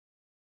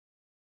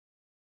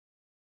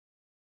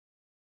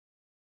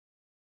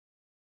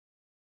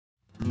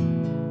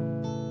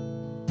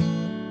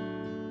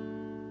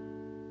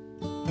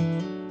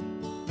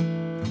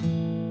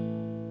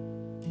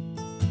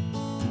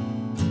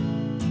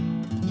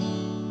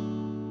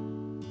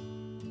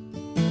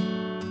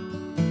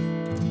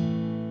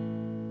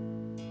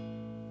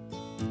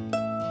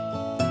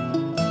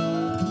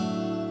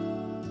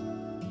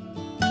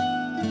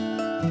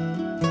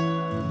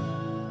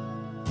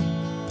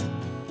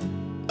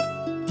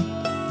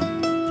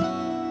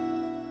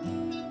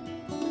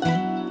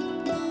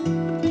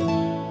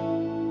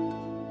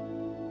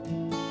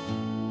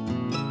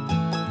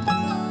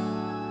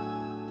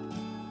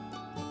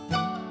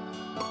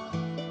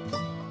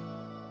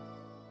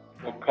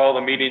call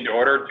the meeting to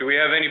order. Do we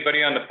have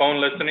anybody on the phone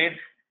listening?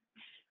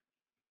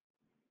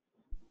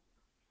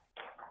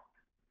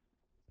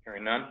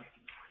 Hearing none.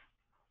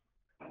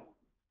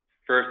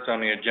 First on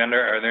the agenda,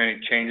 are there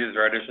any changes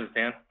or additions,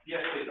 Dan?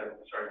 Yes, please. I'm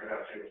sorry, good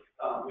afternoon.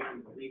 We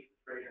can delete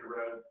Fraser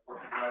Road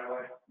working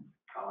driveway.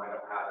 I don't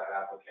have that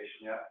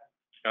application yet.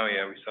 Oh,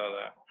 yeah, we saw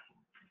that.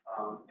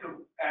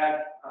 To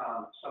add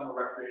summer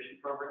recreation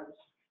programs.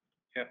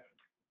 Yep.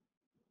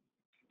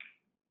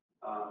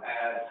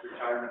 Add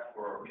retirement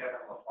for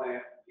Kevin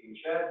LaPlante, Dean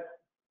Shed.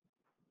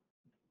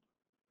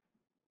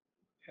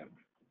 Yep.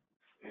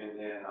 And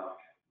then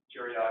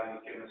Jerry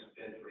Ogden's giving us a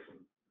bid for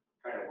some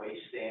kind of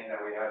waste stand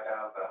that we have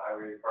down at the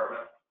highway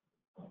department.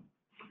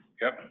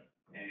 Yep.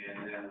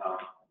 And then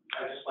I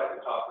just like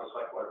to talk to us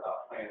like what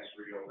about plans to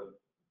reopen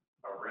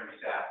or bring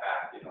staff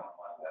back, on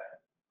Monday.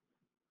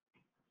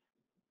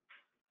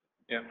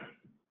 Yep.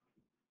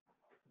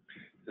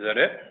 Is that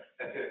it?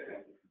 That's it.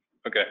 Thank you.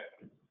 Okay.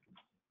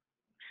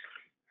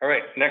 All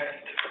right, next,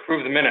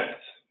 approve the minutes.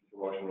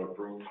 Motion to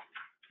approve.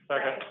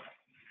 Second.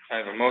 I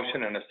have a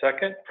motion and a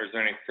second. Or is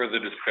there any further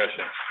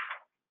discussion?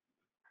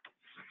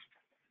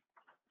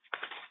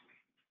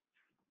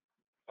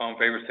 All in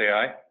favor, say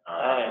aye.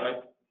 Aye.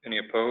 Any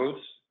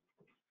opposed?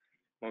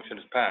 Motion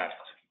is passed.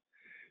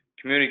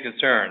 Community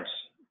concerns.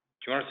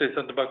 Do you want to say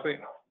something, Buckley?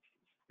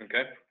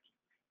 Okay.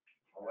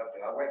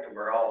 I'll wait till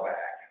we're all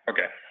back.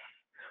 Okay.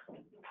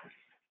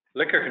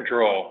 Liquor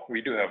control.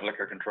 We do have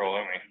liquor control,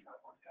 don't we?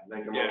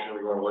 Make a motion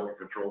to go to liquor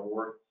control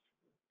board.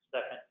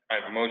 Second. I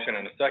have a motion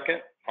and a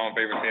second. All in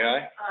favor, say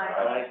aye.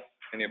 Aye.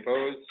 Any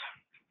opposed?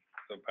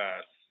 So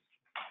pass.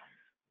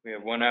 We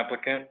have one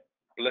applicant,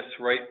 Bliss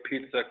Right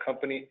Pizza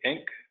Company,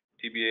 Inc.,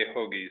 DBA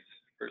Hoagies,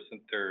 first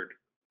and third.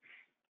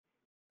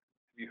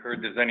 Have you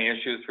heard there's any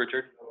issues,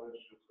 Richard?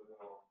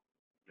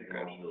 Make a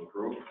motion to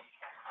approve.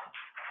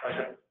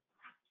 Second.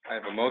 I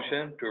have a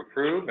motion to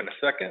approve and a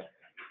second.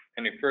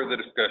 Any further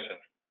discussion?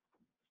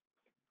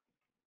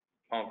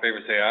 All in favor,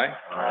 say aye.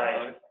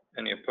 Aye.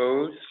 Any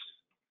opposed?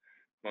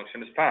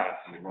 Motion is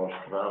passed. Make a motion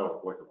to come out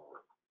of liquor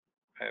board.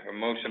 I have a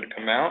motion to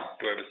come out.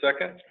 Do I have a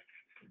second?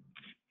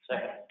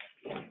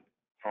 Second.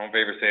 All in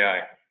favor, say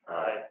aye.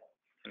 Aye.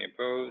 Any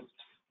opposed?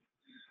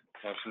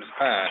 Motion is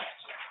passed.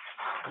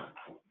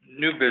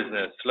 New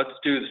business. Let's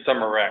do the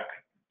summer rec.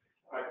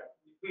 All right.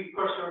 Of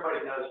course,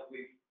 everybody knows,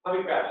 let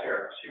me grab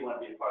Sarah, she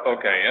wanted to be a part of it.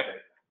 Okay, yep.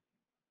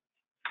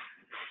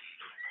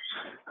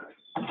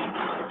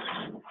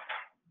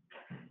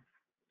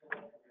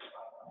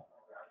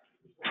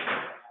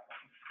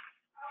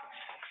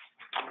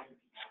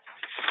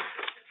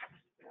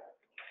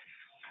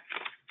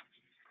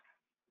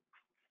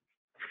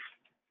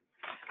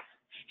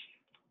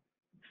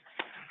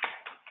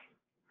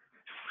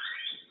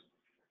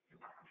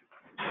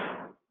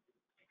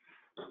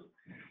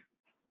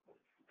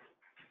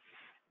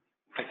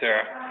 Hi,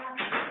 Sarah.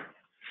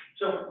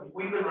 So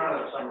we've been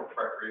running a summer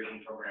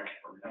recreation program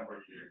for a number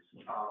of years.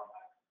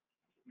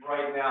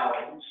 Right now,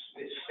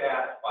 it's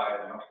staffed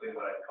by mostly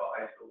what I call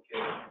high school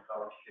kids and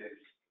college kids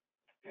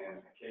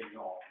and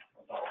occasional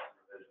adult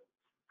supervision.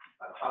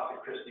 I talked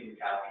to Christine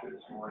Capture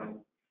this morning.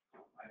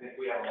 I think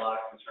we have a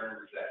lot of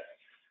concerns that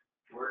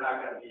we're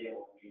not going to be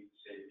able to meet the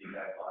safety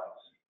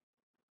guidelines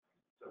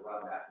to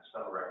run that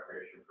summer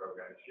recreation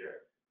program this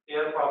year.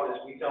 The other problem is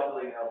we don't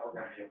really know if we're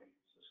going to be able to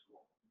use the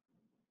school.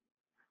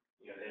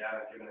 They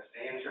haven't given us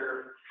an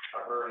answer,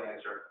 or her an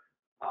answer.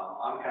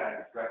 I'm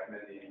kind of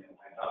recommending, and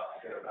I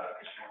talked to Sarah about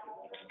it,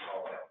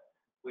 that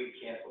we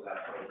cancel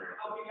that program.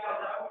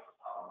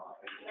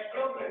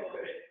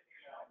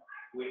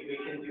 We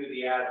can do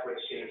the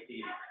adequate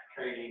safety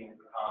training and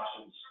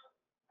precautions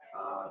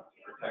to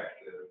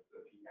protect the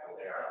people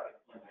there.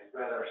 I'd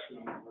rather see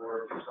the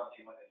board do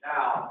something with it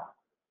now,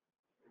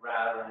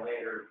 rather than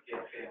later give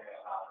them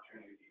an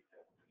opportunity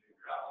to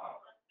figure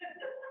out.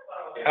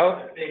 It's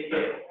a big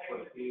hit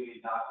for the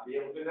community not to be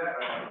able to do that. I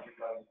don't think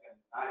anybody's going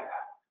to deny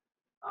that.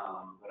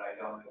 But I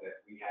don't know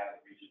that we have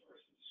the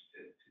resources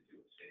to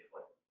do it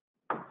safely.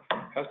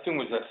 How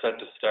soon was that set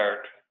to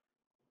start?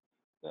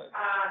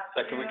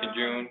 Second week in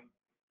June?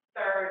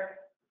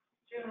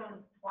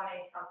 June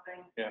 20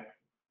 something. Yeah.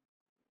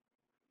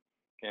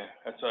 Yeah,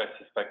 that's what I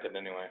suspected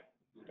anyway.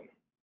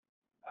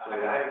 I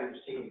haven't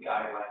seen the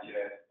guidelines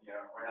yet.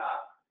 We're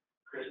not.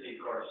 Christie,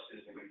 of course,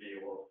 isn't going to be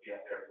able to be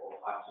up there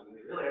full time. So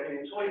really,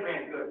 it's only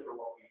ran good for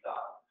what we've done.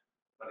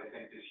 But I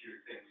think this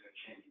year things have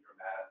changed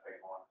dramatically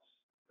once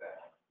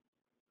that.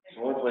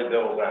 So let's play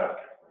devil's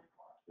advocate.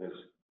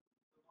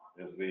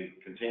 As we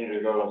continue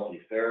to go and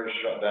see fairs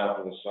shut down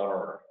for the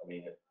summer,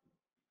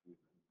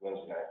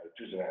 Wednesday night,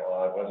 Tuesday night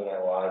live, Wednesday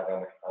night live,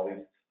 and all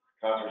these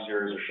concert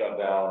series are shut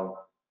down.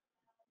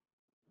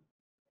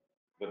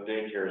 The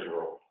daycares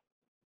are open.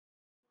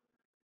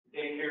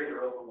 Daycares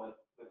are open with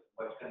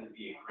what's going to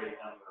be a great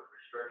number of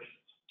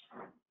restrictions.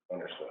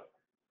 Understood.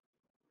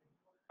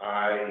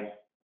 I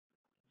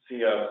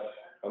see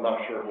I'm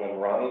not sure when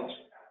Ronnie's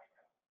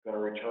going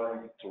to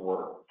return to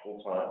work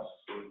full time.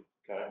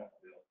 Okay.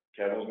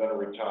 Kevin's going to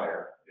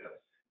retire. Yes.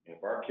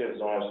 If our kids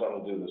don't have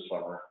something to do this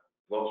summer,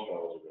 those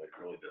fellows are going to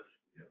be really busy.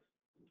 Yes.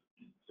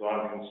 So So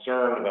I'm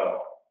concerned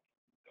about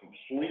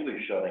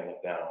completely shutting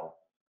it down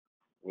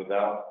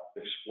without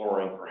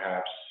exploring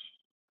perhaps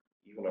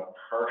even a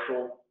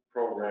partial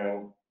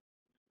program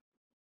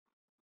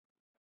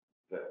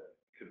that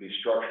could be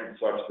structured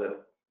such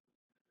that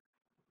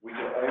we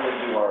can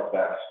only do our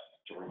best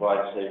to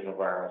provide safe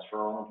environments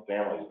for our own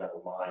families,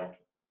 never mind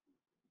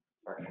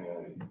our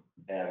community.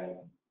 And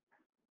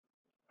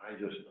I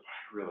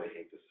really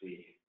hate to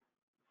see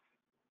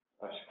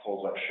us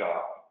close up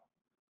shop.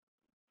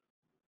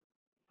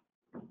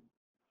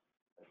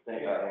 I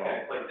think, I don't know. Can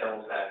I play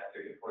devil's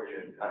advocate for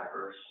you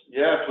first?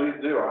 Yeah, please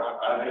do.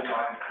 I'm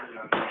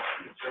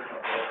certainly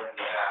aware of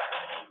that.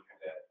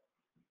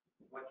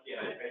 Once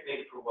again, I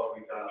think for what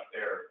we've done up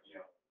there,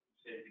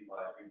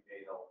 safety-wise, we've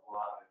made a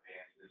lot of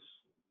advances,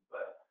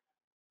 but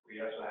we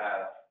also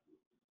have, to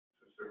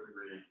a certain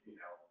degree,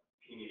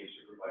 teenage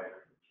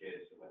supervisors for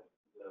kids, and with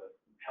the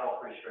health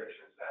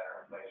restrictions that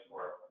are in place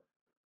for it,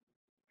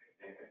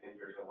 I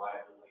think there's a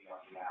liability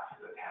on behalf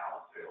of the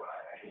town too.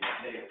 I hate to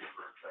say it,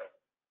 but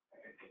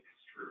I think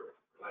it's true.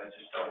 But I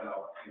just don't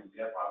know.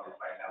 The problem is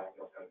right now we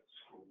don't have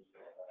schools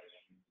that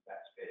use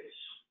that space.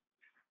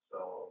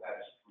 So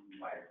that's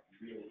my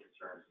real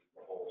concern is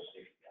the whole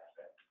safety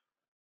aspect.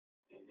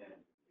 And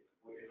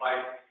if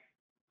I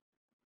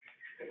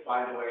could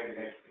find a way to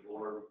make the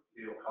board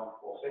feel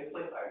comfortable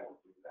safely, I will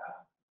do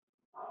that.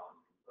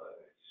 But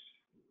it's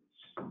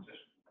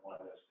just one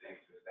of those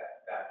things is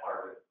that part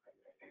of it,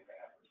 I think I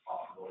have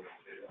responsibility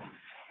to do.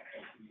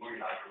 And we're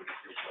not really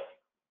sure.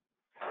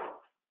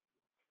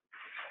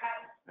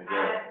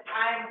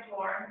 I'm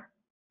torn.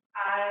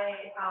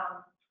 I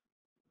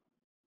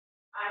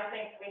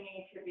think we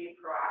need to be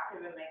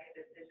proactive and make a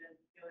decision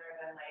sooner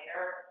than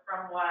later.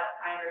 From what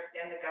I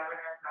understand, the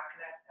governor is not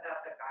going to set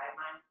up the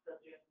guidelines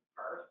till June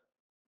 1st.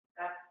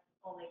 That's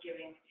only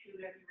giving 2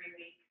 to 3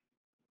 weeks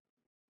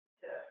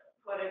to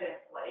put it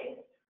in place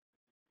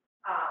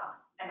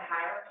and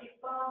hire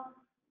people.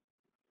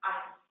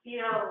 I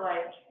feel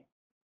like,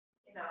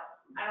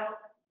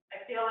 I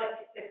feel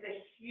like it's a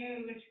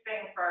huge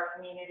thing for our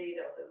community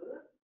to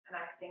lose. And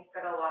I think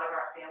that a lot of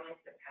our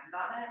families depend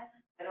on it.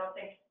 I don't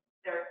think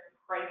there's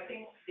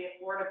pricing, the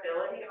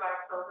affordability of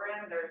our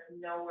program, there's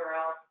nowhere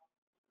else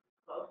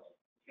close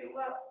to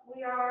what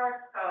we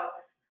are. So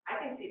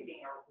I can see it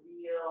being a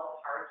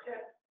real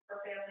hardship for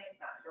families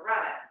not to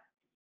run it.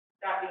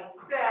 That being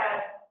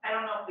said, I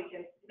don't know if we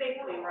can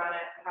safely run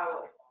it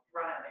how it's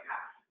run in the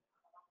past.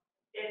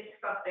 If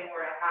something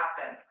were to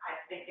happen, I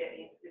think it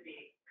needs to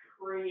be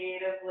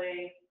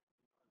creatively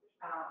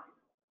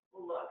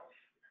looked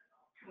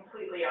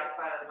completely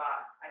outside of the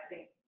box. I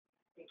think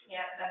it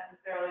can't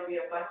necessarily be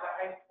a bunch of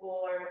high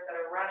schoolers that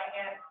are running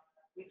it.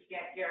 We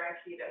can't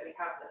guarantee that we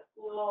have the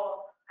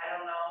school. I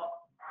don't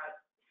know,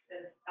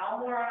 is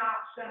Elmore an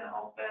option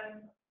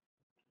open?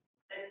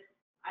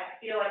 I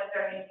feel like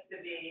it needs to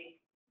be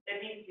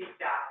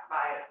staffed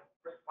by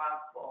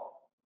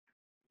responsible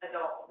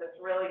adults that's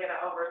really going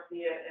to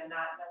oversee it and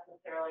not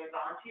necessarily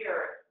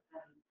volunteers.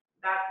 And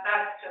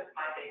that's just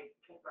my big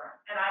concern.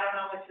 And I don't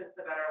know which is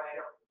the better way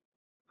to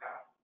go.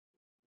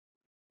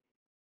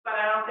 But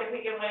I don't think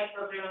we can wait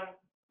till June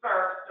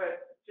 1st or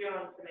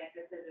June to make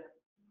decisions.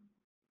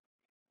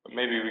 But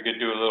maybe we could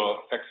do a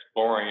little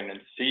exploring and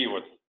see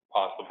what's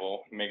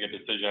possible, make a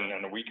decision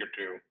in a week or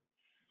two,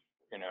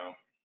 I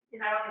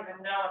don't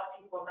even know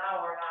if people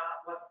know or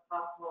not what's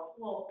possible.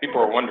 Well,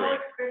 People are wondering. What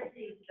was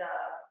Christie's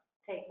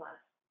take on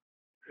it?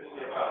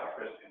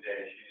 Kristen Day,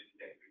 she didn't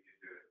think we could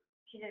do it.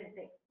 She didn't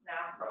think, No,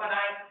 when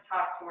I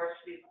talked to her,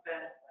 she's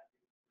been,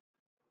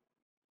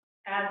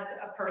 as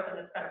a person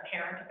that's been a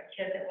parent of a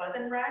kid that was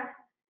in rec,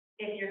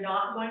 if you're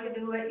not going to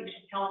do it, you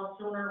should tell them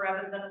sooner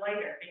rather than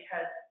later,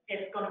 because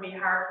it's going to be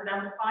hard for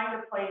them to find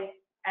a place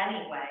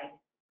anyway.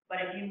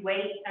 But if you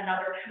wait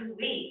another 2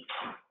 weeks,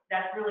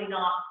 that's really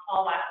not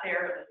all that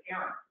fair to the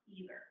parents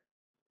either.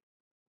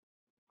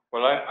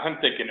 Well, I'm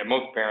thinking that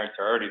most parents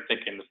are already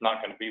thinking there's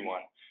not going to be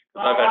one.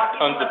 Because I've had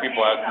tons of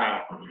people ask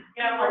me.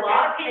 Yeah, a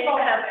lot of people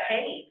have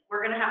paid. We're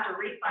going to have to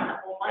refund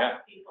a whole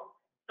bunch of people.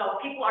 So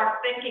people are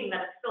thinking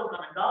that it's still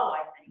going to go,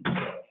 I think.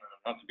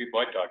 Lots of people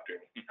I talk to.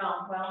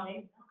 Well,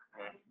 maybe.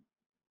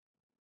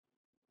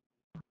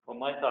 Well,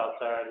 my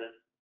thoughts are that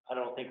I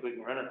don't think we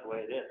can run it the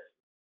way it is.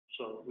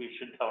 So we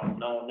should tell them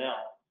no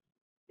now.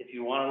 If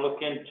you want to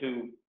look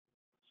into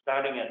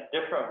starting a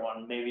different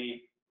one,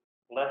 maybe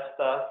less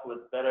stuff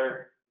with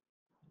better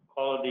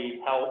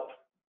quality help,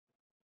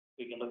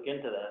 we can look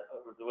into that.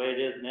 But the way it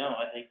is now,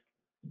 I think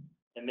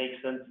it makes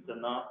sense to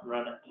not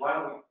run it. Why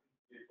don't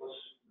we, let's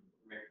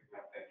make,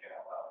 I'm thinking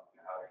out loud,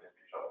 how to get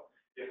in trouble.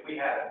 If we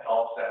had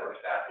adults that were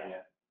staffing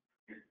it,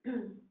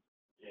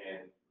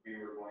 and we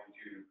were going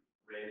to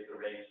raise the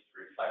rates to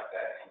reflect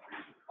that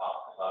increase in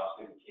cost, because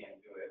obviously we can't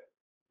do it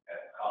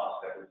at the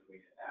cost that we're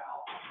doing it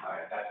now.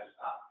 That's just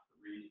not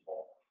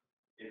reasonable.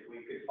 If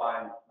we could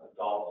find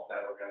adults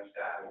that were going to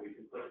staff it, we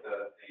could put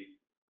the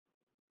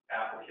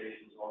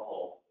applications on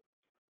hold.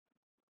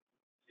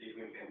 See if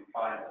we can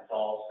find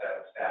adults that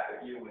would staff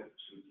it, even with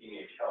some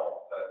teenage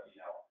help, but,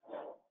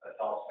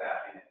 adult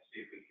staffing it,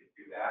 see if we could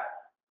do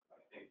that. I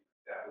think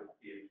that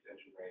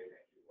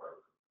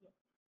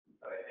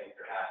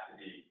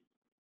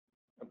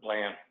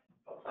plan.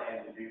 a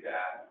plan to do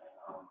that,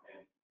 and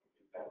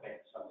I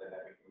think it's something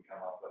that we can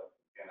come up with.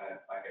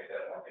 And like I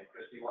said, I don't think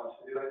Christie wants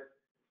to do it.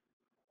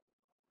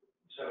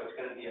 So it's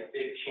gonna be a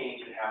big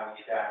change in how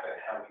we staff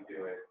it, how we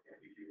do it, if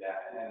we do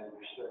that. And then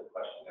there's still the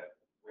question of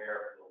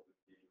where we'll be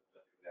able to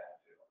do that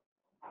too.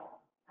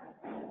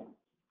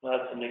 Well,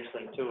 that's the next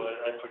thing too,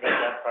 I forgot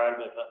that part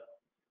of it, but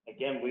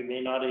again, we may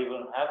not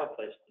even have a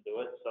place to do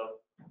it, so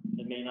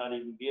there may not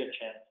even be a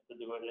chance to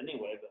do it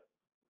anyway, but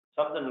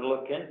something to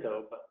look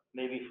into, but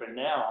maybe for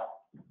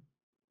now,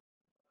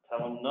 tell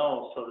them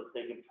no, so that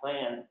they can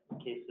plan in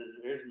case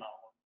there is not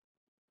one.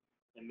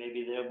 And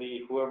maybe there'll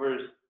be,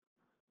 whoever's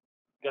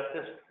got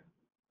this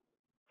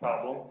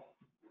problem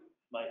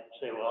might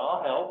say, well, I'll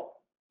help,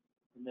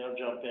 and they'll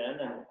jump in,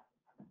 and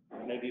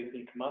maybe you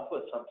can come up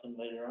with something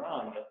later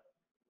on, but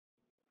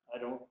I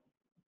don't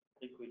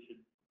think we should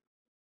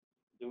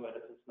do it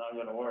if it's not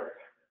gonna work.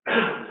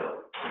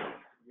 So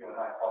you and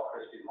I call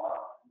Christie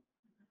tomorrow.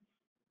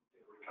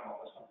 If we come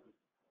up with something.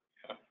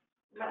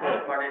 How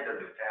much money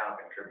does the town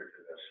contribute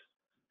to this?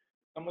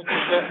 How much is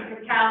that?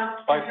 The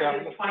town $5,000?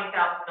 contributes $20,000.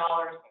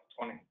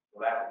 20.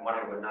 Well, that money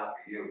would not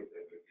be used.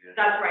 It would be.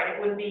 That's right, it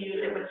wouldn't be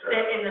used, it would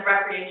sit in the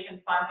recreation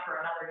fund for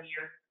another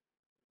year.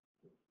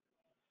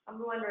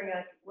 I'm wondering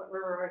what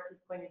River Rec is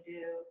going to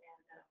do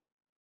and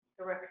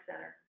the rec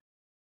center.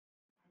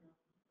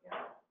 Yeah,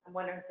 I'm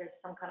wondering if there's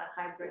some kind of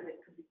hybrid that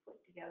could be put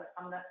together.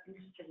 I'm not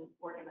interested in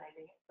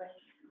organizing it, but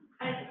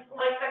And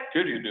like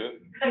Should you do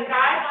it? the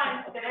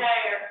guidelines today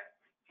are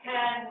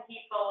 10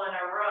 people in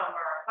a room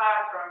or a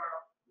classroom or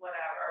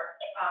whatever.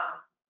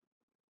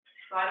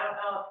 So I don't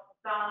know if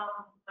some,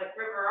 like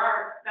River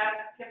Arts,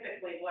 that's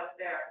typically what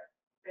their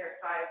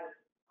sizes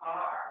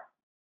are.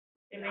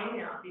 It may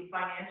not be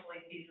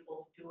financially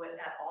feasible to do it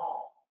at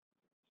all.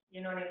 You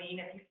know what I mean?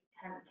 If you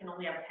can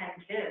only have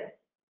 10 kids,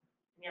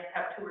 and you have to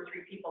have 2 or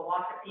 3 people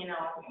watch it, you know.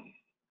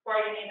 Or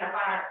you need to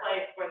find a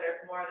place where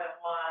there's more than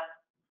one,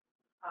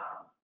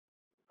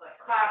 like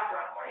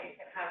classroom where you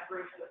can have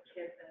groups of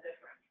kids in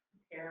different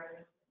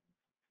areas.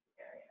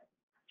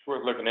 It's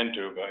worth looking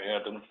into, but yeah,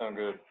 it doesn't sound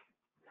good.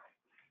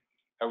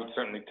 I would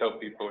certainly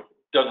tell people, it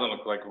doesn't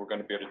look like we're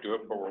gonna be able to do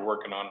it, but we're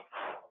working on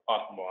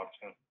possible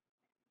options.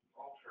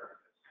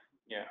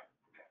 Yeah.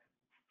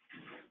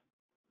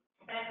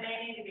 And it may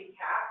need to be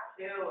capped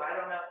too. I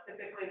don't know.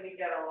 Typically, we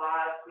get a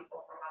lot of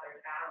people from other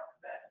towns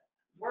that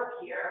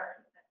work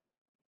here.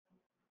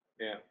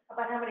 Yeah.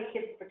 about how many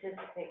kids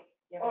participate?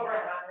 You know, Over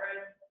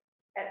 100.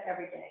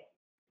 every day?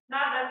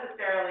 Not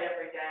necessarily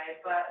every day,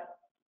 but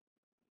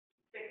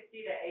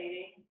 60 to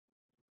 80.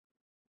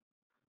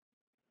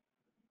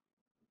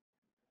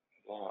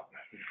 Lot.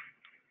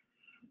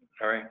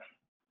 All right.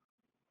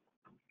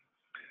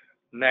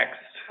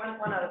 Next. One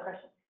other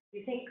question. Do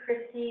you think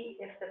Christie,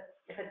 if a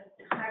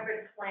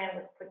hybrid plan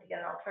was put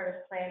together, an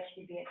alternative plan,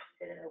 she'd be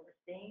interested in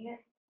overseeing it?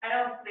 I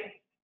don't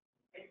think,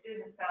 it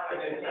didn't sound I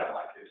like didn't sound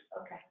like it.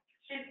 Okay.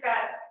 she's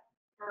got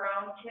her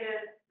own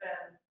kids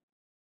and,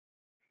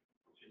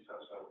 She's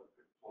also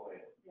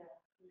employed. yeah,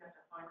 you have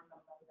to find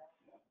somebody else.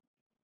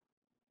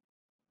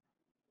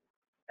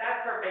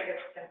 That's her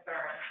biggest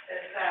concern,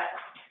 is that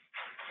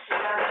she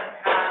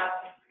doesn't have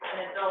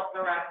an adult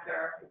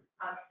director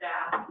on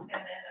staff. And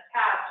in the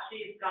past,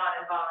 she's gone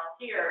and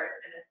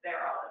volunteered and is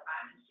there all the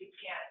time, and she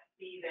can't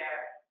be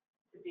there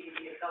to be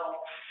the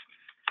adult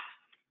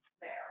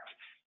there.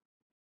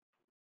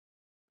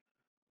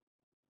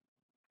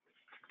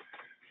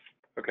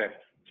 Okay.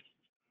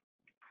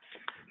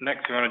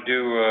 Next, you want to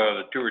do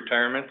the 2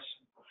 retirements?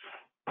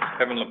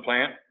 Kevin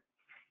LaPlante,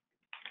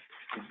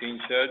 Dean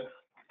Shed.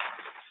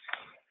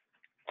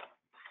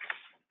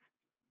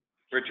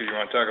 Richard, you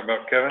want to talk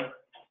about Kevin?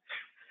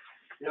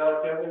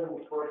 Yeah, Kevin,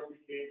 of course, he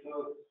came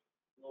to us,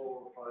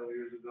 5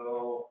 years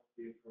ago,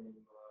 came from,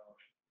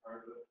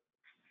 Harvard.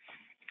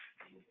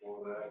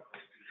 Before that, of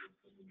course, he was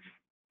in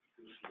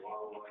Fish and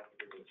Wildlife,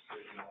 in the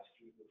state of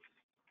Massachusetts.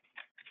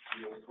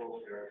 He was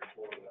co-chair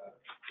before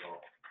that, so.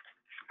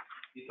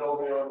 He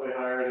told me when we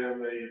hired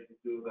him, they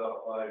do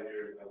about 5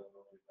 years, I don't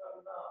know if he's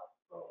had enough,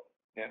 so.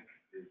 Yeah.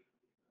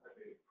 I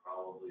think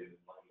probably his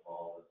money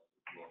ball is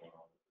going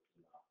on.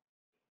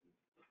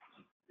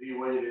 He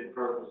waited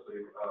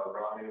purposely,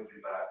 Ronnie will be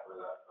back for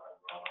that time,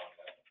 Ron, on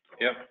that. So.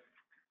 Yep.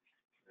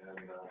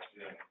 And,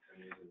 yeah,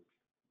 and he was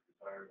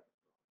retired.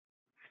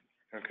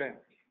 Okay.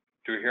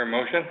 Do we hear a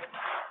motion?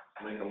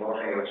 Make a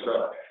motion to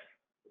accept.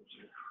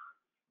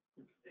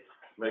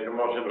 Make a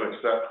motion to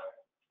accept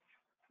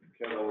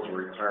Kevin's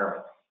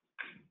retirement.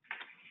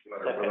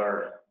 Letter with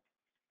our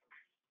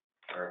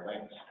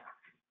thanks.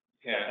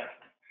 Yeah.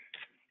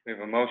 We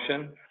have a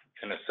motion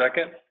and a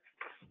second.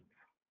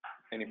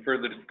 Any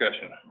further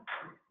discussion?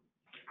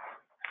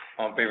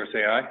 All in favor,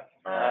 say aye.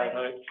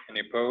 Aye. Any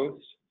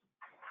opposed?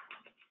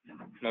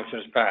 Motion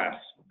is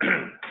passed.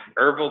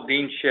 Ervil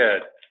Dean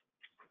Shed.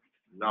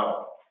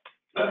 No.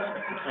 I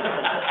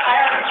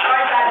already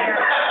tried that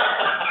area.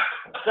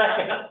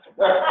 Second.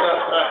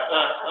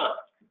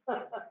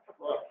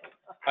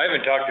 I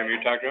haven't talked to him.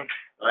 You talked to him?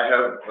 I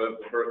haven't, that's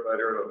the first I'd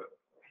heard of it.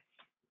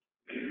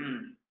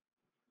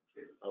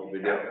 I'll be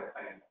down.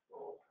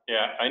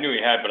 Yeah, I knew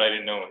he had, but I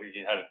didn't know he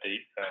had a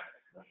date.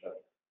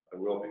 I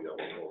will be able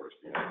to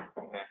oversee it.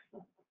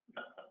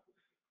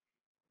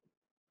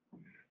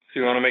 So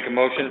you wanna make a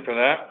motion for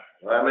that?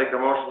 I make a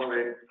motion that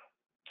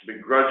we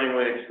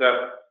begrudgingly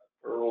accept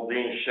Earl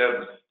Dean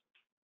Shed's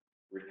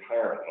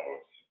retirement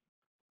notice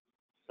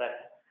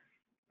Second.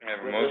 I have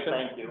a With motion?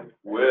 Thank you.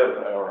 with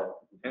our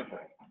Yep.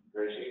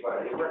 gracious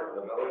buddy. He worked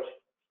for the village?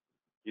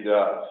 He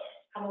does,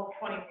 Almost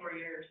 24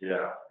 years.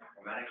 yeah.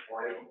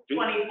 He-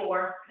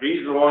 24.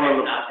 He's the one on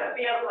the, It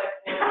feels like.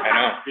 I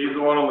know. he's the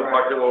one on the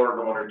bucket loader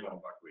going 100-ton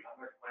buckwheat.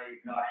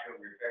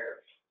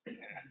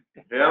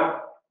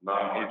 Him?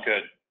 Not He's much.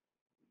 good.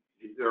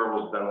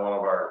 Earl's been one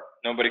of our,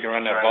 Nobody can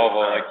run that Right,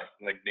 Volvo right.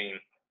 like Dean.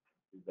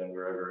 he's been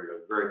very, very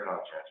good, very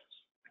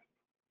conscientious.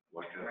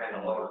 Like,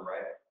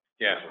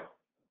 Yeah.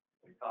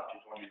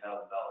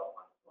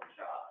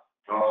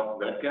 Oh,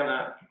 that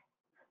cannot,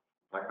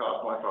 that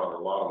cost my father a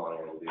lot of money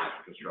over the years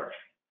of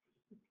construction,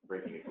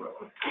 breaking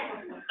equipment.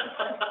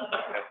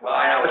 Well,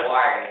 I know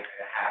why it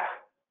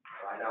happened.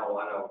 I know,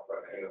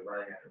 but it was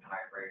running at a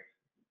high rate,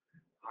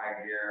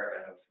 high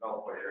gear and a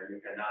snow pusher, you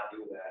cannot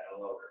do that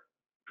in a loader.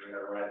 You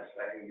gotta run it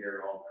second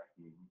gear only.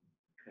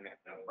 And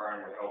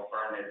burn the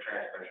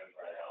transmission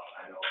right out,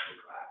 I know for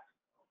a fact.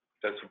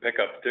 That's for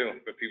pickups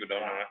too, but people don't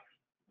know it.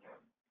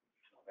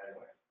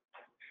 Anyway.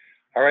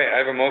 All right, I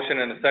have a motion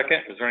and a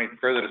second. Is there any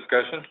further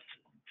discussion?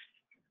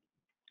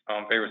 All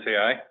in favor, say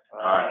aye.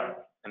 Aye.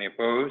 Any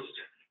opposed?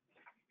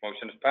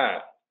 Motion is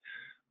passed.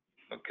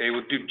 Okay,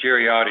 we'll do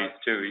Jerry Audie's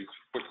too. He's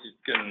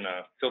getting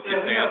filthy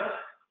sand.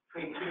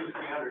 Between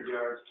 200-300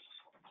 yards,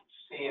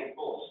 sand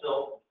full of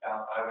silt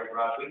down highway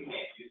garage, we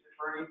can't use it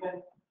for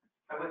anything.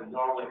 I wouldn't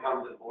normally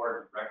come to the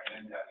board and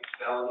recommend that we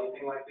sell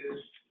anything like this,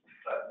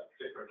 but in this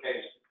particular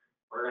case,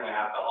 we're gonna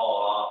have to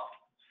haul it off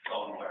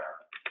somewhere.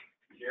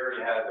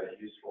 Jerry has a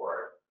use for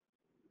it,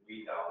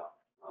 we don't.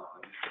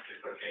 In this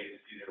particular case,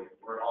 either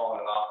we're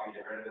hauling it off and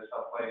get rid of it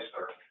someplace,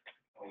 or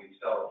when we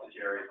sell it to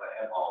Jerry, let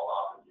him haul it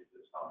off and use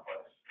it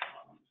someplace.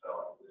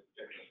 So it's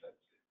different,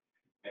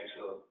 makes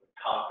it a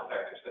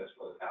cost-effective sense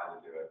for the town to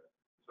do it.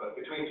 So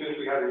between 200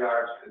 and 300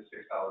 yards, it's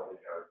 $6 a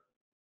yard.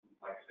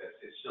 Like I said,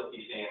 it's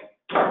silky sand,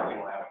 we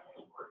don't have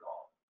to work at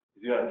all.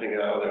 He's gonna take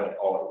it out of there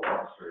all at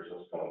once, or is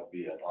this gonna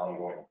be an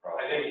ongoing I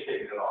process? think he's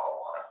taking it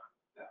all at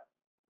once.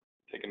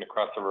 Taking it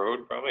across the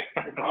road, probably.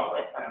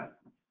 Probably, yeah.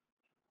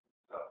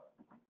 So,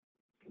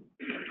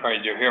 All right,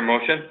 do you hear a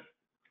motion?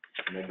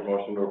 Make a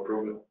motion to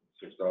approve it,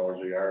 $6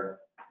 a yard.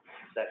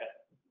 Second.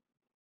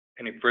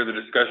 Any further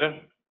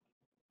discussion?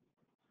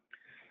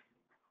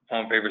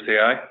 All in favor, say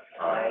aye.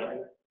 Aye.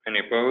 Any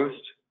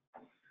opposed?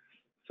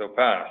 So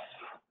passed.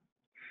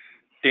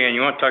 Dan,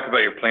 you want to talk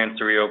about your plans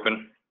to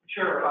reopen?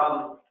 sure,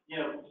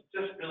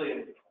 just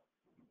really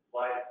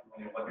like,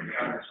 what the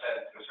governor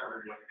said, to a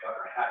certain degree, what the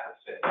governor hasn't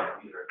said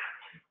either.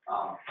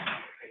 I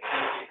think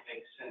it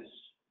makes sense,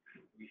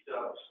 we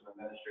still have some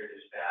administrative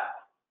staff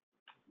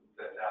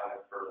that's out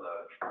in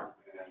furlough,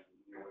 and,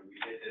 when we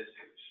did this,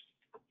 it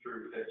was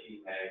through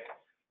 15 May.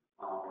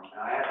 And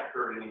I haven't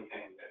heard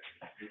anything that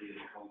really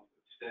is going to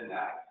extend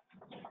that.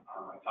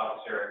 I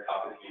talked to Sarah,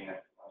 talked to Gina,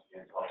 once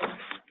again, talked to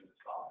in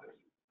this office.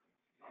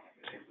 I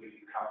think we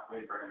can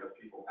comfortably bring those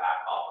people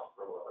back off of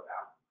furlough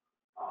now.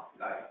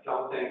 I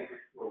don't think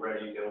we're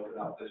ready to open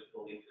up this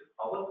building to the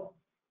public.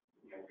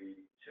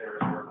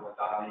 Sarah's working with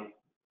Donnie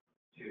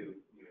to,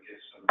 get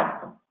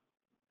some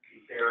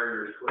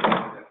barriers put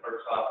in the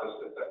clerk's office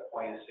at that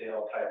point of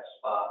sale type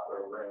spot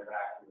where we're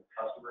interacting with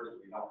customers.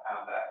 We don't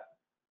have that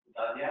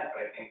done yet,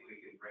 but I think we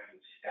can bring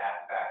the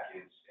staff back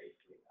in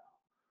safely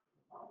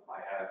now. I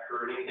haven't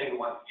heard anything.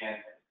 Once again,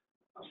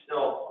 I'm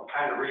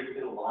kind of reading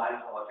through the lines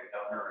on what the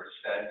governor has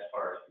said as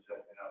far as he's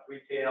opening up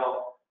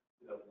retail,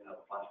 a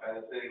bunch of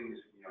other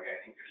things. I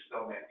think there's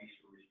still might be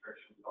some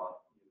restrictions on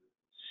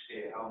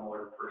stay-at-home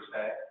order per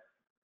se.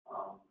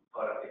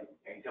 But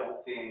I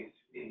don't think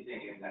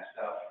anything in that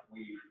stuff.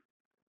 We've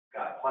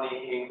got plenty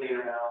of hand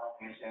cleaner now,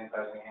 hand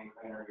sanitizing, hand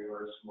cleaner,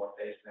 yours, more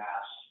face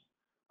masks.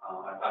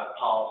 I've got the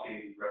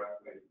policy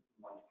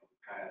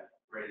kind of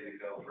ready to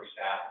go for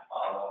staff to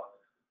follow.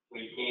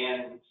 We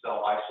can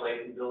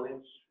self-isolate in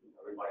buildings.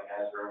 Everybody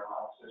has their own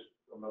offices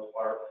for the most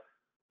part,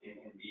 and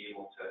be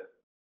able to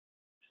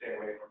stay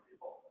away from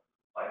people.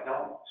 I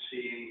don't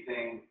see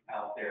anything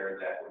out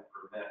there that would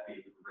prevent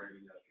me from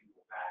bringing those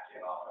people back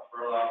in off of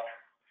furlough.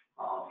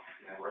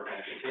 We're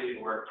going to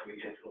continue to work till we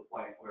get to a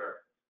point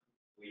where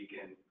we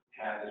can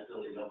have this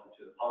building open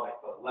to the public,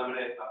 but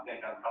limited. I'm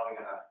thinking I'm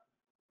probably going to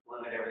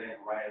limit everything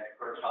right at the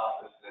clerk's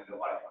office, and then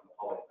nobody from the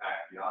public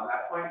back beyond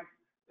that point.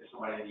 If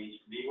somebody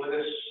needs to meet with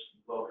us,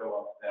 we'll go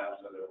up to them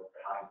so that we're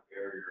behind the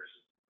barriers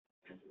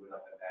and do it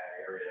up in that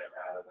area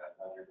rather than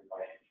let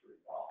everybody through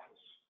the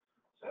office.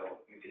 So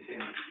we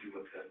continue to do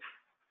what the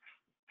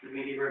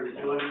meeting room is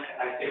doing.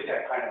 And I think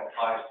that kind of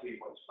applies to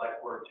what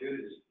Selectboard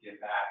too, is to get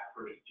back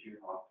first of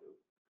June on to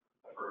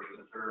the first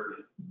and the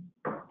third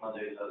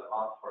Mondays of the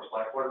month for a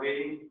Selectboard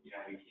meeting.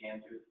 We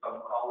can do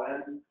some call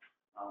in.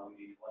 We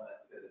need to limit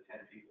to the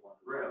 10 people in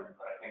the room,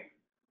 but I think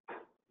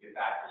get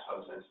back to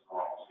some sense of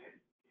normalcy and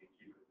keep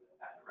it in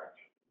that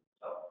direction.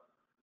 So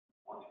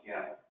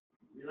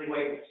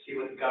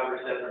Doug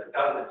says or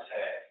doesn't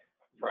say,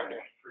 Friday.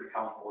 pretty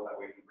comfortable that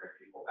we can bring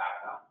people back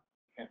now.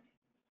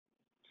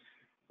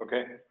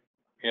 Okay,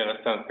 yeah,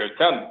 that sounds good.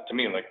 Sounds to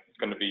me like it's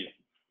gonna be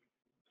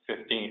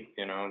 15th,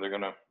 you know, they're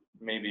gonna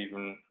maybe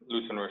even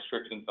loosen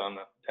restrictions on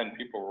the 10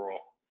 people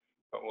rule,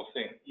 but we'll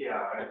see.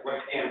 Yeah, but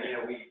once again, you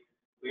know,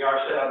 we are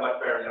set up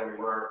much better than we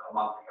were a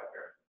month ago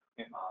here.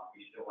 Yeah.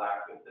 We still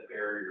lack the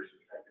barriers,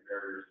 effective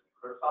barriers in the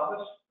clerk's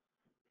office,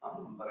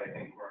 but I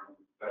think we're in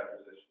a better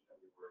position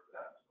than we were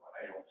then. So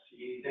I don't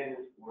see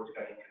anything, the board's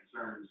got any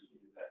concerns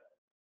that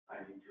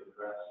I need to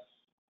address.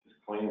 Just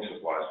cleaning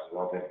supplies, the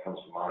only thing that comes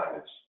to mind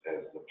is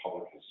as the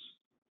public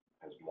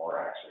has more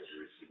access,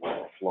 you see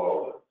more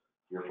flow, that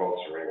your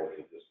folks are able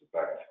to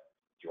disinfect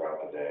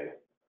throughout the day.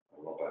 I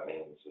don't know what that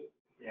means.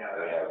 Yeah,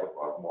 They have a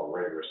more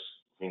rigorous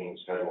cleaning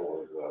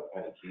schedule with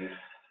Penny Keith.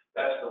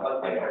 that's the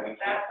one thing that we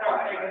can't That's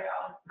our find right biggest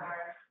now.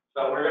 concern.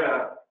 So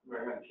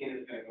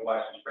Tina's gonna go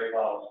buy some spray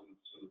bottles and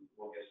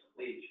we'll get some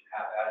bleach and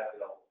have that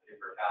available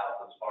paper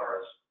towels as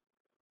far as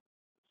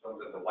some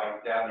of the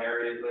wipe down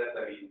areas list.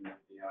 I mean,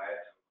 you know, I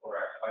had some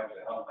Clorox wipes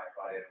at home, I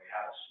brought in, we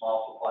have a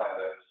small supply of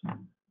those.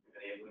 We've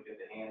been able to get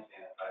the hand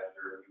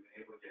sanitizer, we've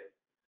been able to get,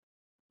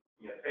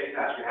 you know, face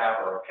masks we have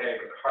are okay,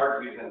 but they're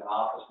hard to use in an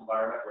office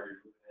environment where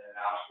you're moving in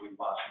and out, so we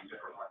bought some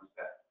different ones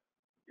that,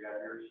 you have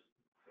yours?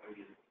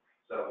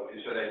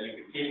 So that you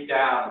can keep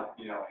down,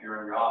 you know, if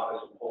you're in your office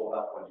and pull it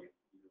up when you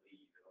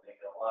leave, it'll make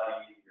it a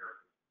lot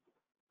easier.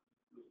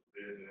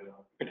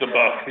 It's a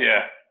buck,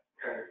 yeah.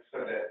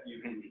 So that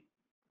you can,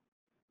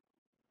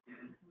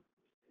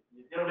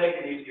 it'll make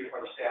it easier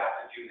for the staff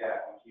to do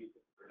that and keep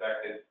it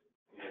protected,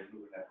 you know,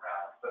 moving it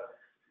around. But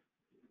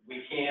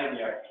we can,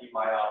 you know, keep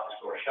my office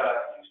door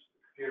shut, use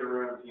the computer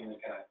room, Tina's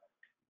gonna.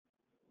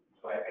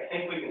 So I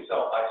think we can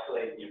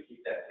self-isolate and you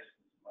keep that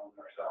distance among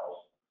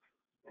ourselves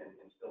and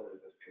still do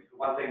this. Because the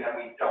one thing that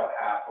we don't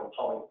have for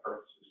public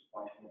purposes,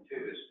 point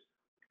two, is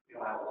we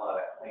don't have a lot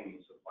of that cleaning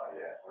supply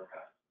yet. We're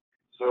kind of.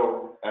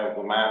 So, as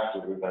the masks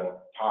that we've been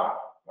taught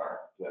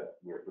are that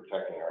we're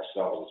protecting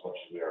ourselves as much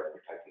as we are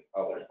protecting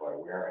others by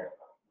wearing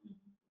them.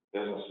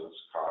 Businesses,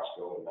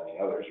 Costco, and many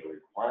others are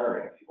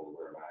requiring people to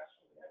wear masks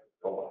when they enter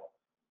the building.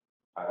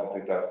 I don't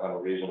think that's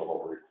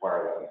unreasonable to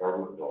require that in the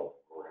government building.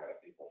 We're going to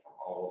have people from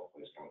all over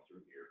the place coming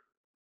through here,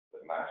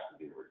 that masks would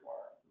be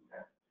required.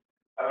 Okay.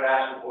 I would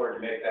ask the board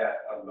to make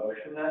that a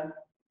motion then.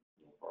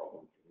 No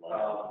problem.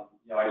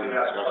 You know, I do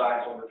have some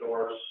signs on the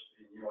doors,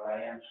 you know, I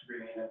am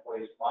screening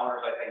employees,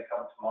 monitors, I think,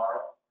 come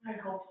tomorrow. I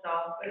hope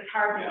so. It's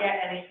hard to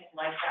get anything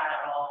like that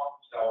at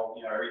all. So,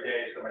 you know, every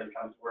day somebody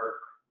comes to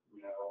work, you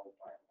know,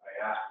 I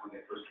ask when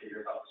they first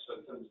hear about the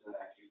symptoms, and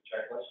I keep a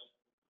checklist.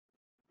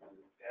 And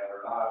if they have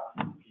or not,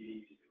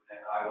 PD's doing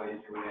it,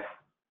 highways doing it.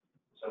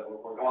 So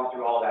we're going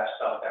through all that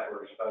stuff that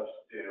we're supposed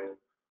to do.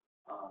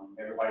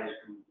 Everybody's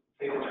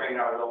completed training,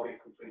 or will be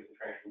completed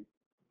training,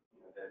 you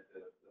know,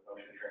 the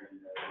motion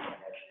training that we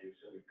have to do,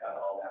 so we've got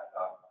all that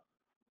done.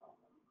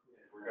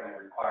 If we're gonna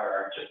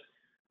require,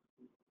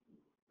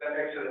 that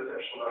makes it an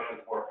official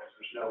motion for it, because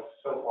there's no,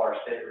 so far,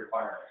 state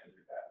requirement to do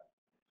that.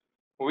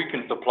 We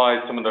can supply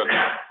some of the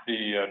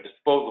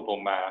disposable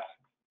masks,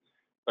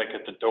 like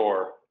at the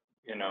door,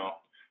 you know.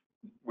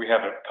 We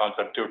have a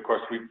concept too, of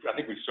course, I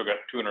think we've still got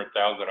 200,000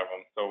 of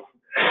them, so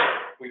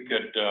we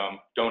could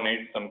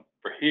donate some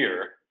for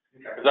here.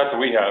 Because that's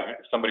what we have,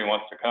 if somebody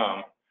wants to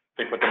come,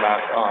 they put the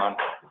mask on,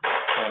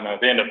 and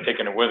they end up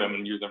taking it with them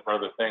and using it for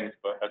other things,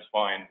 but that's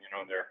fine, you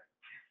know,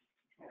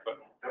 but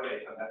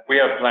we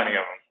have plenty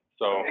of them,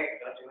 so. Don't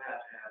you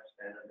have to have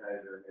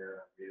sanitizer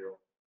here, you?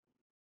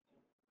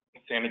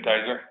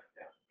 Sanitizer?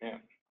 Yeah.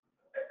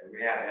 We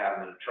have to have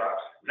them in the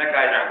trucks. That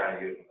guy's not gonna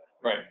use them.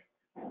 Right.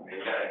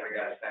 We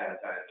gotta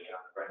sanitize it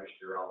on the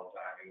register all the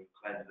time and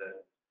cleanse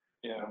it.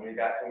 Yeah. And we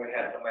had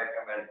somebody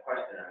come in and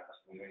question us,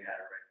 and we had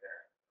it right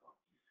there.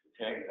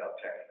 Yeah. I'll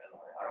check it in.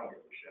 I don't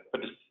give a shit.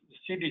 But the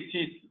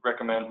CDC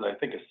recommends, I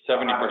think, a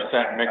 70%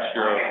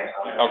 mixture of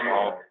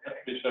alcohol.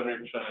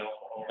 70%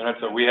 alcohol. And that's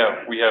what we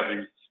have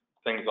these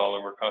things all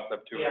over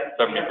concept too, 70%.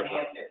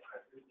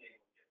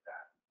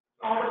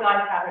 All the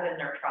guys have it in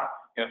their truck.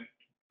 Yeah.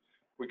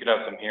 We could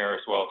have some here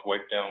as well to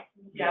wipe down.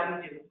 Yeah,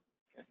 we do.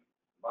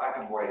 Black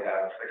and white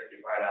have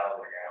 $65 a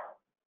gallon.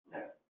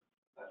 Yeah,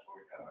 that's what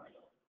we got.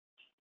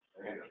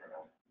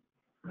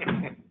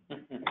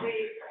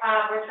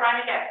 We're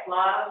trying to get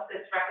gloves.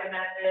 It's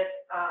recommended,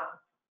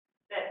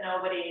 that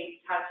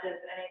nobody touches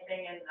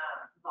anything in the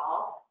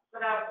vault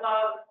without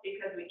gloves,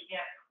 because we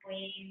can't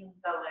clean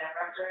the land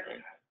record.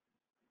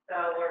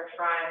 So we're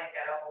trying to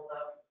get a hold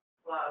of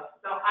gloves.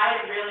 So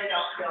I really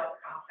don't feel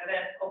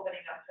confident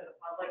opening up to the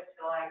public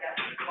till I get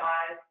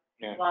supplies,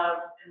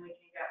 gloves, and we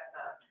can get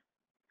the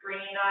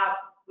screen up.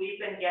 We've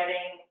been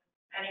getting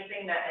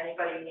anything that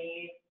anybody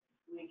needs,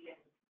 we can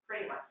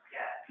pretty much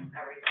get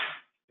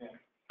everything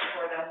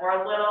for them.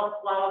 We're a little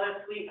slow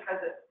this week because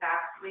it's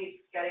tax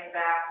week, getting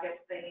back if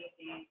they need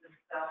these and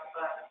stuff,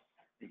 but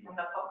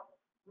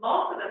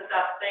most of the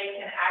stuff they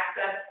can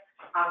access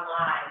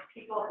online.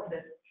 People have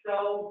been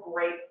so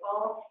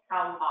grateful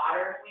how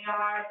modern we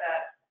are,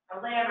 that our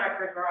land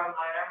records are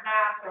online, our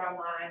maps are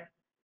online.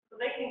 So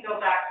they can go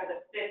back to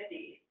the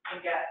 50 and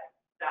get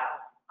stuff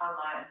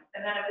online.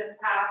 And then if it's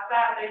past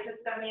that, they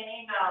just send me an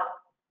email,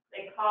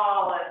 they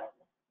call, and,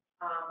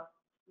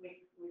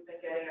 we've been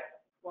getting it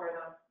for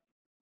them.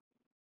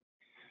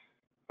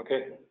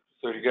 Okay,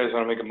 so do you guys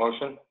wanna make a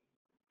motion?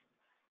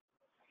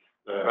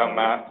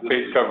 About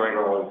face covering.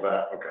 All of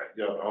that, okay,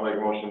 yeah, I'll make a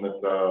motion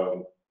that,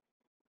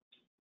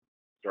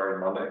 starting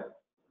Monday,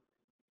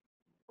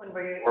 When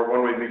we, or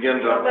when we begin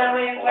to. When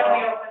we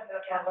open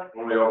the public.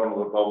 When we open to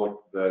the public,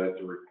 that it's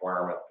a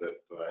requirement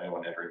that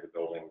anyone entering the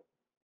building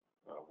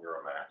wear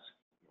a mask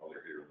while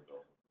they're here in the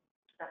building.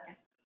 second,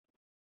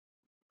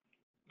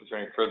 Is there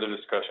any further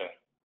discussion?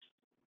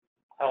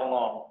 How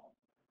long?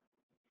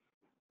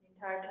 the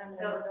entire time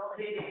they were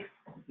building.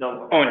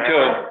 No. Oh,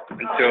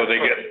 until they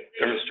get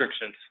the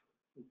restrictions.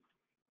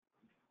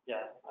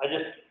 Yeah, I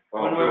just,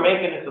 when we're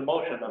making this a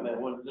motion, I mean,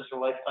 was this a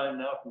lifetime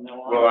now from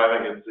now on? Well, I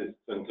think it's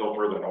until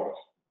further notice.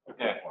 at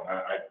this Yeah. point.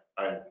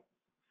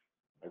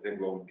 I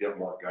think we'll get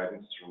more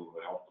guidance from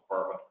the health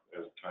department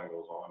as time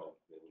goes on, and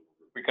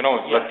We can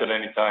always lift it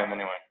anytime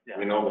anyway. Yeah.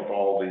 we know the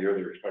fall of the year,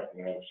 they're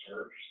expecting another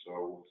surge, so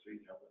we'll see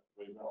how that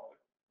plays out.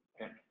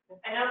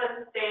 I know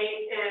the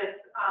state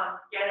is,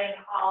 getting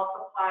all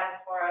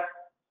supplies for us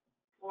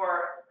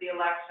for the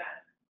election,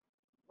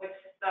 which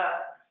the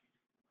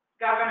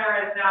governor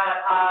is now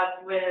at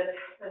odds with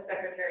the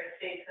Secretary of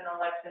State's and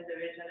Election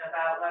Division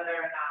about whether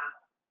or not,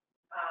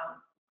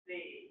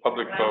 the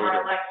Public November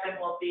vote. election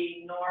will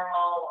be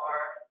normal or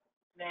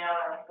mail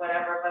or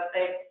whatever, but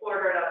they've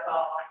ordered us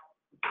all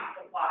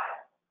supplies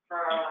for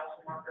our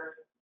election workers.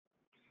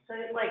 So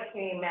it's like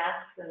carrying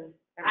masks and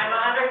I'm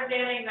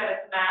everything. understanding that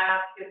it's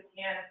masks, it's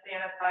hand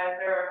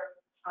sanitizer,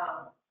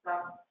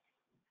 stuff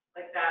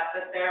like that,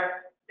 that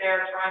they're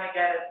trying to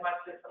get as much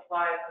as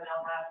supplies and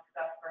they'll have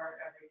stuff for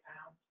every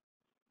town.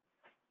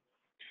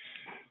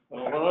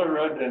 Well, what I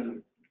read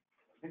in,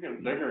 I think it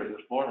was Digger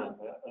this morning,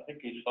 I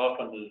think he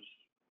softened his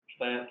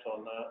stance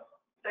on that.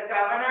 The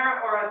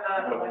governor or the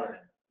Governor.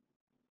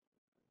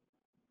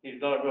 He's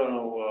not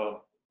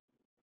gonna,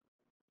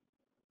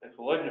 if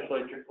the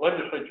legislature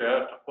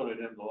has to put it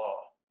into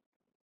law.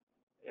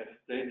 If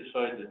they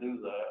decide to do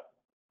that,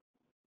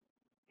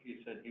 he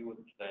said he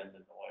wouldn't stand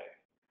in the way.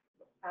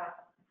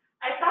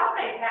 I thought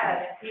they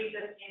had, and he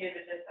just needed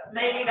to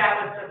maybe that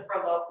was just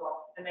for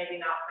local and maybe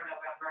not for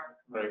November.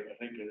 Right, I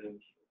think it is.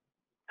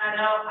 I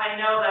know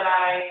that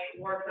I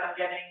worked on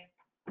getting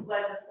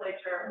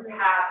legislature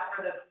passed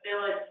for the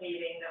village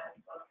meeting that was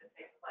supposed to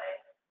take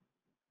place.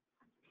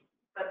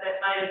 But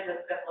that might have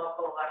just been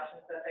local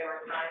elections that they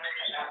were signing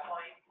at that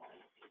point.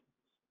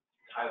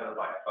 Either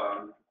by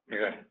phone.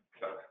 Okay.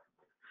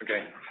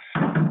 Okay.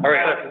 All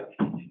right.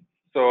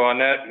 So on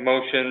that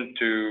motion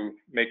to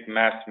make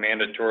masks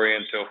mandatory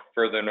until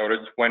further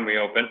notice when we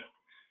open,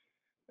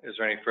 is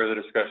there any further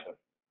discussion?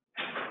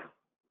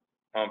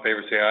 All in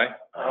favor, say aye.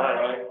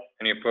 Aye.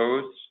 Any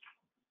opposed?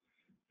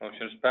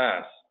 Motion is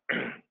passed.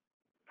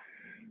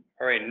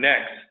 All right,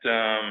 next, do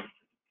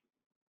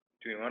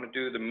we want to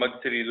do the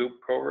Mud City Loop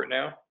culvert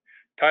now?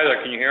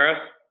 Tyler, can you hear us?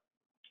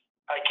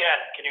 I can.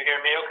 Can you hear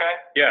me okay?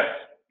 Yes.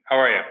 How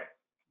are you?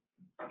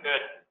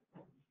 Good.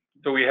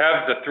 So we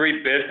have the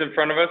 3 bids in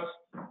front of us.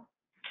 Do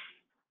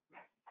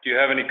you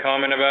have any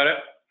comment about it?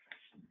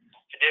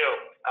 I do.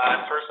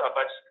 First off,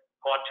 I just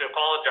want to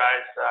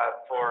apologize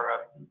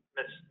for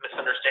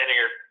misunderstanding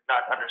or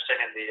not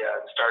understanding the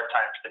start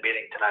time for the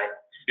meeting tonight.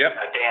 Yep.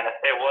 Dan,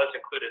 it was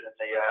included in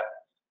the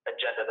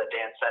agenda that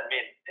Dan sent me,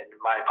 and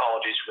my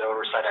apologies for the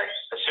oversight. I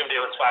assumed it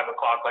was 5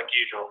 o'clock like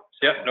usual.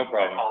 So Yep, no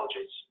problem.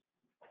 apologies.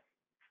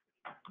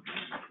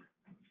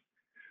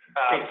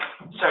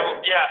 So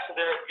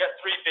there we got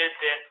 3 bids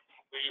in.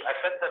 I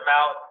sent them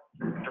out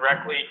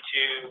directly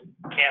to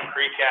Camp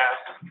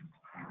Precast,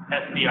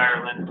 SD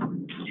Ireland,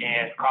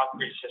 and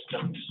Concrete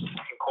Systems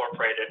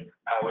Incorporated,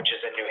 which is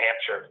in New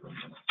Hampshire.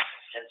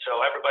 And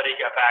so everybody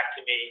got back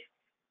to me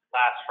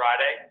last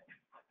Friday.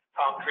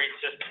 Concrete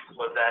Systems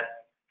was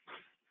at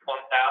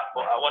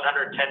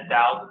 $110,697.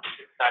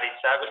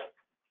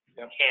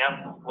 Yep.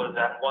 Camp was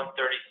at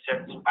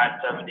 $136,575,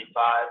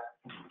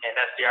 and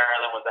SD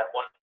Ireland was at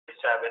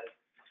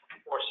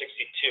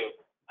 $137,462.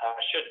 I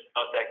should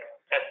note that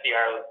SD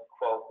Ireland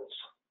quote was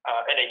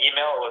in an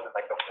email. It wasn't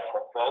like a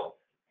formal quote.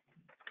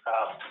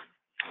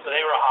 So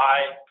they were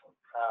high,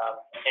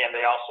 and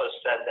they also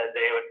said that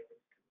they would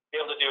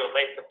be able to do a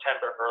late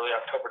September, early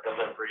October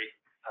delivery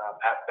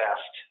at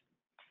best.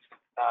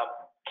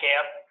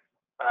 Camp,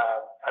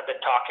 I've been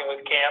talking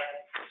with Camp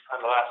on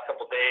the last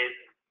couple of days,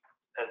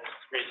 as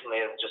recently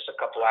as just a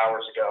couple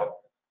hours ago.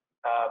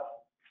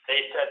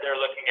 They said they're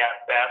looking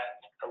at best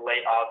a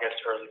late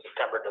August, early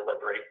September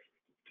delivery.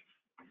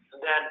 And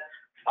then,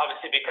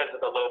 obviously, because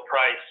of the low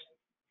price,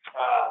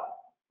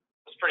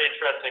 it was pretty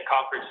interesting.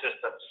 Concrete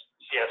Systems,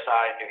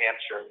 CSI, New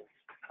Hampshire.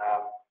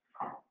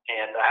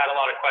 And I had a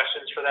lot of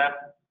questions for them,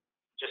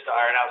 just to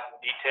iron out some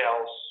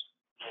details,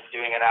 and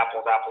doing an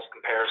apples-apples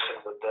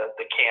comparison with the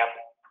Camp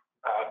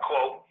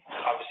quote.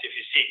 Obviously, if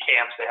you see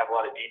Camps, they have a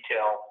lot of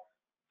detail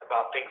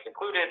about things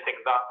included,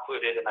 things not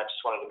included, and I just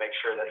wanted to make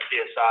sure that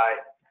CSI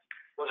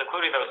was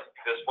including those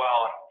as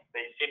well.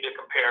 They seem to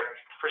compare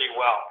pretty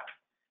well.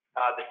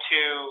 The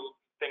two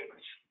things,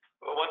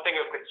 one thing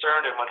of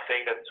concern and one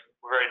thing that's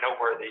very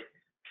noteworthy,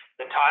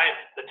 the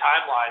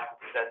timeline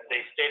that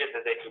they stated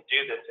that they could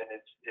do this in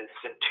is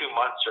in 2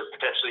 months or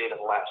potentially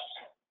even less.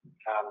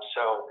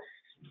 So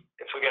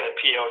if we get a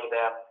PO to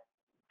them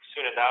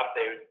soon enough,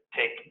 they would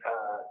take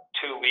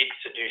 2 weeks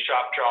to do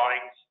shop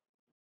drawings.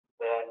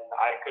 Then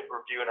I could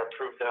review and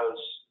approve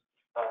those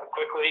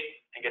quickly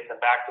and get them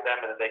back to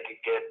them, and then they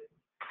could get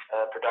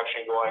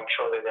production going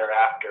shortly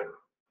thereafter.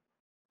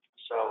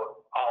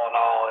 So all in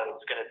all,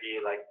 it's going to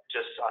be like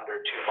just under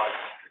 2 months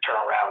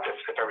turnaround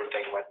if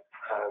everything went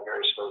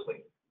very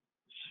smoothly.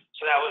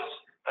 So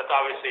that's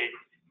obviously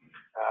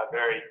a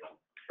very,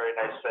 very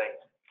nice thing.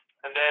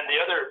 And then the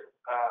other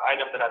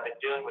item that I've been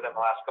dealing with in the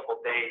last couple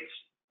of days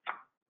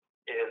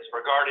is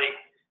regarding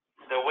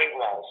the wing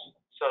walls.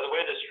 So the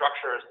way the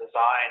structure is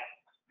designed,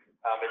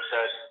 it's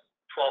a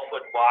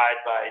 12-foot wide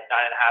by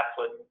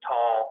 9.5-foot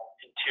tall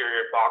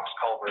interior box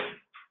culvert.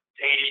 It's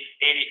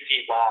 80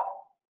 feet long.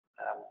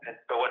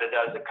 But what it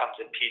does, it comes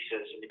in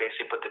pieces, and you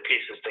basically put the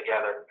pieces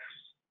together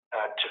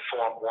to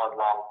form one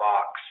long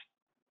box.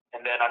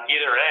 And then on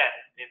either end,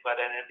 inlet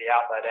end and the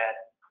outlet end,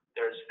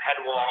 there's head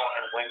wall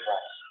and wing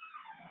walls.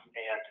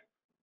 And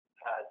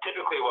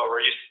typically what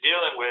we're used to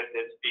dealing with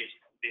is these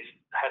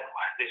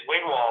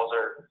wing walls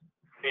are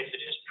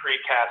basically just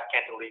precast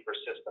cantilever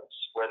systems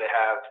where they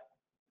have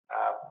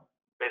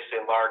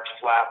basically a large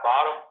flat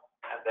bottom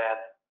and then,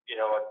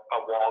 a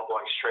wall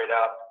going straight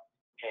up.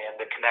 And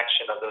the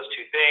connection of those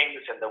two things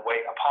and the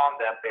weight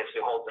upon them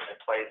basically holds them in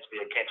place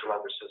via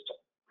cantilever system.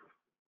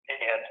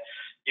 And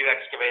you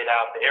excavate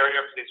out the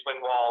area for these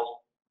wing walls,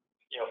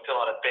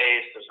 fill in a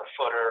base, there's a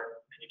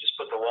footer, and you just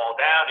put the wall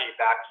down and you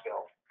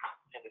backfill.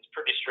 And it's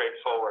pretty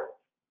straightforward.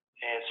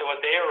 And so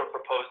what they were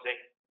proposing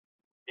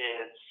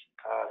is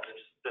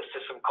this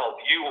system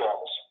called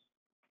U-walls.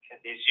 And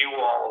these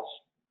U-walls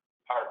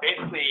are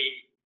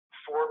basically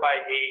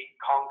 4x8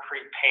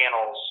 concrete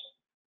panels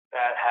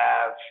that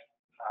have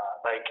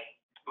like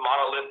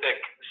monolithic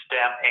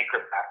stem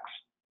anchor backs.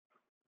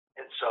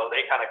 And so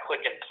they kind of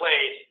click in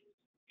place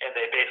and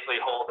they basically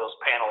hold those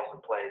panels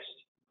in place.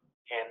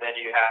 And then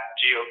you have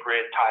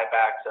geogrid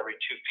tiebacks every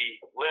 2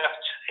 feet of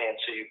lift. And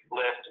so you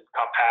lift and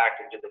compact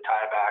and do the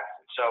tiebacks.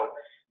 And so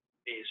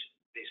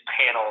these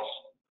panels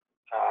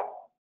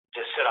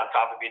just sit on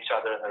top of each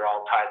other and they're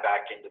all tied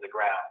back into the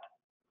ground.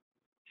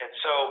 And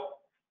so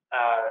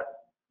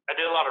I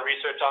did a lot of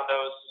research on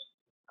those.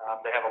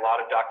 They have a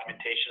lot of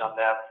documentation on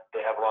them.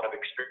 They have a lot of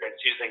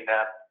experience using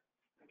them.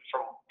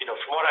 From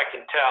what I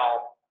can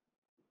tell,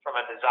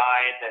 from a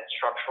design and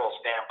structural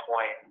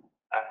standpoint,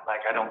 I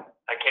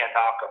can't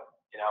knock them.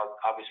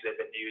 Obviously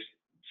they've been used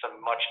some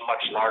much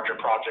larger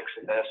projects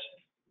in this.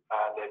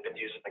 They've been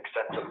used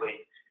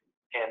extensively,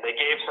 and they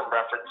gave some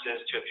references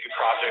to a few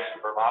projects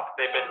in Vermont that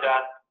they've been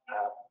done.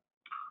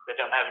 They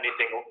don't have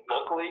anything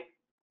locally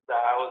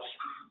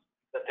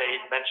that they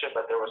mentioned,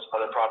 but there were some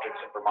other projects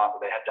in Vermont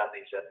that they had done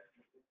these in.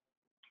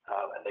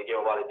 And they gave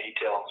a lot of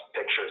detail and some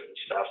pictures and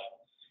stuff.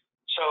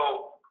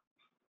 So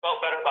felt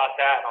better about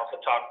that, and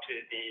also talked to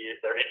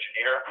their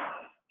engineer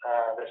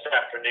this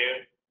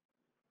afternoon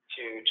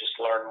to just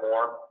learn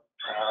more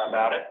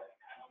about it.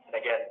 And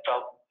again,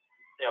 felt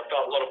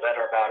a little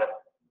better about it.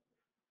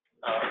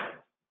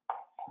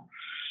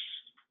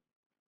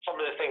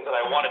 Some of the things that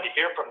I wanted to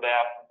hear from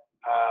them,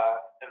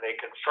 and they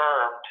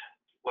confirmed,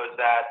 was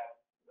that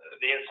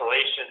the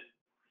installation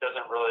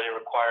doesn't really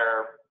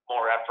require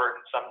more effort.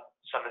 In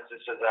some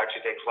instances, it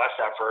actually takes less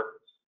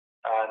effort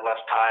and less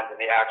time than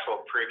the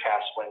actual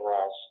precast wing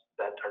walls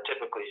that are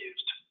typically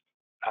used.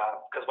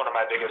 Because one of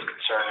my biggest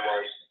concerns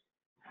was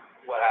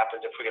what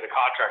happens if we get a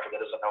contractor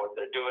that doesn't know what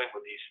they're doing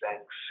with these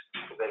things,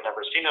 because they've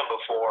never seen them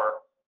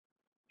before,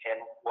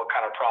 and what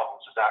kind of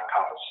problems does that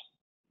cause?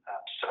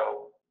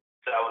 So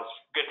that was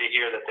good to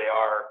hear that they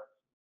are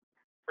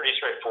pretty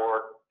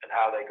straightforward in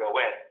how they go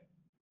in.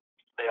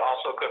 They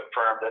also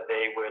confirmed that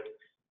they would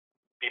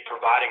be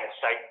providing a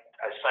site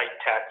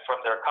tech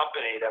from their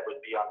company that would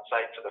be on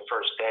site for the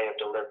first day of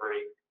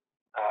delivery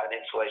and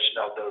installation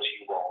of those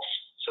U-walls.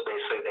 So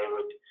basically they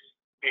would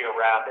be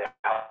around to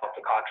help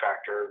the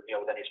contractor,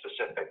 with any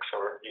specifics,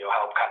 or,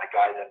 help kind of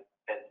guide them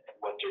in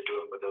what they're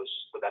doing with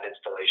that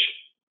installation.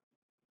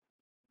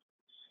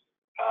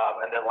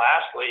 And then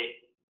lastly,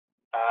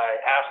 I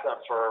asked them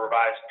for a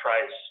revised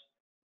price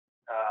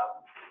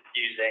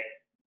using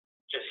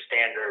just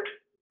standard,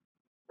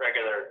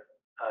 regular,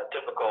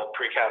 typical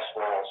precast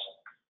walls.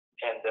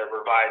 And the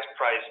revised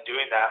price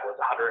doing that was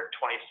 $126,200.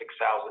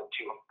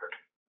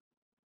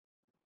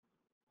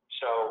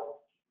 So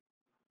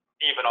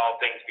even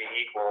all things being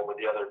equal with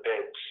the other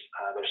bids,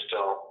 they're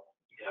still,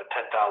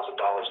 $10,000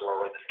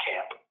 lower than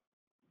camp.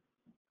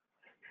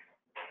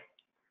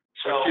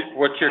 So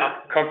What's your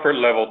comfort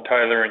level,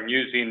 Tyler, in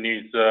using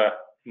these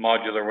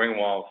modular wing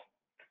walls?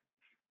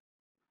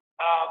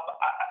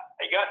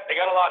 I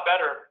got a lot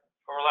better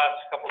over the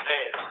last couple of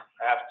days.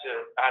 I have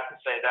to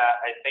say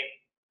that. I think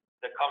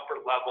the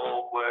comfort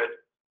level would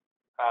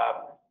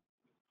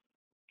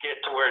get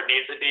to where it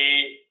needs to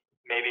be,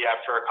 maybe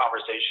after a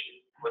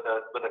conversation with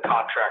a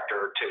contractor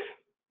or two.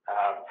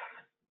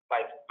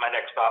 My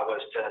next thought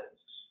was to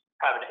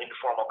have an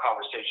informal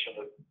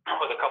conversation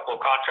with a couple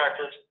of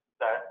contractors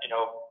that, you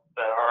know,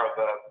 that are of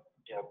a,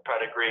 you know,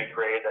 pedigree and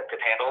grade that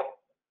could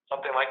handle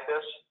something like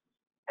this,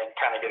 and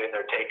kind of getting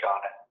their take on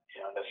it.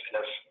 You know, and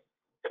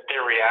if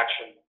their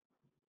reaction,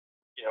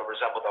 you know,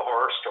 resembled a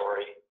horror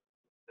story,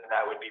 then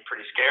that would be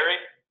pretty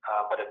scary.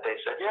 But if they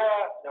said,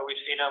 yeah, you know,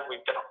 we've seen them,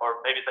 we've done, or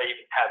maybe they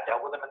even have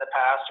dealt with them in the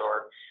past,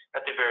 or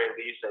at the very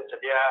least they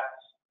said, yeah,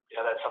 you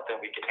know, that's something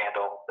we can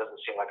handle. Doesn't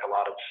seem like a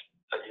lot of,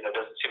 you know,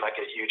 doesn't seem like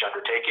a huge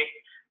undertaking.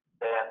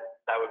 Then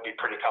that would be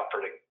pretty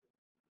comforting.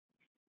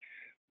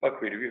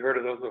 Buckwheat, have you heard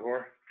of those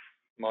before?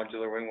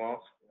 Modular wing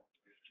walls?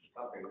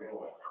 Something real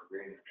like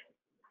green.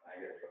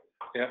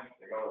 Yeah,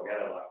 They go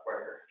together a lot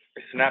quicker.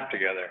 they snap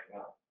together.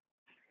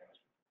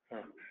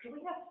 Do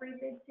we have 3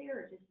 bids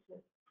here, or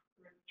just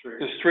 2?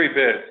 There's 3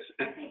 bids,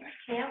 I think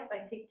camp,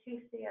 I think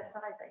 2 CSIs,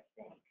 I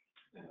think.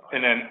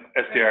 and then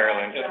SD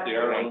Ireland, SD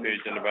one Ireland.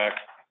 page in the back.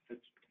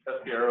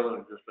 SD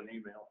Ireland, just an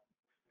email.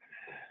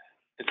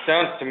 It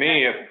sounds to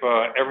me if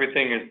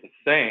everything is the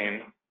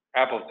same,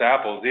 apples to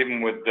apples,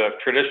 even with the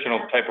traditional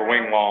type of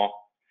wing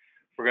wall,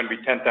 we're gonna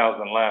be 10,000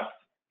 less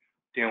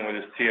dealing with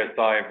a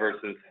CSI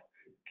versus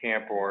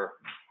camp or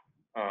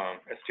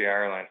SD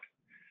Ireland.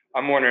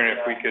 I'm wondering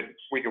if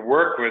we could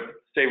work with,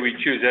 say we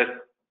choose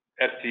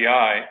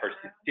SCI or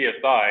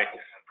CSI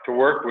to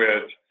work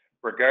with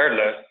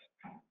regardless,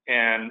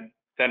 and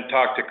then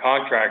talk to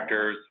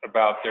contractors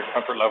about their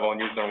comfort level in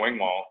using a wing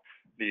wall,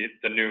 the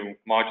new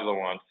modular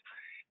ones.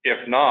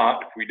 If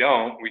not, if we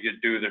don't, we could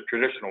do the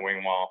traditional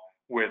wing wall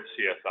with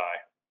CSI.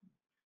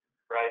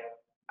 Right.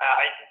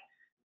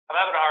 I'm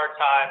having a hard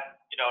time,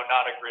 you know,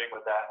 not agreeing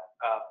with that.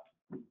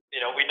 You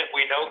know, we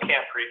know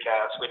Camp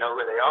Precast, we know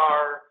who they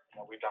are. You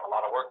know, we've done a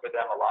lot of work with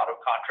them. A lot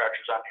of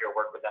contractors on here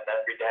work with them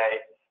every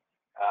day.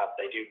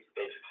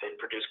 They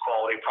produce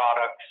quality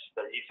products.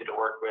 They're easy to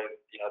work with.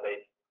 You know,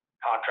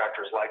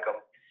 contractors like them.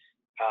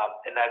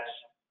 And that's,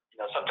 you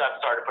know, sometimes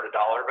it's hard to put a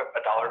dollar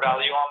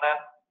value on that.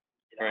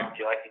 You know, Right. if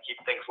you like to keep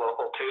things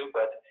local too,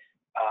 but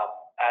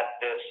at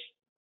this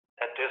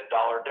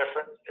dollar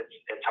difference,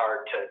 it's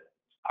hard to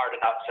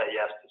not say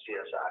yes to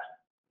CSI.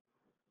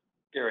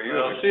 Gary, you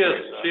Well, have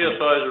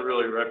CSI is a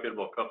really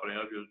reputable company.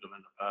 I've used them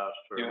in the past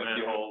for Yeah,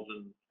 yeah. manholes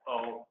and,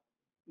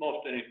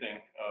 most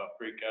anything,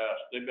 precast.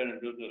 They've been in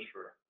business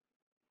for,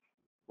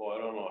 I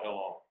don't know how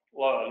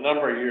long, a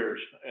number of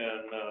years.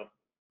 And,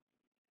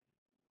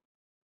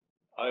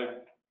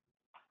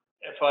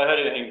 if I had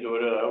anything to do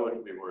with it, I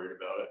wouldn't be worried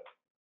about it.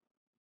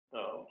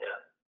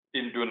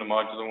 even doing the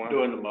modular one?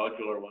 Doing the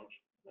modular ones.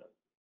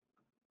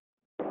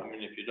 I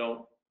mean, if you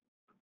don't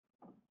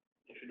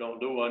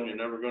do one, you're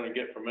never gonna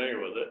get familiar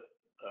with it.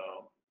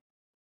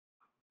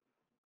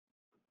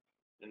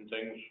 And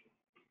things,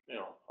 you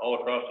know, all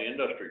across the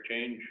industry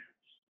change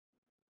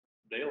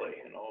daily,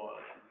 you know,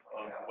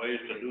 on ways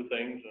to do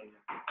things and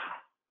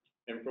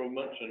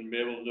improvements and be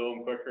able to do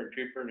them quicker and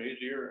cheaper and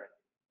easier.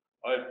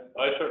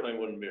 I certainly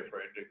wouldn't be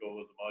afraid to go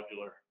with the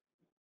modular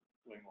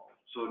wing wall.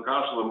 So the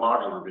cost of the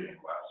modular being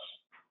less,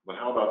 but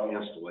how about the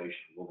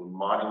installation? Will the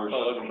modular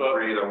system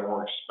create a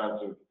more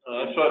expensive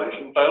That's what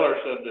installation? Tyler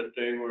said, that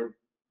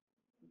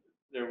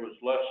there was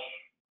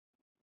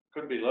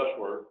could be less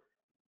work.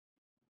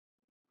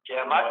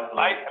 Yeah, my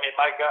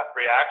gut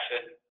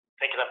reaction,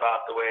 thinking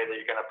about the way that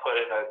you're gonna put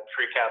in a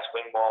precast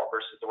wing wall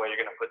versus the way you're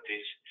gonna put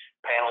these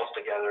panels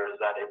together, is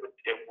that it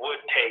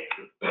would take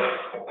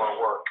more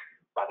work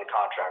by the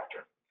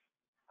contractor.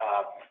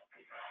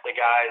 The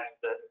guy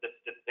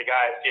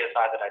at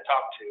CSI that I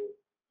talked to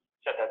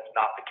said that's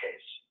not the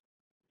case.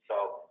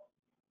 So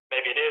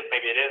maybe it is,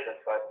 maybe it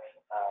isn't, but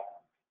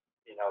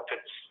you know,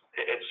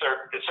 it's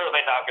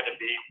certainly not gonna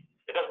be,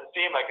 it doesn't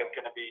seem like it's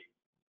gonna be,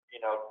 you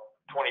know,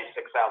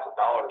 $26,000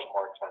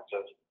 more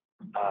expensive.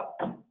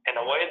 And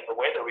the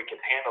way that we can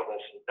handle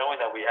this is knowing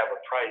that we have a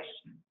price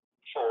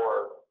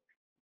for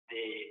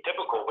the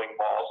typical wing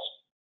walls.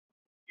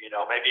 You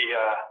know, maybe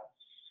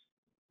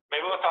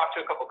we'll talk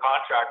to a couple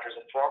contractors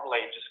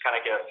informally, just kind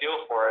of get a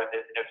feel for it.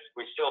 And if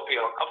we still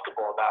feel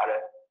comfortable about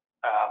it,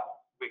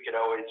 we could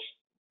always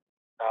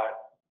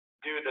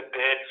do the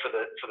bid for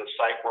the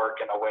site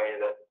work in a way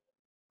that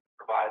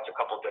provides a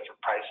couple of different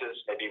prices,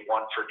 maybe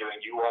one for doing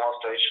U-wall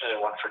installation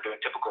and one for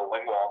doing typical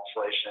wing wall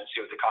installation, and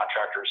see what the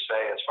contractors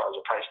say as far as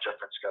the price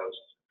difference goes.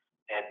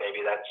 And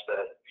maybe that's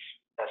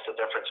the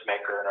difference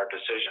maker in our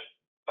decision.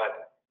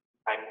 But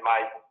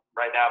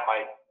right now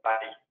my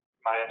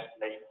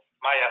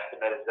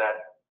estimate is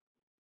that,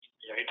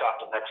 you know, you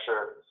talked an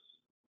extra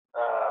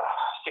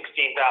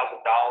 $16,000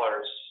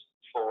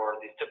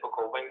 for these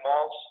typical wing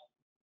walls.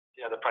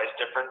 You know, the price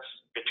difference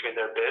between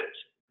their bids.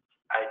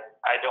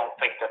 I don't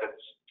think that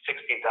it's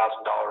 $16,000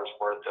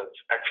 worth of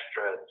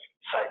extra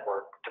site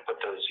work to put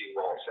those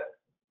U-walls in.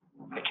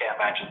 I can't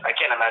imagine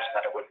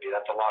that it would be.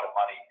 That's a lot of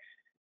money,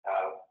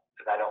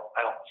 and I don't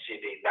see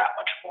it being that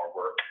much more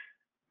work.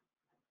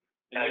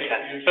 And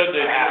again, You said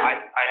they I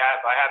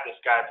have this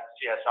guy from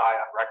CSI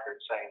on record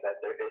saying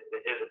that there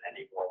isn't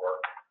any more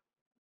work.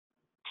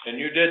 and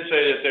you did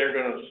say that they're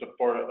gonna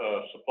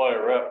supply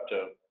a rep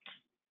to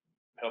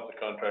help the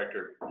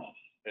contractor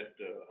at,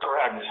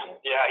 Correct.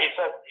 Yeah, he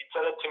said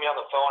it to me on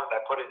the phone, and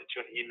I put it into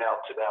an email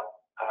to them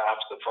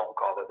after the phone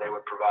call, that they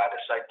would provide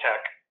a site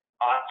tech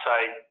on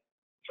site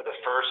for the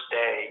first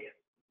day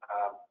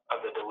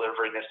of the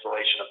delivery and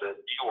installation of the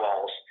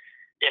U-walls,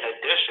 in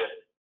addition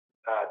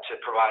to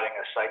providing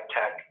a site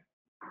tech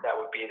that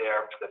would be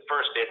there for the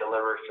first day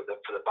delivery for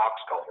the box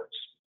culverts.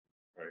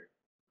 Right.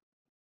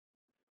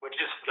 Which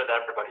is what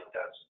everybody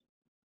does.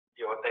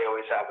 You know, they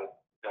always have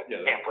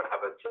camp would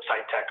have a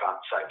site tech on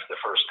site for the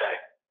first day.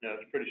 yeah,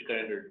 it's pretty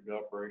standard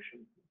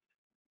operation.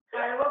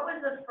 Tyler, what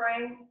was the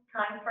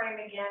time frame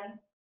again?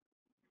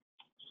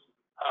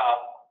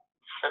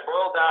 It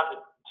boiled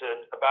down to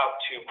about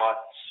 2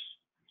 months.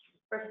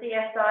 For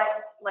CSI,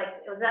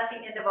 like, was that the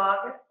end of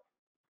August?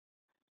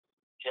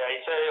 Yeah, he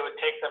said it would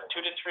take them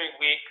 2 to 3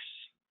 weeks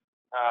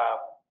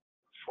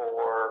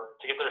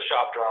to get their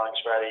shop drawings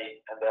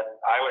ready, and then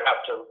I would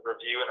have to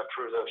review and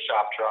approve those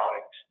shop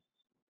drawings.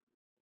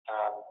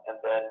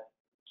 And then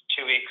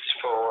 2 weeks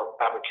for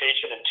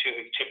fabrication and 2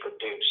 weeks to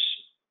produce.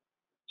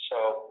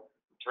 So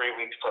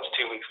 3 weeks plus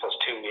 2 weeks plus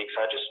 2 weeks.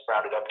 I just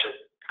rounded up to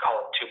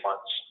call it 2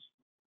 months.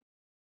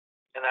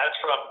 And that's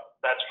from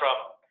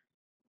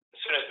as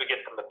soon as we get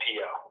them the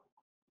PO.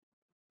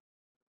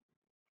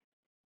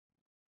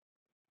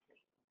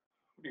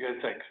 What do you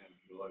guys think?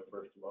 July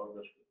 1st of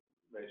August,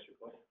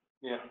 basically.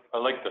 Yeah, I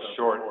like the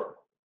shorter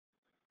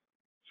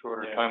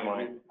Yeah.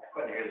 timeline. I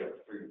couldn't hear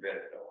the free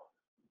bid though.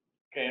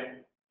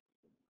 Camp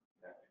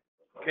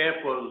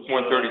was.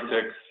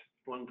 136,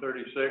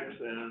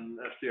 136, and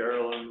SDR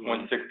Island.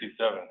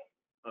 167.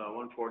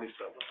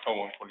 147. Oh,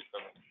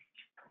 147.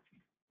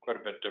 Quite a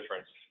bit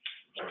difference.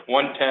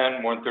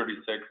 110,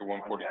 136, or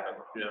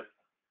 147. Yeah.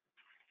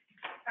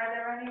 Are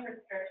there any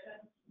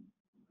restrictions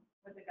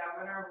with the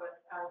governor with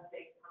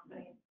out-of-state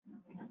companies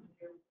coming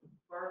to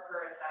work,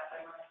 or is that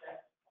like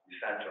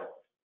Essential.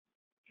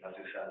 That's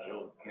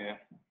essential. Yeah.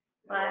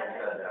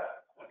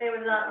 They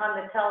was on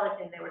the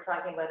television, they were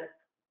talking about it.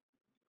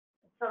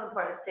 Some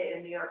part of the state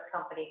of New York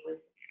company was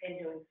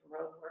doing some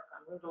road work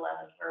on Route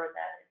 11, where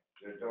that is.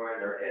 They're doing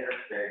their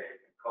interstate,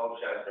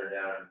 Colchester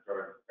down in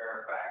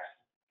Fairfax.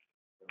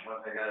 And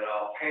once they got it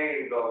all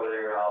paved over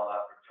there all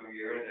after 2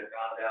 years, they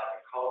found out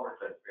the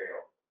culverts had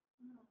failed.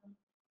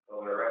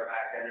 So they're right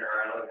back in there,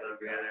 I know they're gonna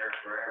be in there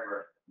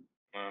forever.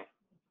 Wow.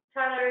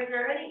 Tyler, is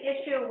there any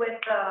issue with,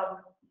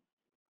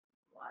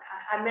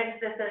 I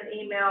mentioned this in an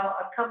email,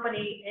 a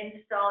company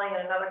installing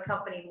and another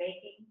company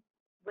making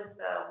with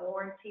a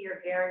warranty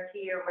or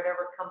guarantee or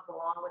whatever comes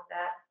along with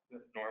that?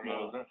 That's No,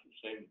 normal, isn't it? that's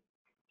the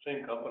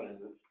same company.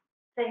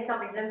 Same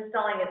company's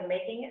installing as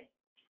making it?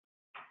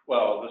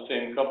 Well, the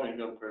same company's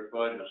gonna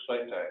provide the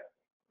site tag.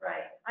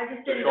 Right. I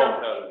just didn't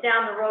Sure, know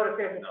down the road if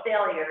there's a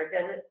failure,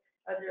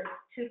 are there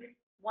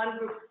one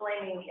group's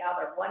blaming the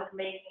other, one's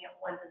making it,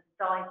 one's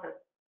installing, so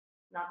it's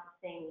not the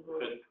same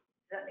group. Does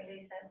that make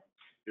any sense?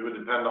 It would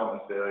depend on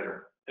the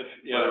failure.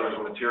 Yeah. Whether it was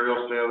a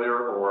material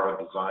failure or a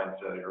design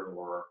failure,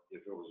 or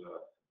if it was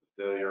a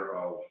failure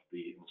of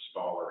the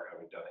installer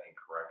having done it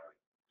incorrectly.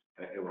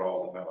 It would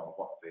all depend on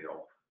what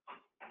failed.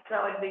 So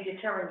that would be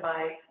determined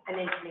by an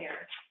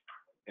engineer.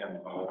 And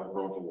a whole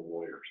row full of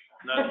lawyers.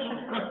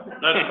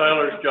 That's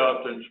Tyler's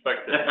job to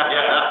inspect it.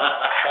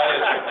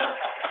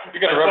 You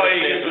gotta That's rub why it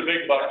he gets the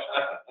big bucks.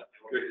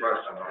 Good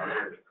question.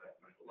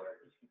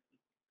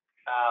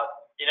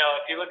 You know,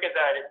 if you look at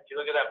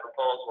that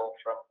proposal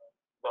from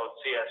both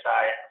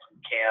CSI and from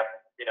CAMP,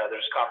 you know,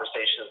 there's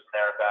conversations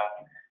there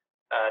about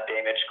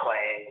damage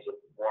claims and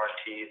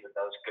warranties and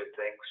those good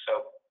things.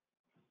 So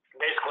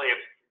basically,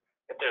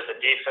 if there's a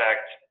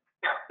defect,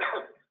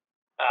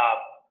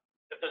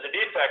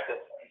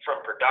 from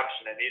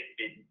production, it needs to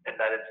be, and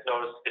that it's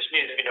noticed, it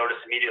needs to be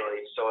noticed immediately.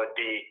 So it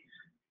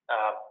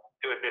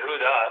would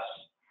behoove us,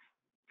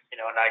 you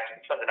know, and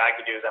something I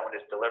could do is I would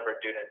just deliver it,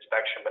 do an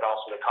inspection, but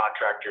also the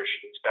contractor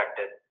should inspect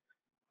it.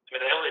 I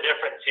mean, the only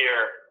difference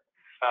here,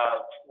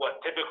 what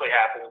typically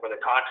happens where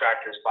the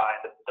contractor's buying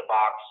the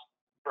box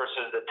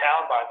versus the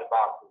town buying the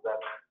box is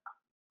that,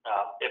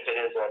 if it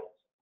is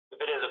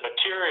a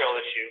material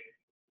issue,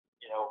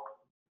 you know,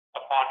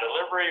 upon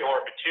delivery,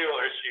 or a material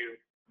issue,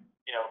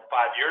 you know,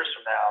 5 years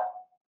from now,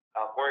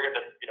 we're gonna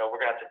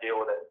have to deal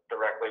with it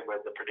directly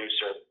with the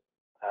producer.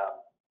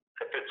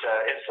 If it's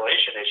an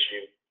installation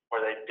issue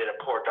where they did a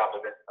poor job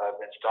of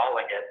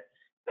installing it,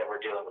 then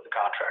we're dealing with the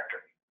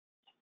contractor.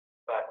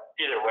 But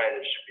either way,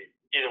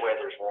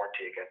 there's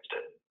warranty against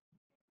it.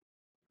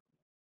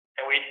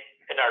 And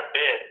in our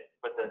bid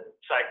with the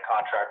site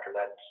contractor,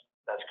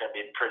 that's going to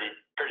be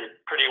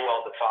pretty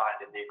well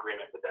defined in the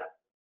agreement with them.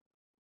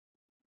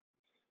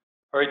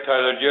 All right,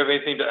 Tyler, do you have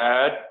anything to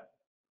add?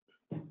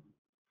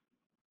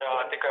 No,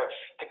 I think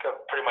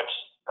I've pretty much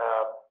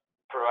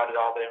provided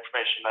all the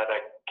information that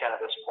I can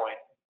at this point.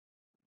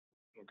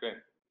 Okay.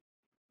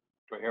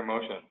 Do I hear a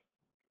motion?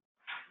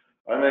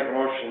 I make a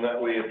motion that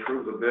we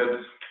approve the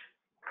bid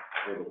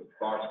for the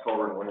box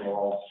culvert and wing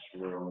walls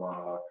from,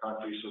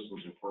 Concrete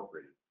Systems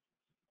Incorporated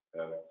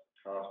at a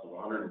cost of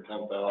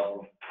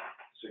 $110,697.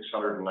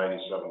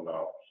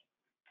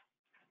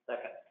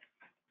 Second.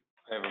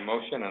 I have a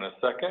motion and a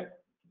second.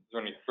 Is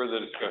there any further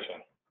discussion?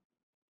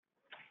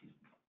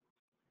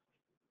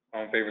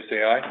 All in favor,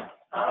 say aye.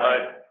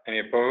 Aye. Any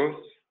opposed?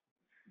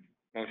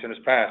 Motion is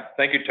passed.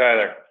 Thank you,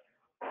 Tyler.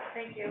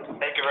 Thank you.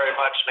 Thank you very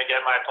much, and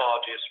again, my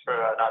apologies for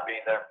not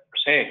being there.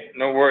 Hey,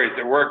 no worries,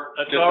 it worked.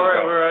 That's just all as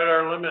right, well. we're at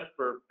our limit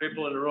for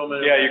people in the room.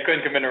 Yeah, you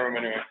couldn't come in the room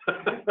anyway.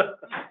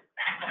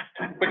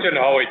 Put you in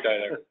the hallway,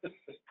 Tyler.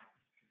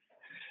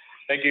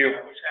 Thank you. I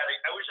wish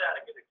I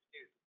had a good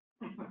excuse.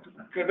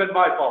 Could have been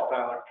my fault,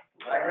 Tyler.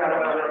 That kind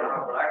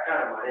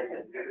of money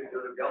can give it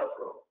to the Gulf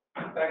Road.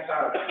 Thanks,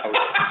 Tyler.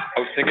 I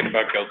was thinking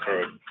about Gulf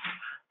Road.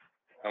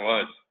 I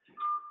was.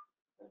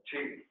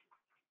 Cheap.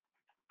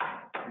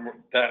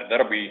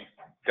 That'll be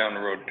down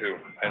the road too.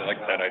 I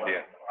like that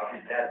idea. I'll be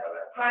dead by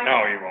that.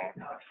 No, you won't.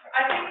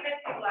 I think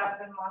Mitzi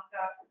left and walked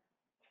up.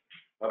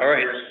 All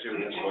right.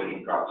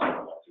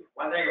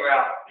 One thing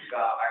about,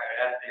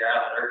 SDR,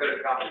 they're good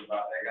companies,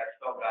 but they got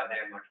so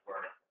goddamn much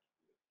work.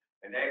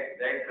 And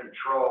they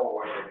control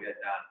what they get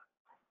done.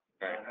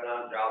 Right. They're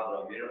not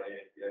jobs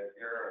immediately, if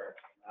you're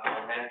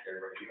a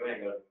manager, but you ain't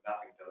gonna do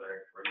nothing till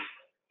they're ready.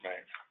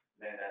 Right.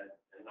 And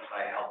unless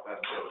I help them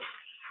too.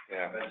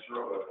 Yeah. That's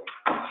true.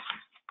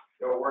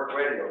 They'll work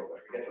with you,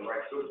 but you get the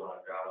right suits on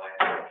a job like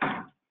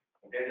that.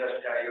 They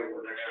just tell you,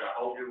 they're gonna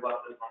hold you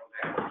up this one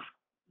thing.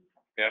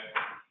 Yep.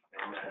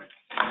 And then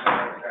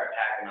they start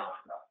tacking on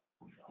stuff.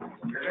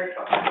 You're big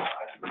company.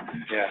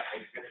 Yeah.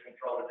 They get to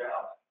control the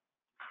job.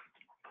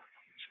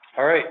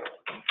 All right.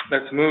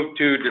 Let's move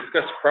to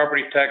discuss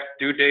property tax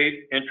due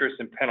date, interest,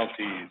 and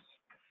penalties.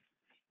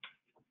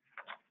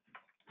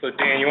 So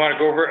Dan, you want to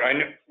go over it?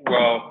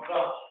 Well,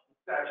 Well,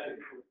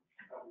 actually,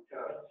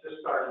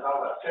 just started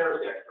out, Sarah's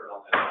the expert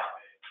on this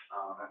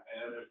topic,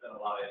 and there's been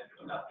a lot of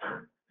input out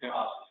there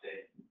across the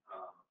state.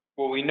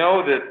 well, we know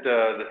that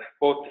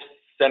both the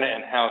Senate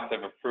and House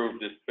have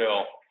approved this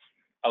bill,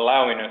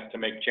 allowing us to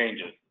make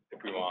changes if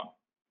we want.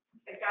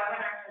 The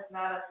governor has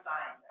not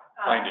signed it.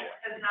 Signed it.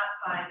 Has not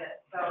signed it,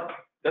 so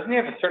Doesn't he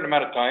have a certain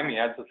amount of time he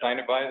has to sign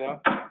it by though?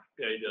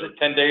 Yeah, he Is does. it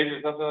 10 days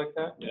or something like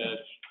that? Yeah,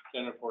 it's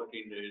 10 or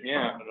 14 days.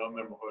 Yeah. I don't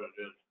remember what it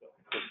is, though.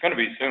 It's gonna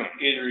be soon.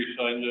 Either he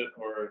signs it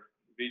or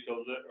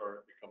vetoes it,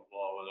 or it becomes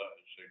law without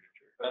his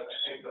signature. But I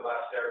think the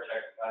last Sarah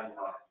checked, I didn't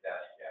want his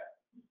desk yet.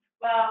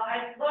 well,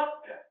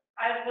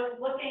 I was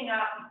looking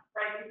up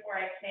right before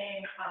I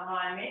came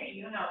online, maybe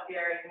you know,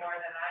 Gary, more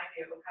than I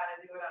do, how to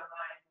do it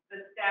online, the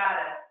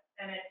status,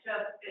 and it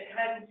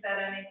hadn't said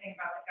anything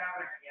about the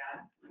governor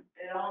yet.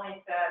 It only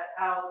said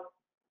House,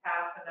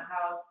 passed in the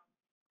House,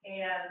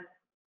 and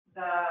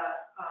the,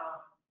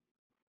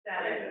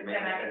 Senate, and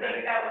I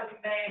think that was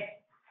May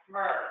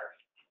first.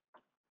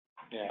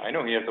 Yeah, I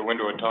know he has a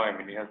window of time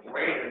and he has to.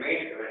 Ways and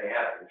Means Committee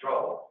has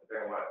control, if they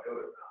want to do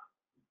it or not.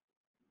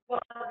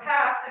 Well, it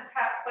passed,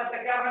 but the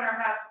governor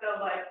has to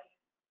like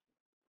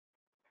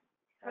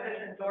put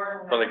his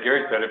endorsement. Well, like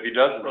Gary said, if he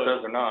does, it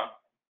says or not.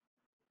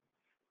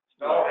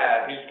 Snow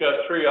has, He's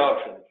got three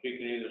options. He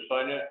can either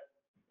sign it,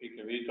 he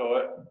can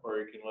veto it, or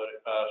he can let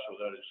it pass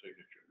without his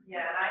signature.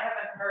 Yeah, and I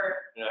haven't heard,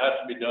 And it has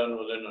to be done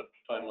within a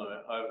time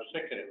limit. I was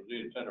thinking it was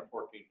either 10 or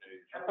 14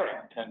 days. I thought it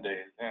was 10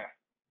 days, yeah.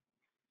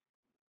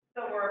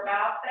 so we're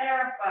about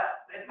there,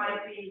 but it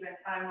might be even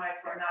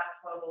time-wise, we're not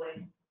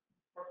totally,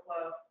 we're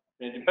close.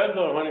 It depends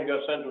on when it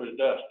got sent to his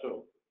desk,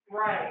 too.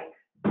 Right.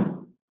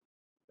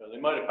 They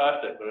might have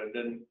passed it, but it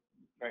didn't,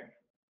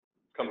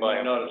 Come they by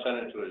might him. not have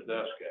sent it to his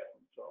desk yet,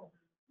 so.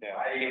 Yeah.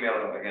 I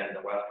emailed him again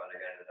to Westman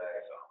again today,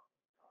 so.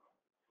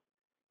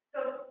 So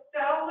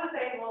Stowe was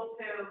able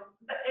to,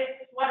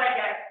 it's what I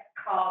get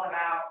called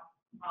about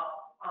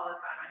all the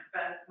time. I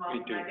spend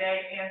most of my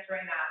day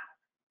answering that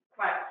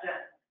question.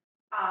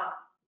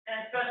 And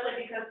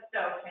especially because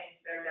Stowe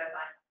changed their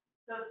deadline.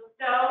 So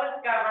Stowe is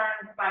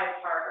governed by a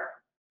charter.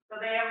 So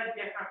they have a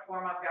different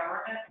form of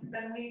government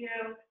than we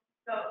do.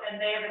 So,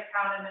 and they have a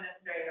town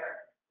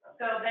administrator.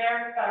 So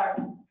their,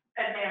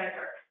 and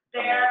manager.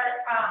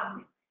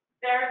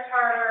 Their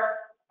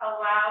charter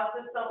allows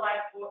the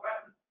select board,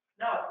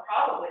 no,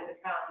 probably the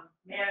town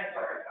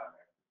manager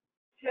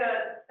to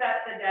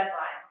set the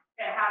deadline.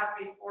 It has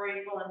to be 4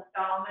 equal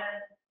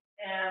installments,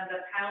 and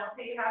the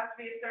penalty has to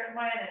be a certain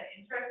way, and the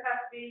interest has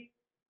to be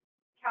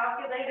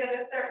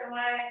calculated a certain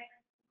way,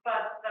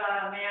 but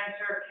the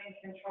manager can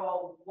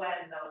control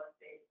when those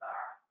dates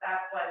are.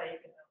 That's why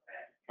they can move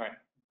it. Right.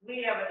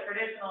 We have a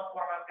traditional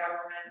form of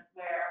government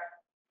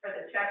where, for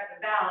the checks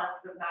and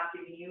balances of not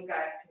giving you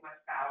guys too much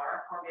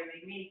power, or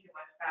giving me too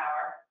much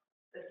power,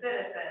 the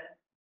citizens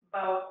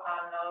vote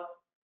on those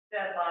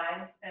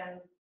deadlines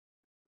and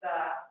the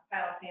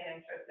penalty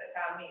and interest at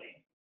town meeting.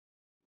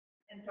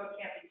 And so it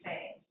can't be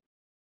changed.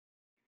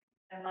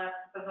 Unless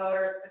the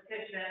voters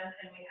petition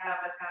and we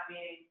have a town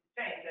meeting to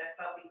change it,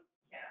 but we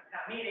can't have a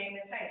town meeting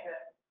to change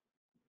it.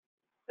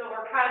 So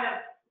we're kind of,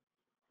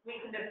 we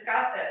can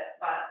discuss it,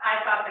 but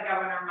I thought the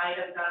governor might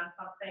have done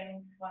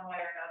something one way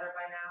or another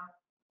by now.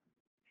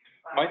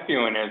 My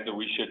feeling is that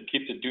we should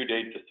keep the due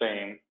date the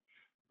same,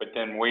 but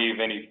then waive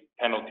any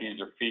penalties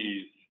or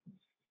fees.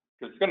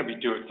 Because it's gonna be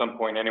due at some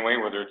point anyway,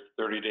 whether it's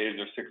 30 days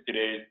or 60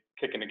 days,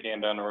 kicking the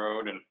can down the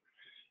road, and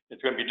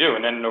it's gonna be due,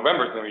 and then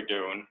November's gonna be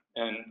due,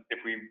 and if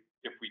we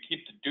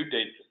keep the due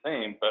date the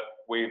same, but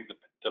waive the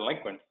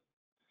delinquents,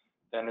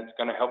 then it's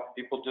gonna help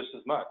people just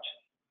as much.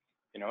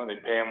 You know, they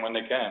pay them when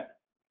they can.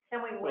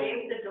 Can we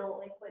waive the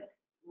delinquent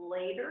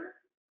later?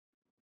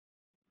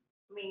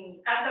 I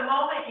mean, At the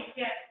moment, you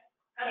can't,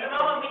 at the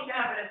moment, we can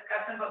have a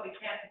discussion, but we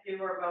can't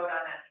do or vote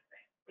on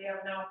anything. We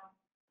have no,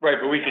 Right,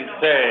 but we can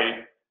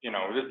say, you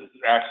know, this is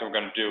actually we're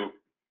gonna do,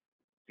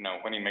 you know,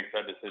 when he makes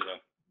that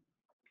decision.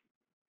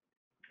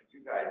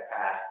 You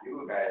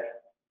guys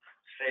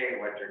say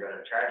what you're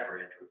gonna charge for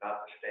interest,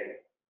 not the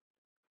state.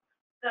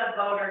 the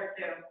voters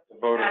do. The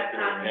voters That's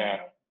do, not me.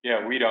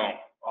 yeah, we don't.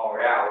 Oh,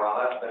 yeah, well,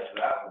 that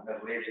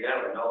misleads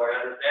again, but nobody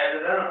understands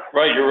it,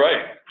 Right, you're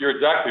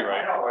exactly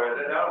right. I know what it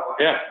is, I know what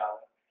it Yeah. is.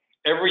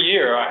 Every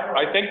year,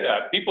 I think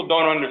that, people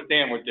don't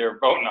understand what they're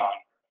voting on.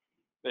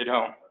 They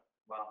don't.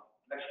 Well,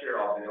 next year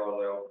I'll be able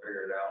to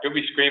figure it out. You'll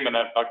be screaming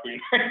at Buckley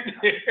next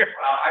year.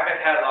 Well, I've been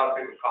had a lot of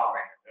people call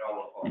me, you know, on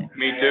the phone.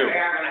 Me too. Hey,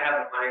 I'm gonna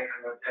have the money,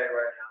 I'm gonna tell you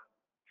right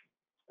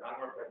now. I'm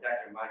gonna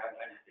protect your money,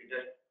 and they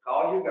just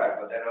call you guys,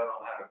 but they don't know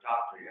how to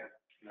talk to you.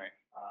 Right.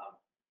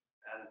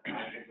 And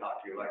I can talk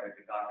to you like I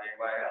can talk to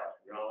anybody else,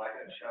 you know, like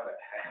I shove it.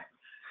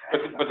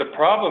 But the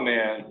problem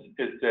is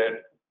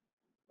that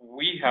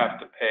we have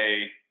to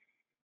pay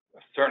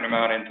a certain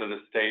amount into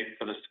the state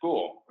for the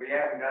school. We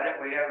haven't got it.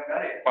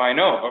 I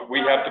know, but we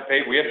have to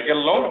pay, we have to get a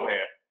loan to pay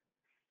it.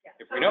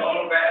 If we don't,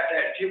 Go back,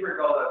 that cheaper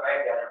go to the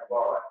bank and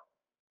borrow it.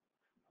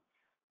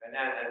 And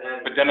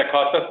then but then it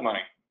costs us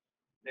money.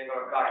 they're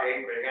gonna cost you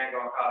 8%, but again,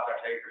 gonna cost us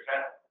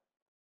 8%.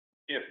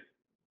 If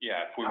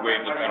we How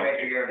waive much the money you make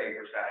a penalty. year at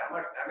 8%? How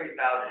many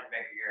thousands you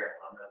make a year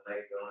on the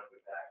late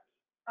delinquent taxes?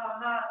 Oh,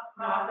 not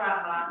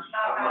that much,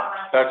 not that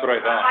much. That's what I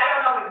thought. I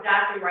don't know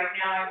exactly right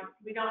now,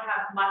 we don't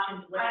have much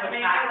in delinquent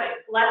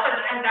taxes, less than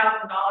 $10,000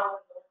 in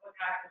delinquent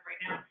taxes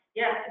right now.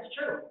 Yes, it's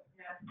true.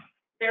 Yeah.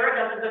 Sarah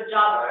does a good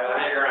job.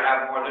 I think you're gonna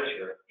have more this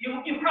year. You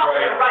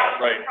probably are right.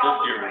 Right, You're this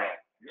probably year. right.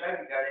 You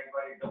haven't got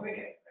anybody doing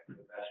anything for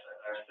investment.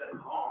 They're sitting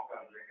home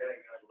because they're getting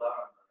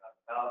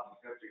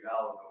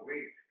 $11,050 a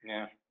week.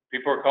 Yeah,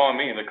 people are calling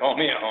me, they call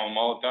me at home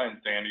all the time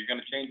saying, are you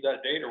gonna change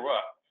that date or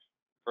what?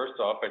 First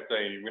off, I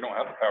say, we don't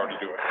have the power to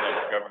do it, like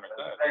the governor The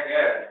said. thing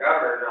is, the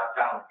governor's not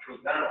telling the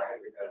truth anyway,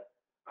 because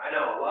I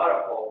know a lot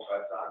of folks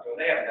I talk to,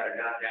 they haven't got a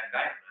goddamn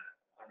bank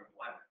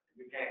unemployment.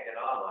 You can't get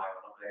online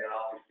with them. They got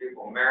all these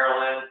people,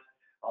 Maryland,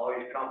 all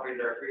these companies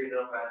are feeding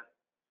them, and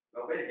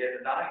nobody's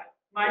getting a dime.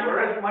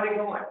 Where is the money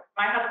going?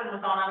 My husband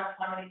was on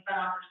unemployment, he's been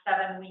on for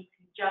 7 weeks,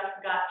 he just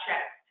got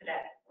checks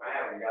today. I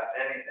haven't got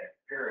anything,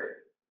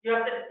 period.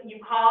 You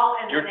call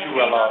and You're then they too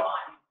hang well up off.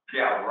 on you.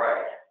 Yeah,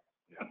 right.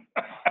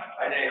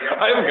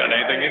 I haven't got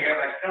anything. I didn't get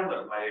my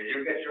stimulus money. Did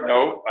you get yours?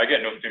 No, I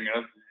get no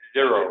stimulus,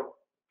 zero.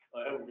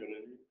 I haven't got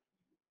any.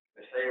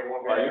 They say it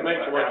won't be. Well, you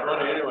make so much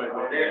money anyway, Oh,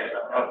 don't dear.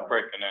 I'm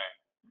breaking that.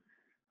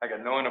 I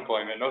got no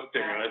unemployment, no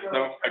stimulus,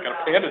 no, I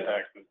gotta pay the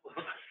taxes.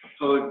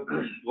 So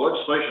the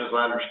legislation, as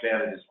I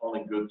understand it, is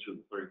only good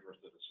through the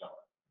 31st of December.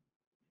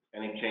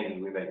 Any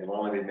changes we make will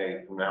only be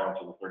made from now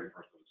until the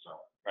 31st of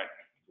December. Right.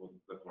 Well,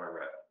 that's what I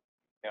read.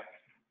 Yep.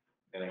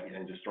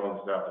 And just throwing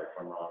this out there if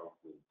I'm wrong,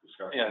 we'll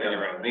discuss it Yeah, in you're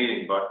the right.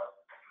 meeting, but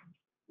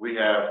we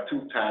have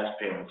 2 tax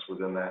payments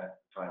within that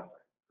time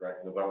frame,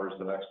 correct? November is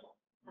the next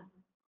one.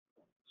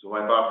 So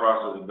my thought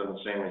process has been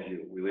the same as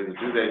you. We leave the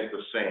due dates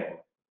the same,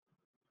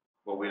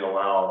 but we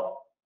allow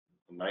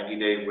a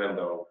 90-day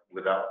window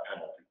without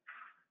penalty.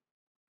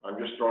 I'm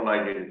just throwing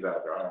 90 days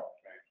out there. I don't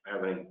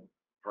have any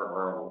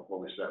partner on what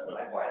we said, but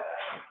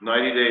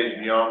 90 days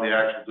beyond the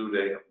actual due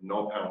date,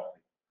 no penalty.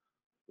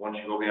 Once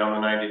you go beyond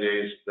the 90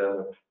 days,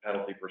 then the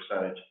penalty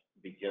percentage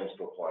begins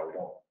to apply. We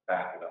don't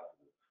back it up to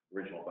the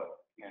original, but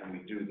can we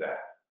do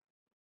that?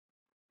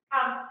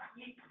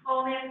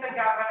 Only if the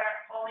governor,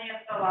 only if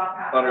the law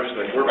passes.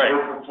 Understood. We're playing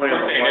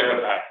We're saying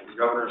the it's a the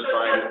governor's So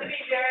signed just to it.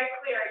 be very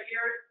clear,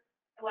 your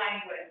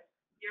language,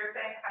 you're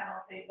saying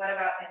penalty, what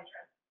about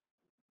interest?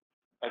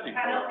 I think,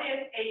 Penalty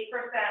is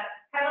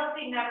 8%,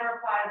 penalty never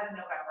applies in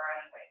November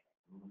anyway.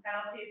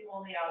 Penalty is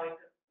only always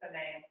the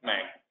May.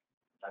 May,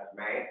 That's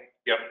May.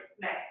 yep,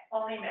 May,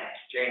 only May.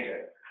 Change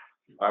it.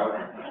 I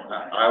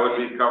would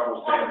be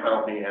comfortable saying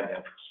penalty and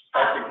interest.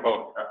 I think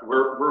both.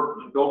 We're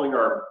building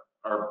our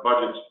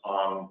budgets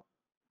on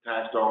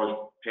tax dollars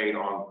paid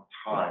on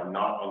time,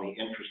 not on the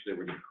interest they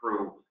would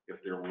accrue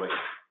if they're late.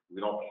 We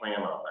don't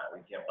plan on that.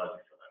 We can't budget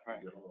for that.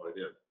 We don't know what it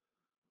is.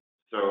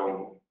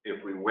 So if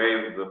we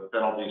waive the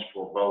penalties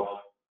for both,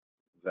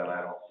 then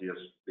I don't see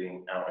us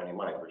being out any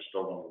money. We're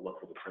still going to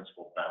look for the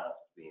principal balance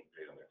being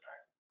paid on their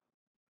tax.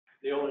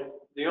 The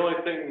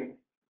only thing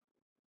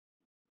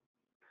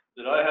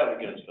that I have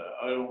against that,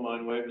 I don't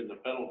mind waiving the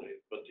penalty,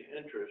 but the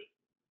interest,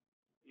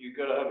 you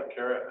gotta have a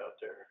carrot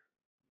out there.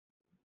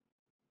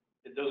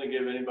 It doesn't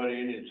give anybody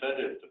any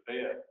incentive to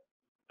pay it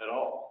at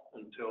all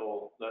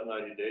until that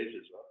 90 days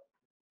is up.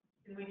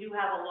 And we do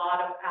have a lot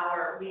of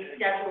we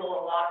schedule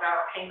a lot of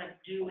our payments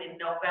due in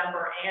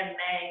November and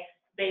May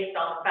based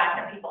on the fact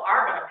that people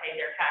are gonna pay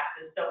their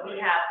taxes, so we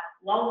have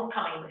loans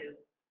coming due.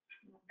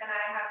 And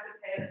I have to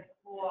pay the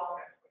school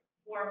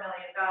 $4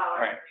 million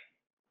Right.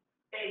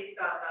 based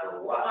on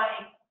the Wow.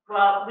 20.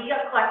 Well, we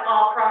gotta collect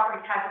all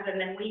property taxes, and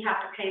then we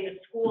have to pay the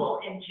school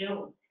in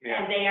June,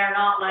 Yeah, and they are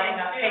not letting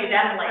us pay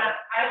them late.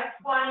 I have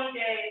 20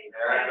 days. to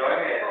They're pay doing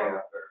the it,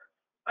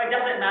 school. It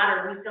doesn't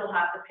matter, we still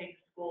have to pay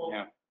the school.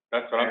 yeah,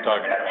 that's what I'm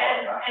talking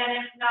about. And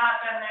if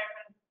not, then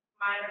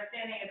my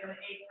understanding is an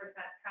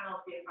 8%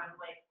 penalty if I'm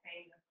late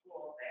paying the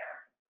school their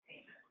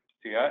payment.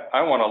 See,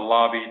 I want to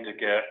lobby to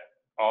get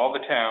all the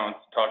towns,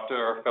 talk to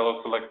our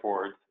fellow select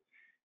boards,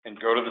 and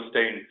go to the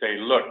state and say,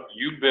 look,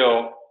 you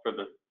bill for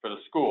the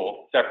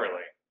school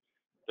separately.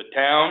 The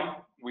town,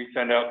 we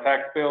send out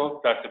tax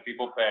bills, that's what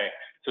people pay.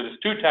 So there's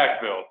two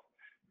tax bills,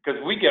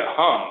 because we get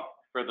hung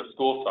for the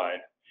school side.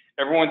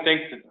 Everyone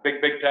thinks it's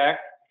big tax.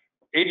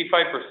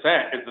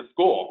 85% is the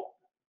school,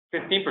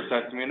 15%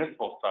 is the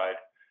municipal side.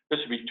 There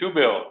should be two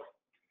bills.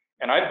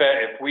 And I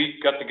bet if we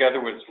got together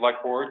with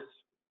select boards,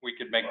 we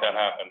could make that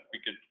happen.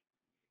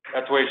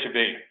 That's the way it should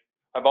be.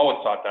 I've always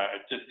thought that.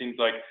 It just seems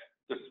like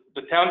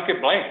the towns get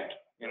blamed,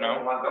 you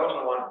know? Those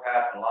are the ones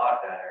passing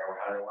laws down there,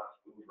 how they want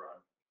schools run.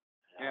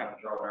 Yeah.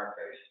 Throw in our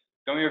face.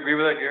 Don't you agree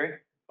with that,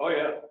 Gary? Oh,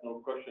 yeah, no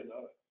question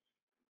about it.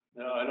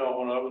 Now, I know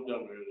when I was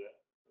down there, the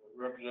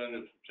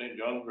representative from St.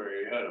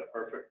 Johnsbury had a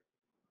perfect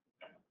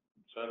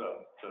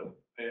setup to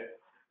pay.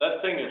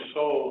 That thing is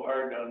so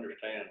hard to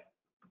understand.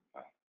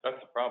 That's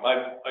the problem.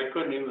 I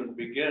couldn't even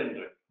begin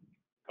to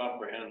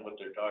comprehend what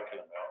they're talking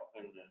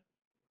about.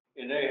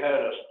 And they had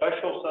a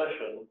special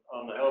session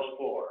on the House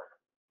floor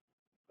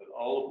with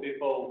all the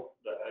people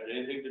that had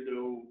anything to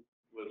do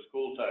with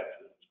school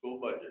taxes, school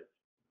budget,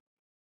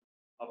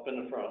 up in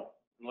the front,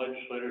 and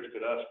legislators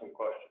could ask them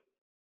questions.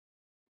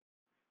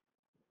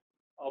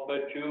 I'll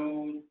bet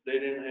you they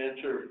didn't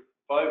answer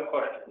 5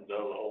 questions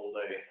out of the whole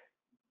day.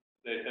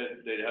 They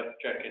said they'd have to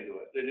check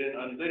into it. They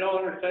don't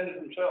understand it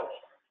themselves.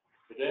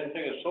 The damn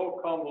thing is so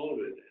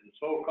convoluted and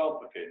so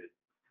complicated.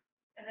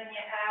 And then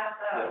you have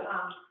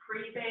the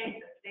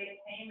rebate, the state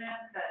payment,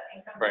 the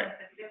income Right.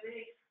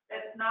 sensitivity.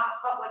 It's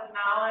not public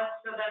knowledge,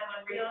 so then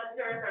when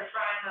realtors are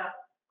trying to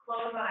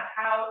close on a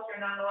house,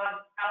 you're not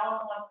allowed to tell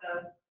them what the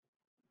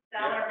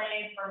seller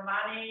made for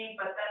money,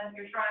 but then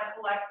you're trying to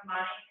collect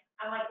money.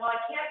 I'm like, well, I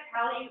can't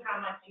tell you how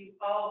much you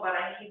owe, but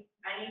I need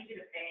you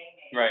to pay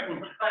me. Right.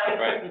 But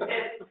Right.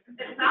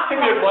 it's not. Give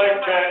me a public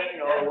blank check,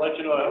 information. I'll let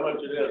you know how much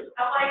it is.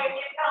 I'm like, if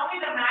you tell me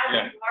the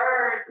magic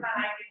words, then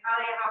I can tell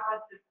you how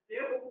much it's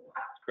due.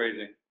 It's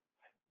crazy.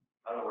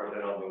 Otherwise,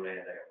 they don't do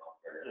anything about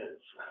it.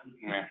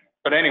 Yeah.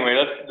 But anyway,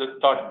 let's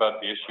talk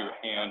about the issue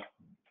at hand.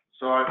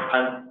 So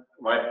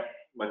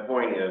my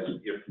point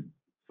is, if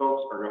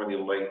folks are gonna be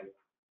late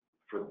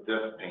for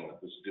this payment,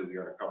 this is due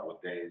here in a couple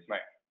of days. Right.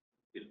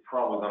 It's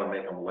probably gonna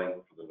make them late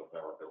for the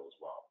November bill as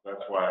well.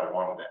 That's why I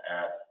wanted to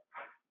add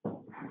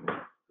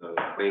the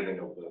waiving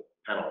of the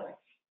penalty.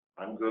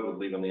 I'm good with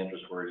leaving the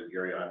interest where it is,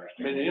 Gary, I I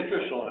understand. mean, the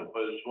interest on it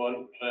was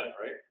 1%,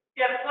 right?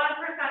 Yeah, it's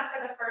 1%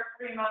 for the first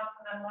 3 months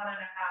and then 1.5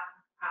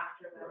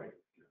 after that.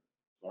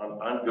 So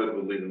I'm good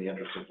with leaving the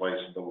interest in place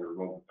until we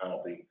remove the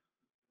penalty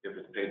if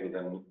it's paid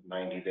within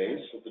 90 days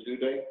of the due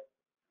date.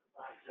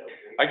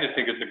 I just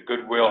think it's a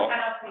goodwill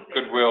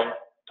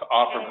to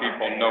offer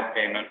people no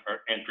payment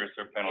or interest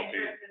or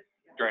penalties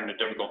during the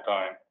difficult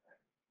time.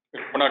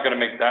 We're not gonna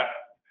make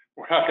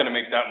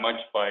that much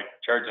by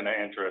charging an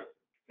interest.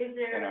 Is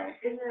there, You know.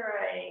 is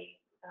there a,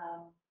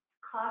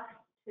 cost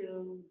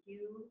to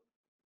you,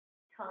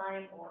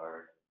 time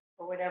or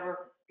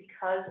whatever,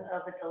 because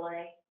of a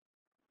delay?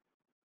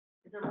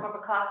 Is there more of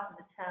a cost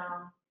to the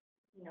town,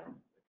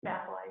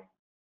 staff-wise?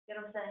 You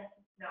know what I'm saying?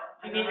 No.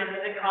 You mean,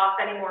 does it cost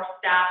any more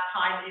staff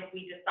time if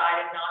we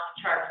decided not to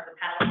charge the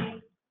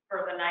penalty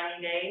for the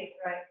 90 days?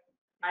 Right.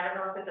 I don't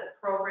know if it's a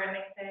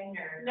programming thing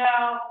or.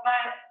 No,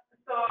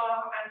 so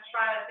I'm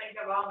trying to think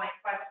of all my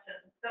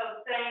questions. So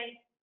say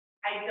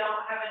I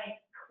don't have any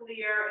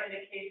clear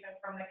indication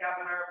from the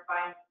governor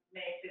by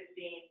May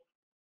 15th.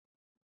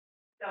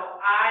 So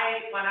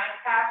when I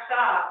cash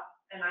up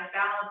and I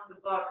balance the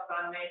books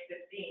on May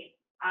 15th,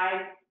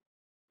 I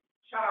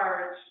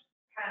charge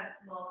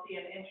penalty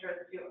and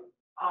interest to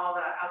all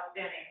the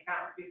outstanding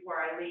accounts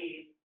before I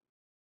leave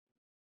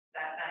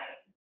that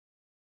night.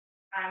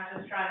 I'm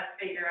just trying to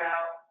figure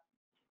out,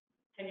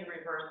 Can you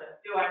reverse it?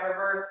 do I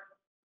reverse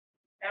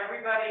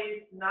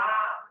everybody's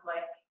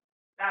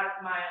that's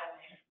my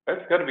only.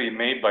 That's gotta be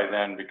made by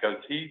then,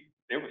 because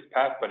it was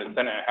passed by the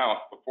Senate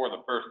House before the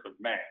 1st of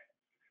May.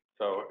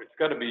 So it's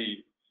gotta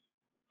be,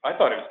 I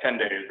thought it was 10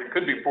 days, it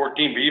could be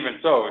 14, but even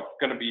so, it's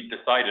gonna be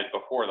decided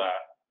before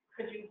that.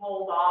 Could you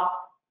hold off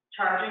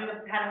charging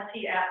the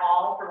penalty at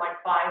all for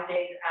like 5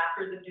 days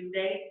after the due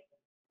date?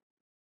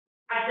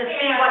 I To can,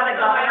 see what the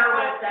so my governor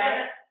will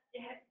question-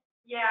 say?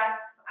 Yes,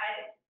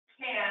 I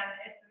can,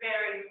 it's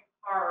very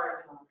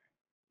hard,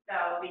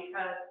 though,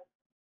 because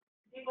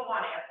people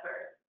want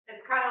answers.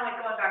 It's kind of like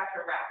going back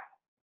to rec.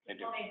 They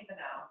do. People need to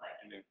know, like,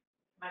 They do.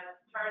 my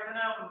charging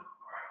them,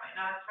 or am I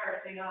not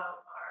charging them,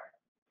 or,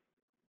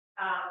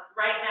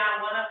 right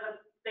now, one of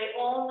the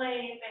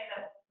only thing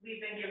that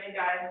we've been giving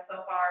guidance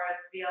so far is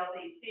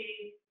VLCT.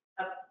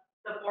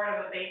 The Board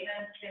of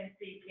Abatement can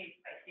see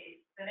case-by-case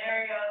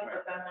scenarios,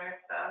 but then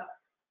there's the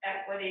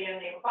equity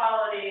and the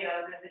equality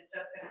of, is it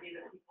just gonna be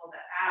the people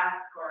that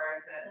ask, or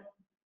is it?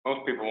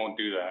 Most people won't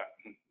do that.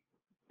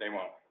 They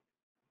won't.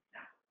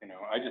 You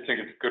know, I just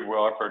think it's a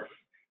goodwill effort.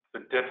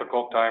 It's a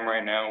difficult time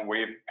right now,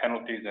 waive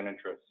penalties and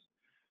interest.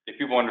 If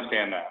people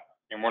understand that,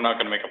 and we're not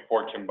gonna make a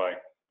fortune by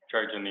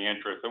charging the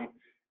interest,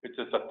 it's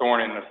just a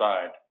thorn in the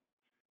side.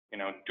 You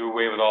know, do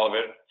away with all of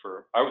it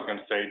for, I was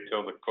gonna say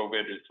till the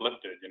COVID is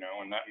lifted, you know,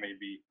 and that may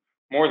be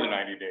more than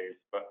 90 days,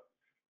 but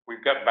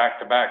we've got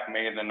back-to-back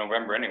May and then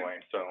November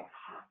anyway, so.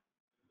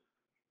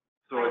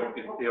 So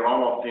it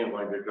almost seems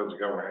like because the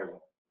governor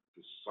hasn't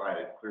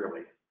decided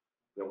clearly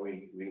that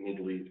we need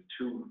to leave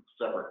two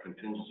separate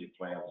contingency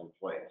plans in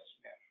place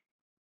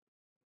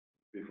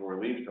before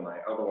we leave tonight.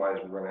 Otherwise,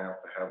 we're gonna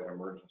have an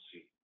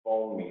emergency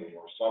phone meeting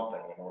or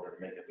something in order to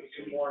make a We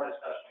decision. can warn a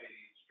special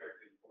meeting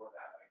strictly for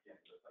that, again,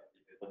 just like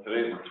we did. But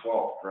today's the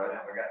 12th, right?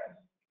 We got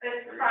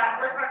We're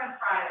talking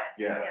Friday.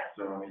 Yeah,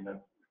 so I mean,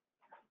 that's,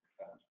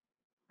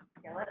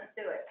 Yeah, let's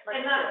do it.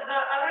 And the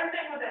other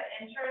thing with the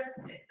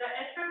interest,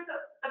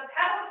 the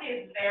penalty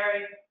is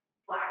very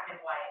black and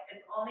white.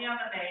 It's only on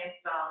the May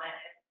installment.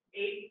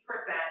 It's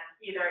 8%.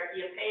 Either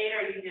you paid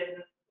or you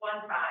didn't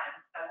one time.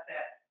 That's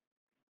it.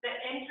 The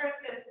interest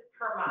is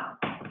per month,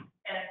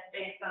 and it's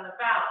based on the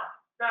balance.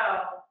 So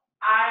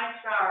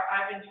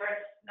I've been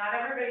charged, not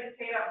everybody's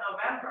paid up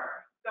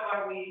November. So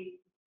if we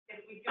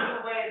do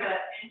away the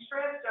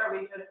interest, are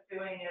we just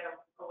doing it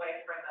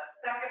away for the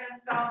second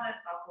installment,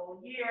 the whole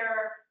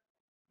year?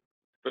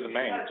 For the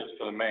May, just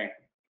for the May.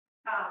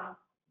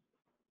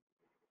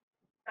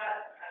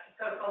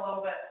 So it's a little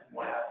bit,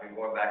 What happened,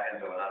 going back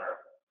into another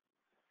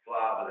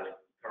flood with the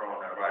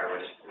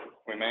coronavirus.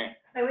 We may,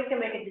 And we can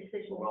make a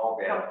decision We'll all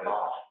be come out of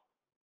fall.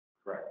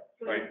 correct.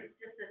 right?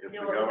 Just If to the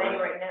deal with May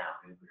governor- right now.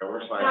 If the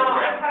governor signs no,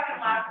 it, I'm talking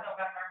last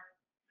November.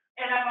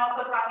 And I'm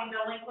also talking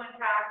delinquent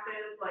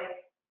taxes,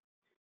 like,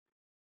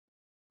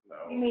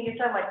 no. You mean you're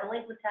talking about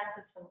delinquent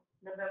taxes from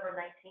November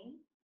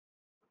 19?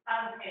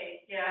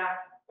 unpaid, yeah,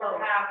 or Oh.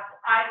 half.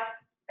 I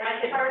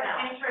That should charge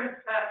count.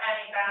 interest to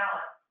any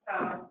balance,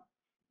 so.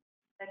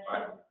 That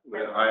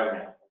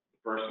I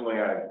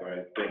personally, I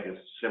think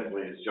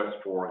it's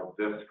just for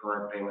this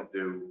current payment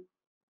due,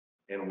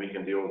 and we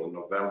can deal with the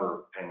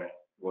November payment.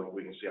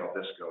 We can see how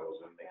this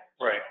goes and make.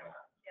 a Right. decision on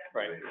that.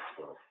 Right.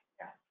 So,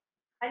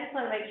 I just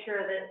want to make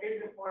sure that there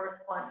isn't more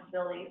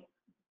responsibility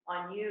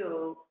on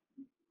you,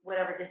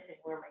 whatever decision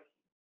we're making.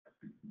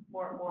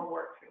 More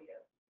work for you.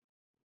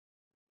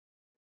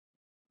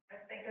 I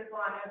think as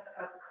long as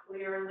a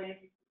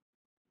clearly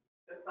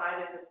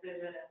decided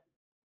decision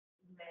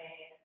is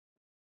made,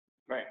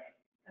 Right.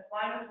 as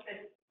long as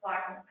it's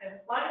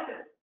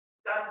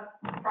done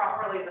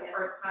properly the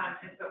first time,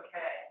 it's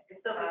okay.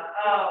 It's,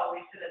 we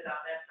should have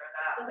done this or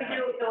that. So we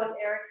do go with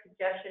Eric's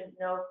suggestion,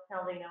 no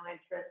penalty, no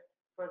interest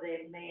for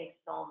the May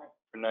installment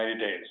For 90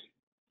 days.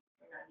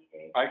 for 90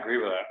 days. I agree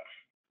with that.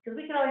 Because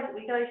we can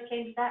always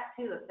change that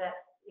too,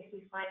 if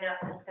we find out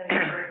it's gonna be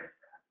burden.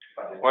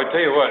 Well, I tell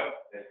you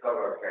what, It's still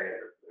okay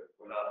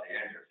without the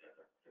interest,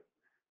 the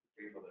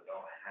people that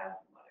don't have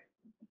money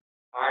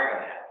are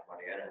gonna have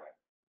money anyway.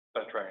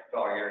 that's right.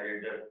 So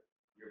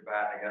you're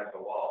batting against the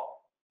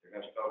wall.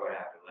 You're still gonna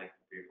have to link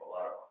people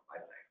out of them, I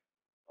think.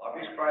 I'll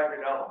be surprised if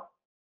you don't.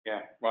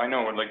 Yeah, well, I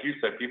know, and like you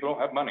said, people don't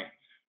have money.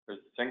 There's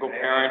single They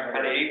parents,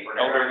 gotta eat for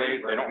their elderly,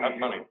 eat for they don't have their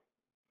money.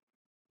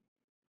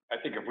 I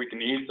think if we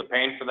can ease the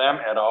pain for them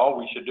at all,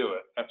 we should do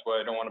it. That's why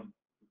I don't want to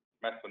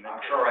mess with them.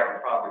 I'm sure I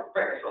can probably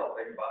fix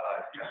something,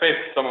 but You save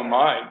some of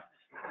mine.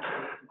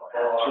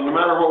 So no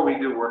matter what we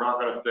do, we're not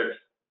gonna fix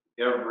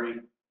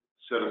every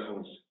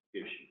citizen's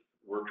issue.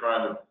 We're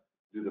trying to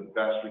do the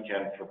best we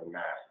can for the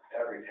masses.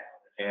 every town.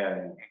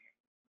 And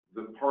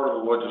the part of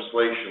the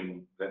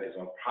legislation that is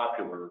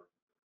unpopular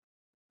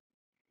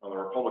on the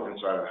Republican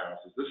side of the house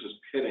is this is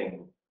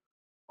pitting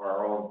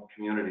our own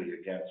community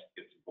against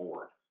its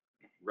board,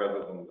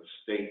 rather than the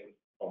state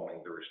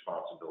owning the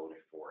responsibility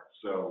for it.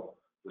 So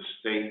the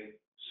state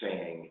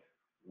saying,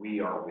 we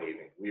are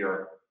waiving,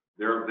 they're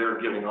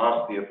giving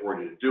us the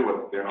authority to do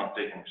it, they're not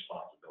taking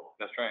responsibility.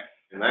 That's right.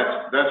 And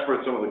that's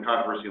where some of the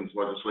controversy in this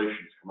legislation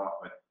has come up,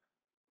 but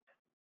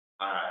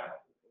I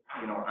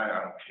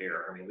don't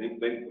care. I mean,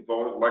 they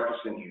voted, like us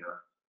in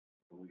here,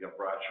 and we got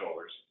broad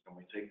shoulders, and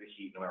we take the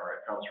heat and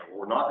it comes from.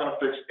 We're not gonna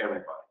fix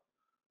everybody.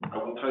 I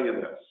will tell you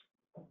this,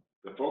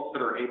 the folks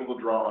that are able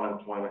to draw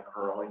unemployment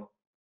currently,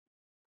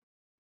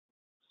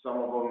 some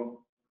of them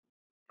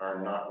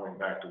are not going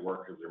back to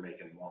work because they're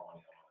making more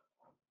money on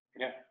unemployment.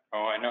 Yeah,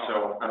 oh, I know. So,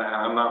 and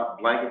I'm not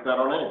blanket that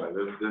on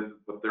anybody,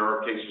 but there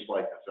are cases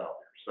like this out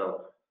there. So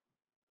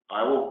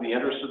I will be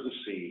interested to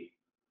see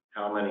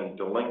how many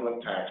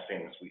delinquent tax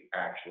payments we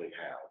actually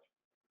have.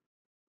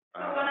 So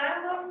when I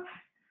look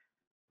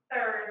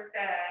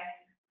Thursday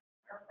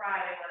or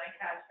Friday when I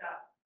catch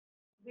up,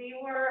 we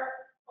were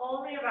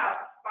only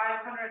about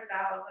 $500,000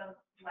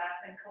 less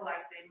in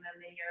collecting than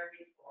the year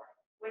before,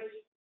 which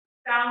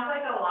sounds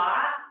like a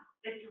lot.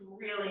 It's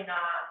really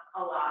not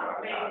a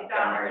lot. Based on,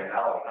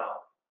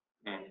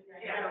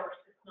 Yeah, over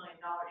 $6 million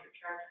you're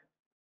charging.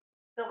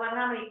 So about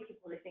how many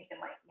people do you think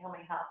how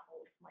many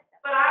households might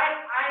that? but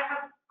I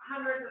have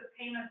hundreds of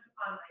payments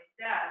on my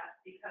desk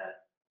because,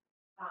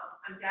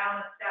 I'm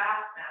down a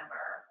staff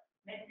member.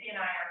 Mitzi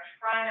and I are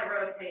trying to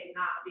rotate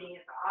not being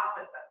at the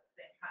office at the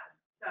same time.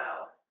 So,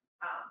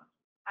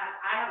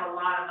 I have a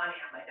lot of money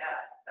on my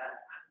desk that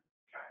I'm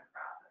trying to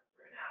process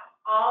through now.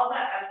 All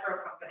the escrow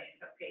companies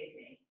have paid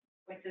me,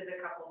 which is a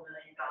couple $1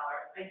 million.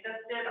 I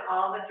just did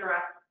all the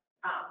direct,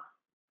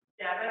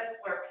 debits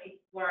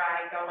where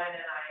I go in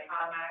and I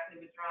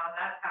automatically withdraw, and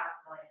that's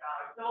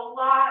 $500,000. So a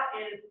lot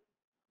is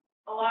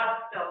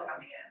still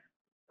coming in,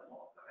 the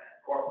most of it.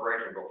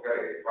 Corporation will pay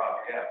you,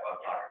 probably have, I'm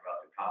talking about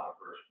the common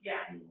person.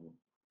 Yeah.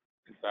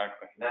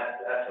 Exactly. That's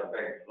a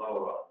big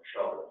blow on the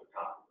shoulder of the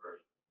common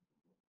person.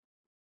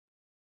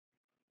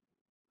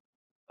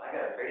 I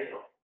gotta face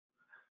them.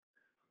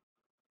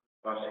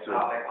 Us too,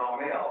 They call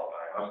me all the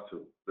time. us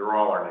too. They're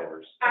all our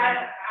neighbors.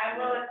 I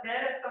will admit,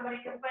 if somebody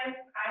complains,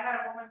 I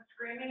had a woman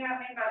screaming at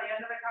me by the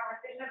end of the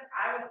conversation.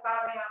 I was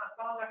sobbing on the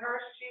phone to her.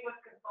 She was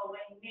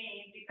consoling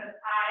me because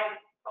I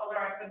told her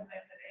I couldn't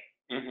miss a day.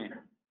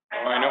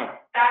 Oh, I know.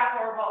 That's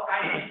horrible. I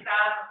just sat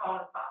on the phone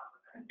and talked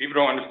with her. People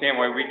don't understand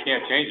why we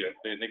can't change it.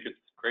 They think it's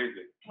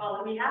crazy.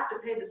 Well, we have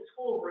to pay the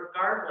school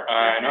regardless.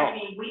 I know. I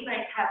mean, we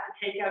might have to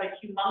take out a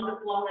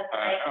humongous loan at the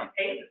I bank know. to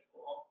pay the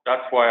school.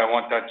 That's why I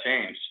want that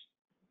changed.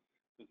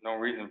 There's no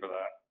reason for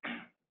that.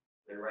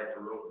 They write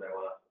the rules, they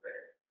want us to pay.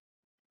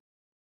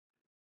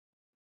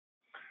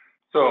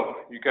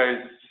 So, you guys,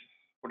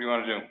 what do you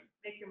want to do?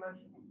 Make your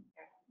motion.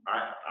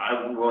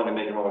 I'm willing to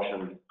make a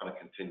motion on a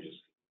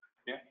contingency.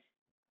 Yeah.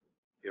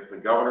 If the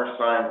governor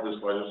signs this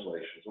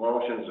legislation, so my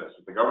motion is this,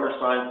 if the governor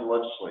signs the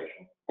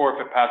legislation, Or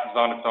if it passes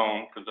on its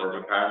own, because or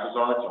if it passes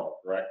on its own,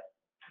 correct?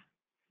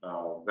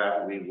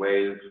 That we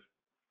waive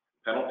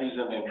penalties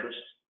and interest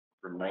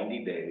for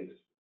 90 days.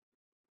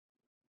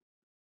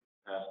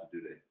 Past the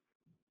due date.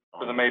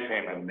 For the May The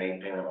payment. May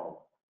payment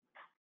only.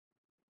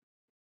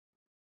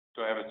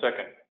 Do I have a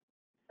second?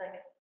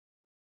 Second.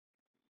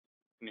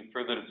 Any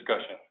further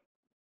discussion?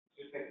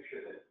 Just making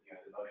sure that,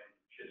 the motion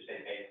should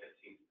say May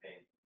 15th,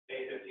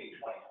 May 15th,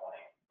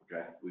 2020.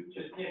 Okay, we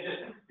Just,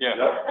 Yeah,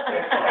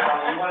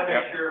 you wanna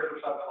Yep. make sure for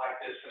something like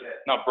this, so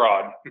that, not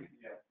broad.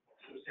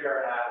 so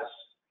Sarah has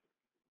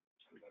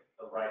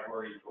the right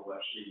wording for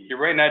what she. You're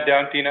writing that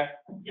down, Tina?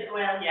 Yeah,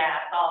 well,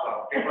 yeah, it's all.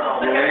 So people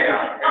don't pay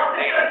on the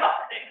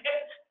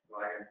 15th.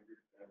 Like,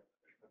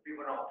 if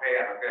people don't pay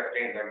on the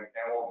 15th,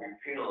 they won't be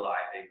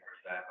penalized 8%,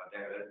 but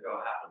they'll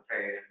have to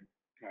pay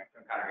Right.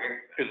 some kind of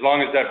increment. As long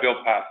as that bill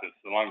passes,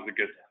 as long as it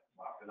gets,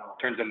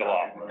 turns into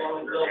law. As long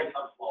as the bill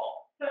becomes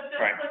law. So just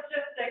Right.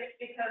 logistics,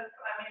 because,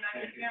 I mean, I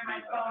can hear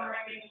my phone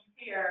ringing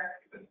here.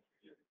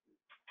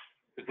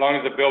 as long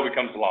as the bill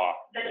becomes law.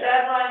 The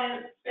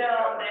deadline is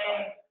still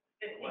May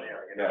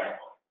 15th Yeah.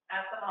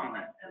 at the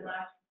moment,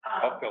 unless,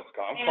 I'll bill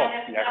Scott, and I'll call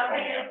if the actual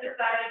nothing is manager.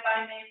 decided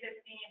by May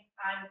 15th,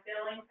 I'm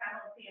billing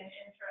penalty and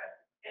interest.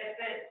 If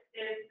it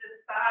is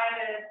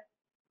decided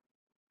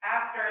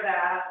after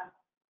that,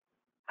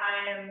 I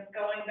am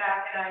going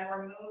back and I'm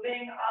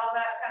removing all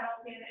that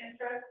penalty and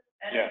interest.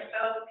 And Yes. if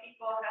those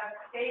people have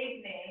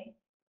paid me,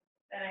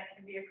 then it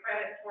can be a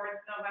credit towards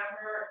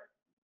November,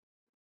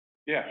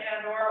 Yeah,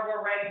 and or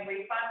we're writing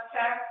refund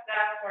checks.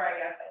 That's where I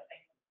guess I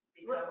think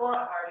becomes the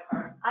Well, hard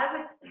part.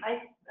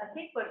 I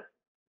think what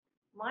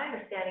my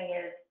understanding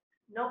is,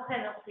 no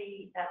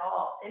penalty at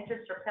all,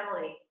 interest or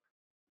penalty,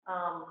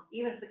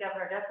 even if the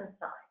governor doesn't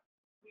sign.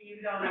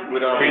 You don't have. We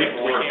don't have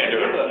the We can't do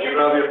it. You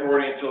don't have the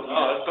authority until.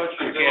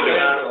 You can't do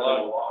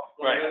it.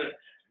 Right.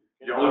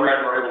 The only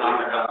reason we're able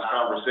to have this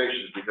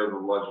conversation is because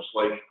of the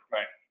legislation.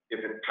 Right.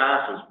 If it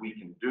passes, we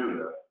can do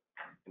this,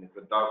 and if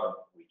it doesn't,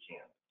 we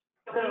can't.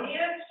 So we need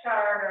a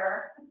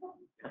charter.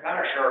 You're kind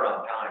of short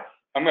on time.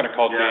 I'm gonna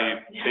call Yeah.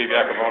 Dave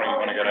Yakavoni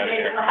when I get out of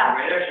here. I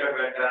mean, this should have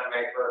been done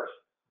May 1st.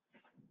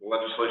 The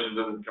legislation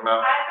doesn't come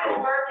out. I've been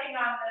till- working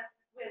on this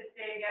with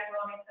Dave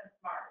Yakavoni since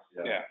March.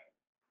 Yeah,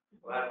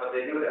 Well, that's what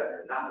they do there,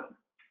 there's nothing.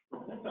 I'll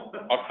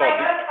I call,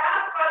 got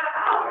passed by the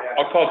house.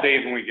 I'll call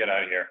Dave when we get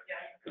out of here, Yeah.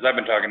 because I've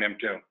been talking to him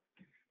too.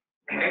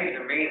 They, to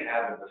me,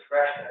 have the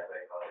discretion, as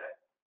they call it.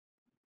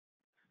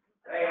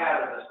 They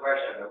have the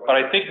discretion. But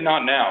I think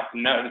not now.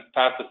 Now it's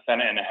past the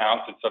Senate and the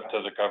House, it's up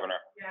to the governor.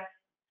 Yeah.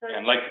 So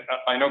And like,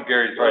 I know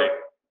Gary's right,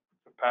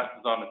 if it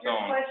passes on its your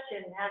own.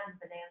 question hasn't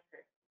been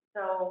answered.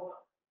 So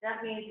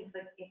that means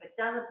if it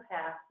doesn't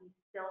pass, you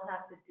still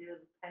have to do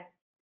the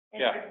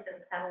Yeah. interest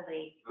and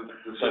penalty. The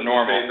The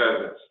normal. state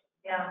says it's-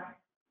 Yeah,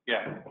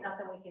 Yeah.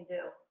 nothing we can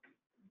do.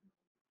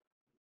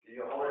 Do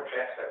you hold a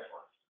check this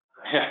one?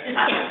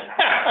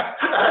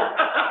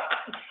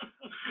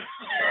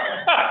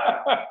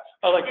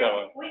 I like that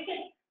one. We can,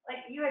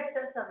 like you had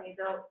said something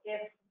though,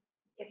 if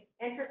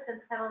interest and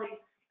penalties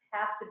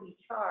have to be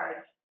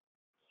charged,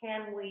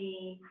 can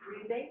we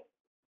rebate?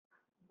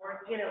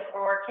 you know,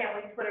 or can't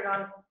we put it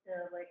on,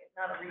 like,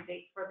 not a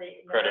rebate for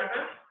the. Credit.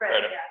 Credit,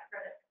 Credit. yeah,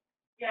 credit.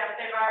 Yeah, if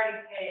they've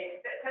already paid,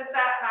 because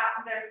that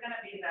happens, there's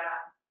gonna be that.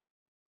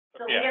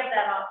 So we Yeah. have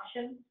that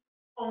option.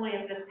 Only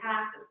if this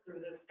passes through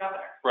the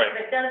governor. Right,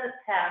 If it doesn't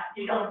pass,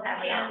 you don't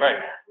have it.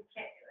 Right. We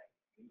can't do it.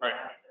 right.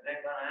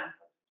 They're gonna have,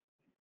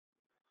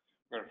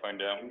 We're gonna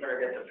find out. we better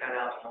get the pen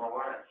out tomorrow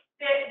morning.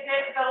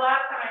 The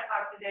last time I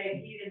talked to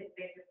Dave, he didn't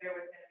think that there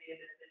was gonna be a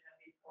decision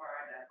before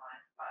our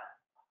deadline, but.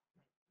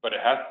 But it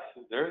has,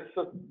 there's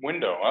a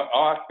window.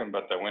 I'll ask him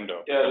about that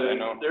window. Yeah, I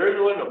know. there is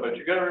a window, but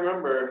you gotta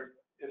remember,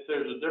 if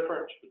there's a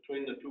difference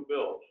between the two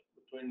bills,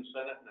 between the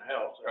Senate and the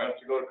House, it has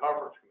to go to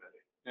conference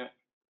committee. Yeah.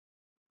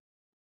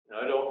 And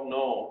I don't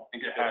know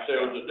And get if hashed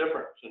there out. was a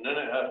difference, and then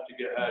it has to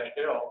get hashed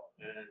out,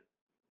 and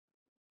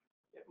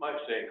it might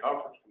say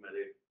conference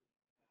committee,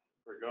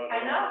 for God.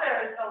 I know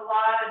there was a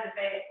lot of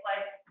debate,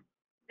 like,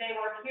 they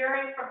were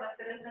hearing from the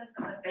citizens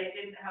that they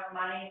didn't have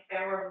money.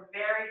 They were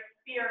very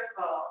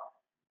fearful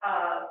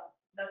of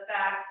the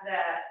fact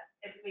that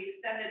if we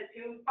extend it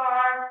too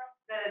far,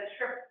 the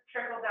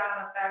trickle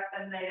down effect,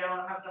 and they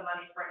don't have the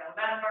money for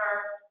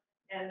November.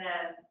 And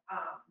then,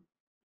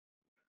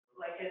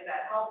 like, is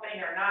that helping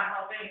or not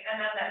helping?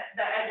 And then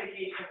the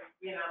education,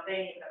 you know,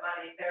 they need the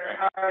money. They're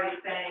already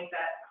saying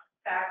that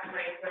tax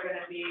rates are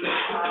gonna be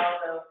out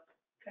of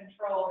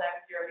control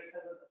next year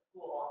because of the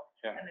school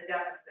Yeah. and the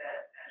deficit.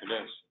 It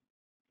is.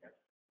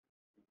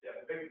 Yeah,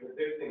 the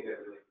big thing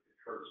that really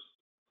hurts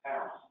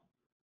towns,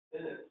 is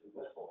the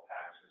municipal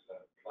taxes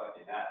and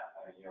collecting that.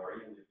 I mean, you know, or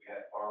even if we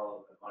had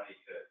borrowed the money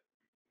to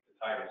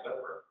tie this up,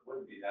 it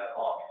wouldn't be that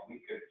long, and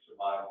we could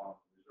survive on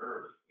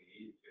reserves if we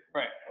needed to.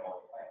 Right. Come on,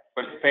 plan.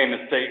 But it's paying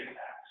the state,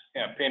 Tax.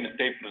 yeah, paying the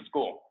state for the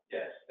school.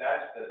 Yes,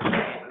 that's the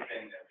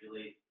thing that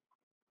really,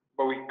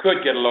 But we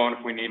could get a loan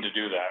if we need to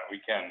do that.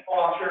 We can.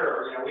 oh, I'm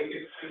sure, you know, we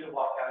could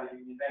walk down to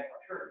Union Bank, I'm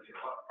sure, you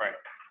know. Right.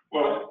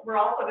 Well, we're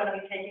also gonna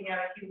be taking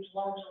out a huge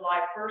loan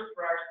July 1st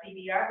for our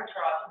CD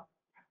arbitrage,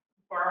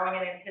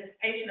 borrowing in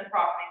anticipation of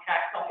property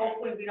tax. So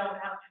hopefully we don't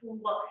have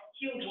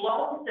huge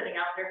loans sitting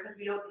out there because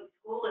we don't need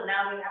school, and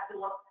now we have to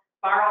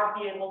borrow to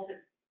be able to,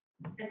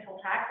 until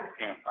taxes.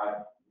 Yeah.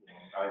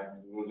 I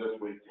will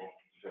just wait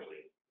till.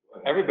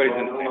 Everybody's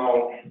in the same We'll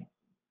know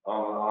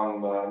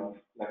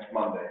on next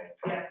Monday.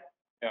 Yeah.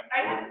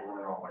 Yeah. We'll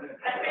know when it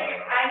I comes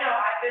think, out. I know,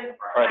 I've been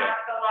Friday.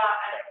 asked a lot,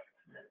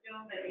 I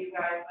assume that you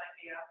guys might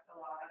be asked a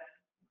lot.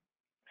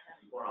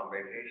 Going on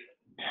vacation.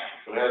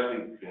 So it has to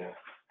be, yeah.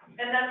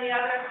 And then the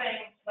other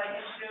thing, like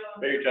in June,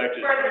 Pay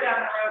taxes. further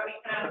down the road, we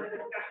can have the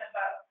discussion,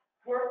 but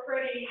we're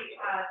pretty,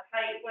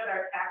 tight with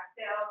our tax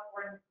sales,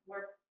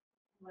 we're,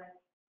 like,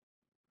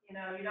 you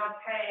know, you don't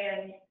pay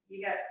and you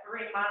get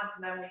 3 months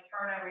and then we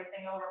turn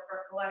everything over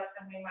for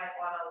collection, we might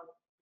wanna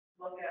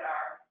look at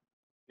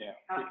Yeah.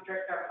 how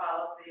strict our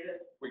policy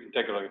is. We can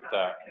take a look at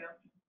that. too.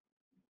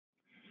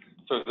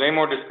 So is there any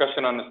more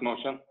discussion on this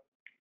motion?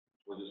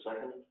 Was it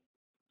second?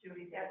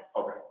 Judy, yes.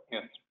 Okay.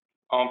 Yes.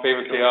 All in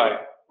favor, say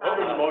aye. What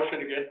was the motion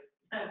again?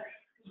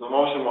 So the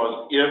motion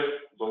was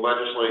if the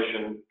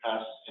legislation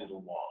passes into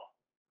law,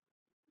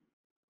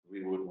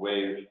 we would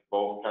waive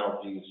both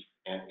penalties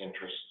and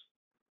interest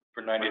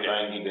For for 90 days.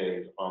 90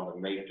 days on the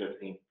May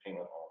 15th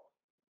payment only.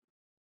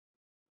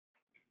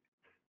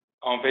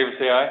 All in favor,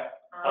 say aye.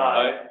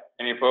 Aye.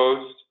 Any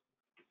opposed?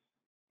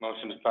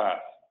 Motion is passed.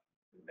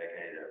 Make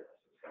any difference.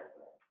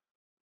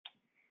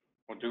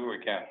 We'll do what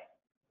we can.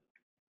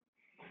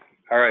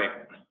 All right,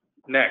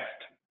 next.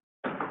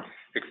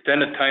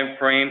 Extend the time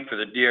frame for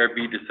the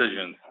DRB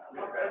decisions.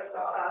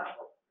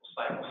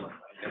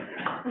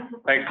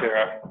 Thanks,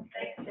 Sarah.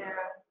 Thanks,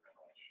 Sarah.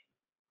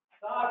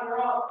 Todd, you're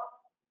up.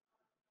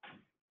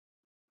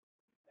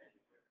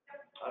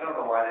 I don't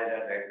know why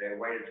they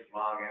waited so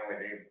long and we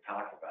didn't even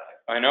talk about it.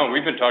 I know,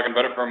 we've been talking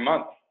about it for a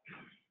month.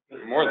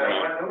 More than They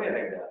that. haven't done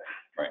anything down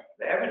there. Right.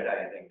 They haven't done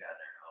anything down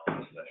there,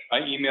 no, especially. I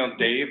emailed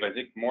Dave, I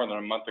think more than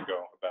a month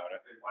ago about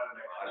it.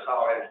 I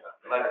saw his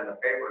letter in the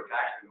paper,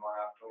 taxes going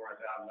up $200,000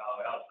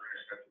 house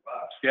for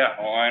 $50. Yeah,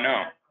 oh, I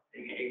know.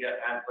 He got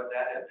time to put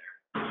that in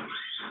there.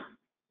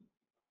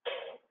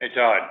 Hey,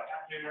 Todd.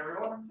 Afternoon,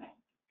 everyone.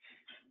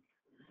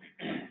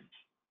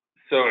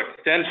 So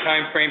extend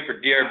time frame for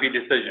DRB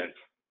decisions.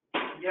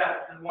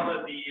 Yeah, this is one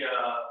of the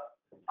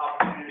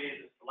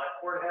opportunities the select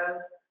board has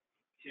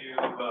to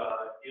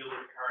deal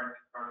with current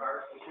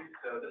coronavirus issues.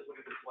 So this will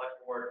give the select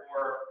board,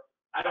 or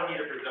I don't need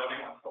it for zoning,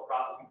 I'm still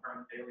processing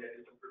permits daily. I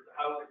do them for the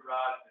house, the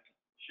garage, and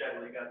shed,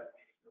 we got the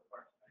meeting so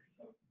far tonight,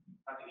 so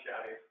not too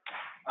shabby.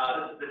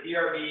 This is the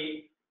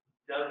DRB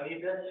does need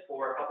this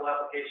for a couple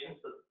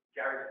applications, so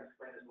Gary can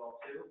explain as well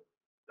too.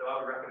 So I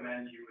would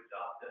recommend you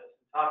adopt this.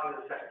 Talking to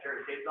the Secretary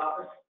of State's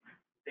office,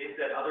 they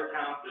said other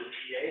towns, the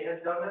VA has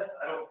done this.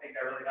 I don't think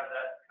I really have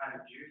that kind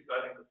of juice, so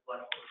I think the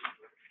select board should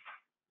do it.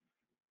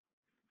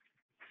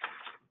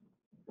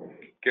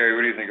 Gary,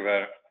 what do you think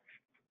about it?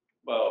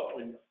 Well,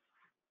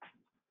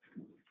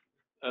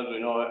 as we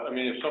know, I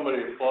mean, if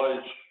somebody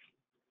applies,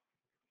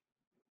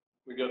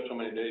 we got so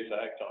many days to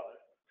act on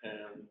it,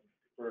 and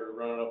we're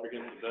running up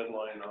against the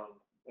deadline on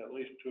at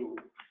least two,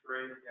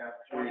 Three, yeah.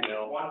 Three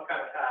now. One's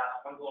kind of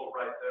past, one's a little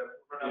right, so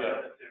we're not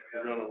Yeah. at the two,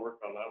 we're yeah. gonna work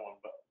on that one,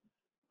 but,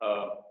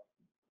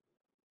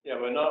 yeah,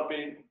 but not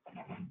being,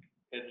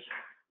 it's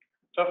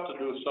tough to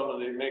do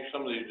make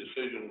some of these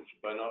decisions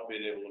by not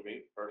being able to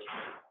meet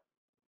personally.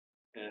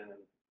 And,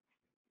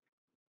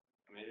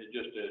 I mean, it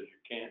just is, you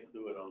can't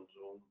do it on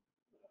Zoom.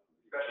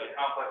 Especially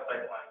complex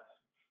site plans.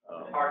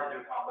 It's hard to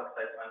do complex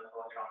site plans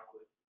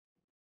electronically.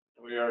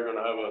 We are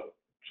gonna have a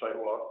site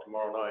walk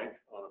tomorrow night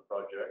on a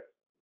project,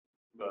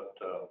 but,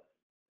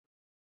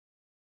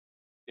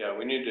 yeah,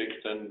 we need to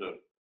extend the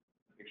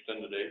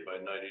date by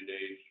 90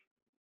 days.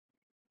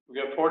 We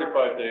got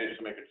 45 days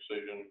to make a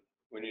decision.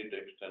 We need to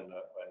extend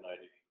that by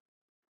 90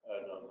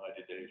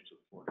 days to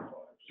the 45.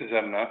 Is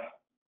that enough?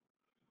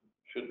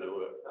 Should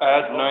do it.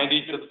 Add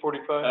 90 to the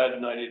 45?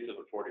 Add 90 to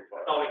the 45.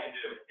 That's all we can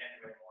do, can't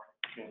do anymore.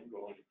 Can't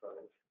go any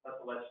further.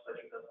 That's the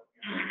legislature doesn't.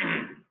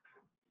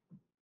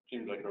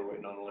 Seems like we're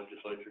waiting on the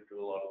legislature to do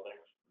a lot of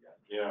things.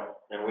 Yeah,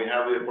 and we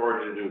have the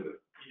authority to do this.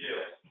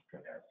 You do.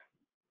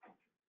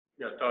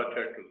 Yeah, Todd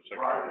checked with the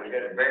Project's secretary.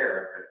 getting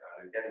bigger,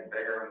 it's getting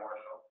bigger and more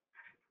so.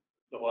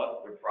 The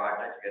what? The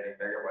project's getting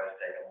bigger, but it's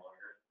taking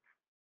longer.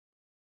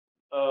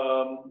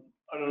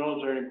 I don't know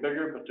if they're any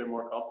bigger, but they're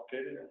more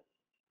complicated.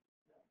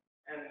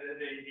 And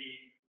the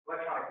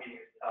electronic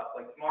meeting is tough,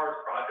 like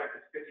tomorrow's project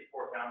is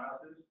 54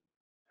 townhouses,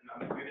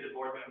 and maybe the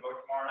board's gonna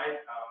vote tomorrow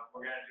night,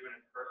 we're gonna do it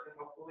in person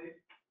hopefully.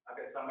 I've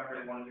got some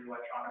members that wanna do it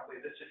electronically,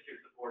 this just gives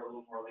the board a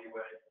little more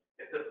leeway.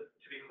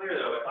 To be clear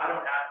though, if I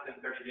don't act within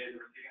 30 days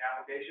of receiving an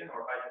application,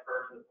 or if I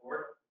defer to the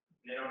board,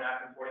 and they don't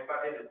act in 45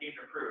 days, the deemed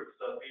approved,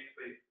 so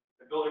basically,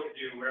 the builder can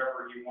do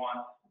whatever he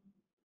wants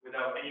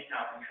without any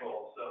town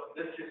control, so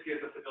this just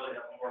gives us the ability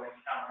to have more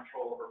town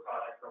control over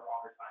projects for a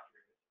longer time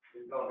period.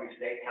 There's gonna be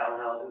state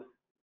townhouses.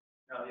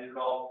 No, these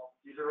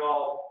are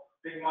all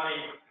big money,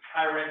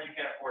 high rent, you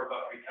can't afford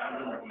about 3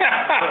 times.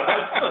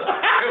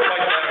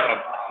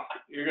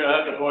 You're gonna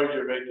have to avoid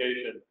your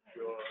vacation.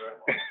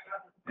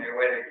 Any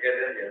way to get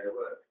in here, it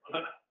would.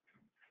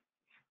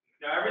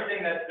 Now,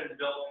 everything that's been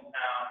built in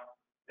town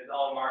is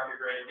all market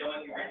rate. The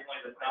only thing recently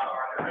that's not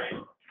market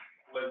rate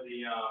was the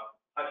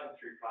Hutchinson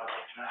Street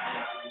project, and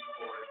I'm not moving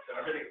forward, so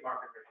everything's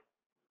market rate.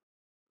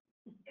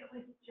 It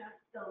was just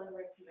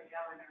delivered to the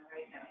governor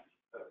right now.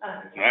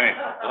 Nice.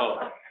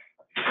 Oh,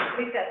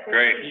 He's got 15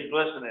 Great. He's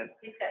listening.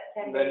 He's got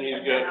 10 then days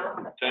he's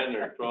from now. got 10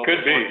 or 12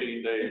 Could or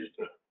be. 14 days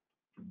to.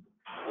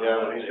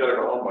 Yeah, he's gotta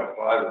go home by 5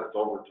 or it's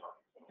overtime.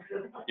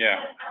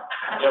 Yeah.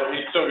 Yeah, but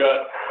he's still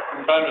got,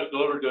 from the time it's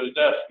delivered to his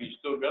desk, he's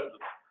still got the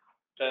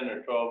 10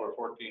 or 12 or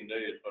 14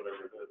 days,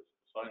 whatever it is,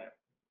 to sign it.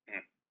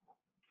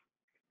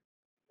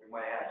 We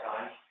might have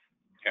time.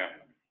 Yeah.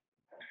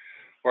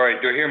 All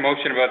right, do I hear a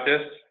motion about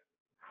this?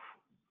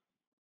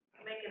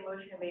 Make a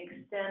motion, we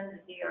extend the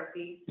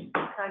DRB's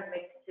time to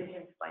make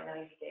decisions by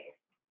 90 days.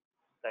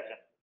 Second.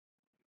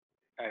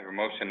 I have a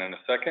motion and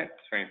a second.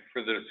 Is there any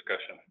further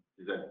discussion?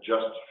 Is that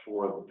just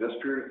for this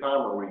period of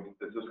time, or is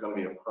this gonna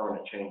be a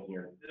permanent change in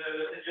your?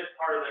 It's just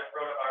part of the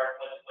coronavirus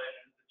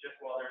legislation, it's just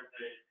while there's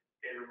a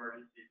state of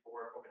emergency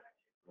for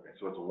COVID-19. Okay,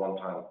 so it's a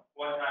one-time.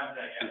 One-time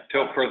thing, yeah.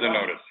 Until further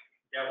notice.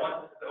 Yeah,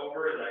 once it's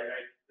over,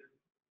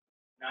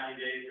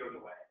 90 days goes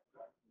away.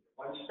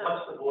 Once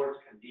the boards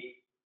convene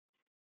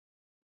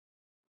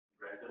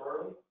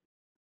regularly,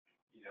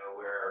 you know,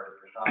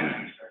 where there's not a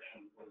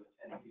restriction for the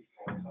 10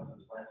 people, some of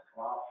those plans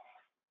come out.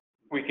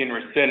 We can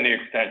rescind the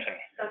extension.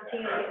 So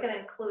Tina, you can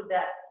include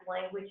that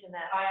language in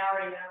that. I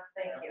already know.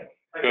 Thank you.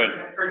 Like, Good.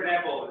 For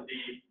example,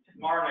 the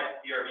tomorrow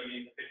night's DRB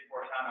meeting,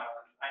 54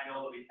 townhouses, I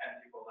know there'll be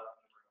 10 people left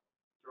in the room.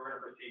 So we're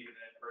gonna proceed with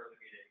an in-person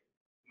meeting.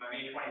 My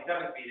May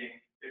 27th meeting,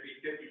 there'd be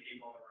 50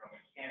 people in the room,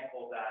 we can't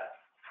hold that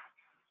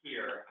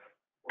here.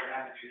 We're gonna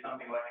have to do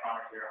something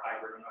electronically or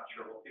hybrid, I'm not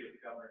sure, we'll see what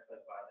the governor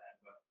says by then,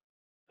 but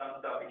some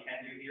stuff we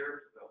can do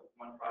here, so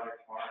one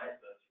project tomorrow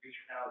night, the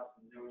future now,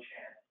 there's no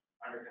chance,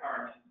 under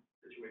current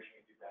situation,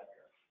 we do that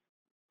here.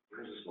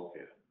 Where is this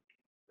located?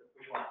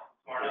 Which one?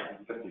 Tomorrow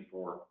night?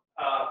 54.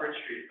 Bridge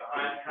Street,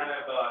 behind kind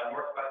of,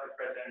 northwest of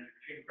Fred's Energy,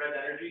 between Fred's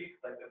Energy,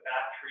 like the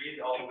back trees,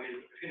 all the way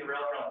between the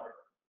rail trail and the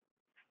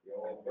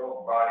river. The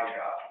old body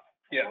shop.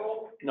 Yeah.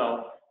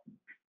 No.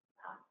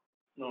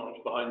 No,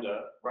 it's behind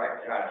that. Right,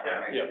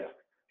 yeah. Yeah.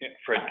 Yeah,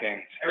 Fred King.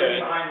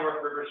 Everything behind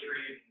North River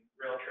Street,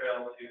 rail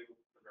trail to the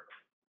river.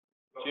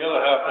 The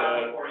other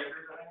half, 4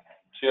 acres, I think.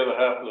 It's the other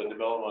half of the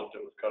development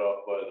that was cut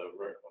off by the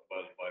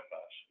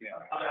bypass. Yeah.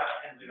 Other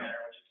half Hensley Manor,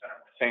 which is better.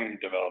 Same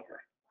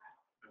developer.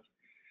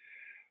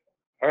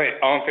 All right,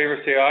 all in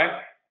favor, say aye.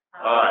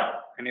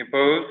 Aye. Any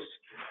opposed?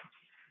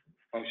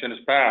 Motion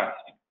is passed.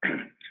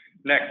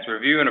 Next,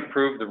 review and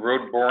approve the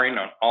road boring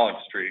on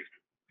Olive Street.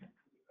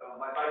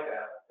 I'd like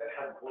to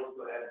have the board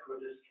go ahead and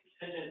approve this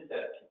contingent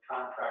that the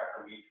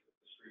contractor meets with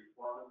the street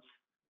foreman.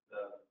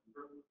 The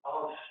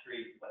Olive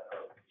Street,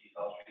 East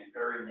Olive Street is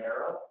very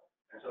narrow,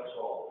 there's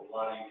also a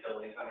lot of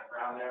utilities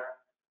underground there.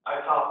 I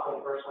talked to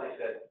him personally,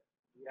 said,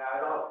 yeah, I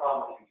don't have a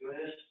problem with you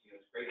doing this, you know,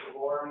 it's great to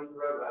bore into the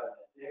road rather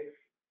than dig,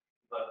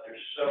 but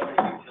there's so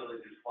many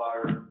utilities,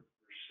 water,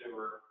 there's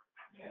sewer,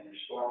 and there's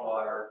storm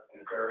stormwater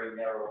in a very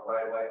narrow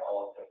right of way,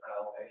 all at different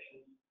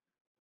elevations.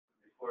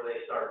 Before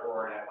they start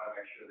boring, I wanna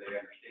make sure they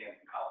understand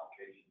the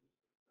complications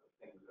of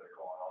things that are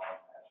going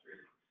on in that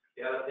street.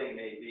 The other thing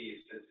may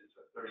be, since it's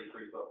a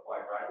 33-foot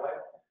wide right of way,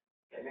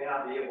 they may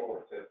not be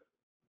able to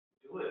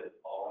do it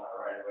all in a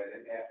right of way.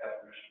 They may have to have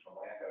permission from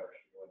landowners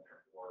to go in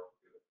there or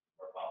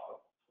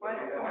follow. Why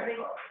are they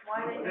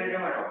What they're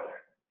doing over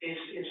there is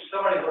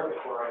somebody looking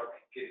for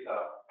gets a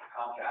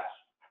Comcast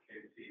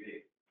cable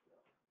TV.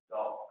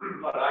 So,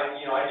 but I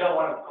don't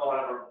want them going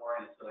over more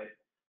until they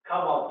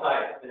come on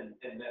site and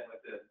then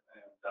with the,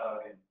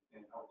 Doug and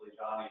hopefully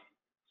Johnny,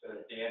 so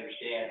that they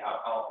understand how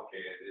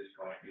complicated it is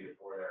going to be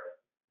for there.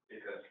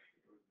 Because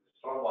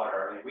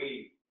stormwater, I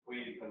mean,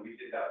 we, when we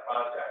did that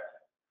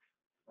project,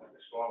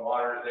 the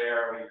stormwater is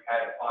there, we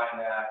had to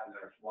find that, and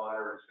there's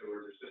water and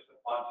sewer, there's just a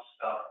bunch of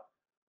stuff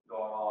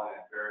going on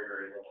in a very,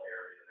 very little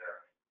area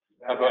there.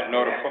 How about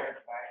notify?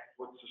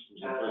 What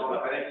systems in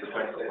place that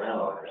protect the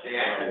landowners?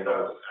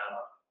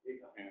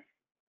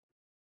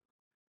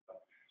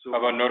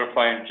 How about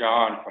notifying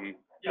John from?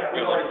 Yeah,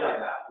 we've already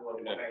done that. We'll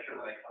make sure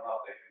when they come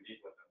up, they can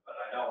meet with them, but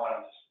I don't want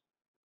them just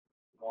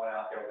going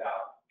out there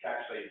without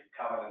actually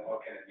coming and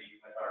looking and meeting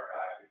with our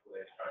guys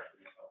before they start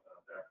doing something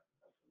up there.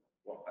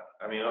 Well,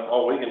 I mean,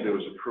 all we can do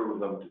is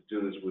approve them to do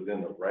this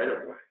within the right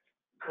of way.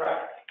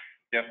 Correct.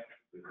 Yep.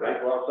 If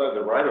they go outside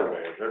the right of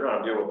way, they're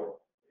gonna deal with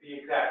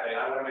it. Exactly,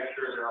 and I want to make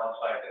sure they're on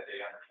site, that they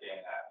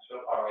understand that.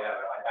 So far, we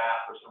haven't, I've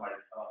asked for somebody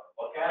to come up and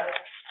look at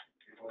it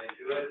before they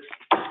do it,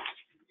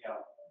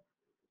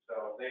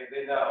 so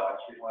they know,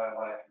 that's the reason why I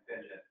want it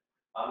contingent.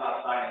 I'm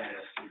not signing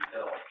this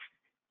until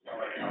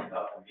somebody comes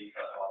up and meets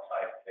us on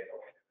site to take a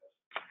look at this.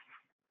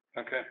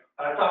 Okay.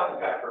 And I talked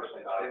to the guy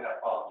personally about it, I didn't have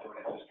a problem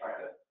doing it, just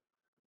trying to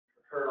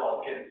herd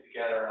all the kids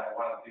together, and I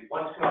wanted to,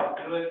 once you come out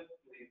and do it,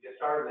 we get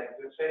started, and they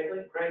do it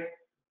safely, great.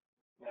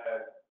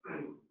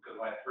 Because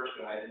when I first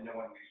did it, I didn't know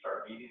when we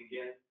start meeting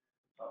again,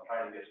 so I'm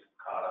trying to get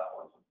caught up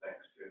on some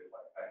things too,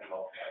 like I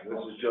know.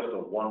 This is just a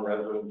one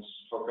residence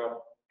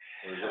hookup,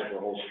 or is this the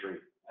whole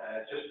street?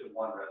 It's just a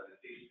one resident,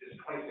 it's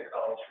 26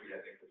 Olive Street,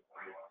 I think, is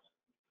 21.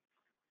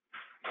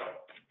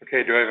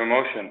 Okay, do I have a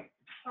motion?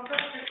 I'm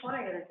just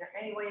wondering, is there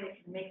any way they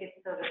can make it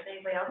so that if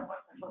anybody else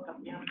wants to hook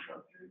up, they have to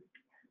go through?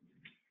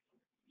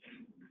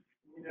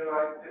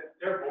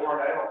 They're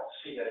bored, I don't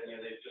see that,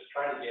 they're just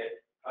trying to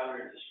get under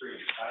the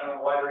street. I don't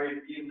know why they're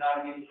even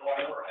not even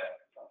going overhead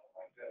or something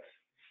like this.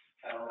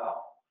 I don't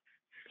know.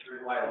 The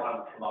reason why I want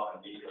them to come up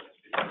and meet us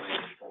is because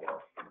it's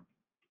for.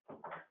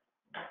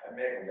 I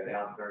make them go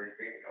down 30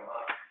 feet and come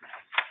up.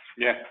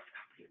 Yeah.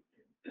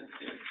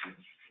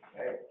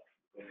 Hey,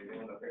 what are you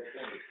doing the big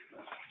thing?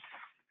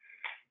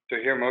 Do I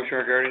hear a motion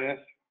regarding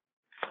this?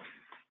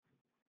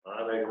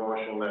 I make a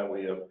motion that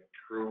we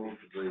approve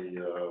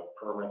the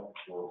permit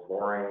for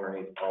boring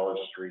underneath Olive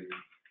Street,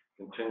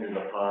 contingent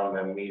upon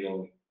them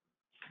meeting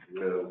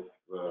with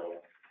the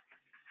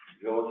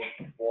village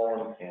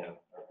foreman and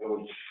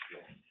village,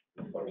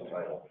 what's the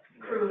title?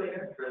 Crew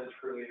leader.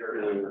 Crew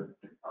leader,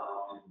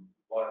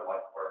 water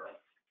light department.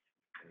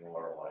 And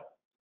water line.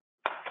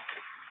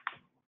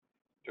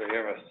 Do I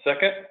hear a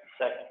second?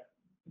 Second.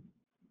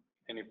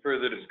 Any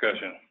further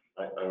discussion?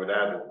 I would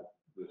add that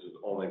this is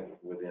only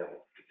within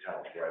the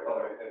town's right of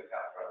way.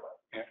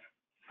 Yeah.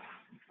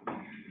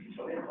 So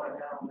they went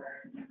down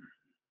there.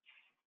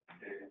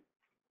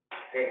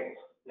 Hey,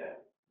 yeah.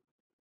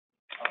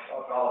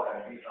 I'll call it,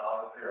 and he's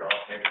on here,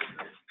 I'll take it.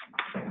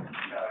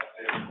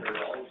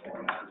 They're always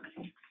going on.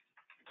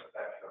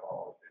 Protection of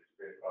all, it's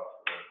great about,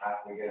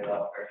 after we get it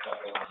up, there's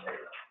something on there.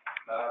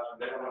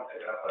 They don't want to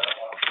take it up, but I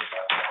want to take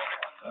it up.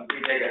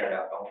 We taking it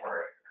up, don't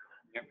worry.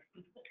 Yep.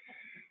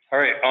 All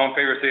right, all in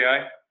favor, say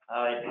aye.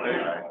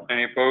 Aye.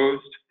 Any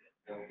opposed?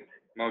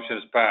 Motion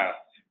is passed.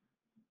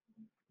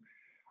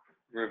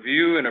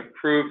 Review and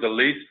approve the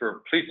lease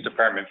for police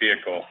department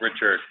vehicle.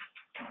 Richard,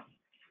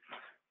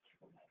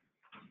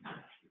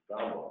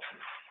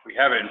 we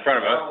have it in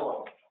front of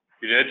us.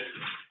 You did?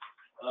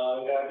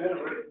 Yeah, I did a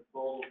written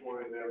proposal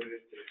for you there,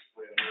 basically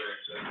explain where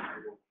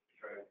exactly we're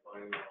trying to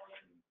find one.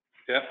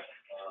 Yep.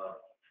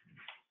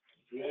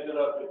 We ended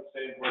up at the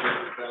same place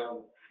we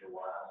found the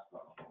last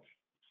one.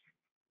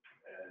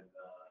 And,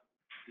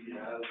 he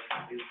has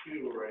his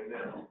two right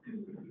now.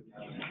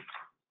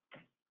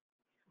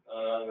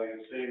 Like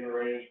the same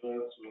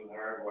arrangements with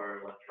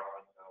hardwire,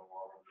 electronics, and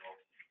water bill.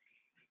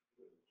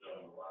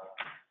 The last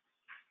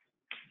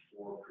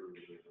 4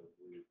 cruises, I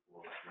believe,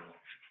 4.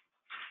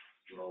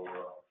 So,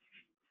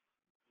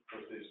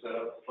 what they set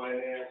up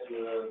finance,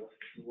 a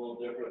little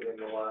different than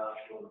the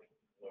last one,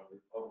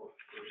 Republic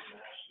First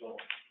National.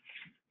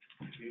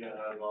 Tina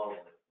has all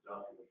the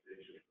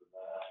documentation for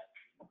that.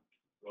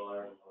 So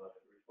I'm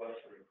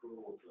requesting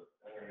approval to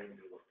enter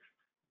into a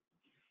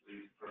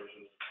lease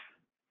purchase,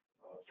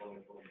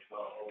 2020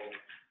 Tahoe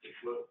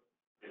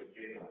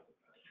equipment.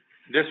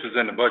 This was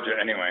in the budget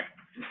anyway.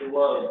 It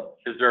was.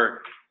 Is there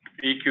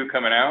EQ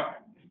coming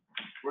out?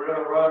 We're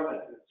gonna run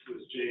it, it's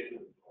with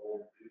Jason's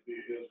old, his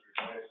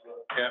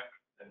replacement. Yeah.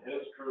 And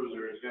his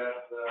cruiser has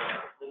got,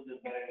 90,000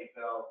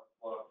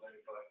 plus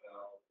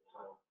 95,000,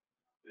 so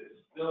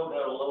it's Still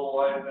got a little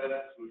light in it,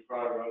 so we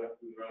probably run it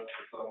through the rest of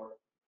the summer.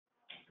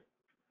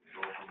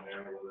 Go from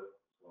there with it,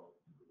 so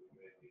we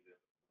may need it.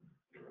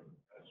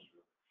 That's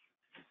true.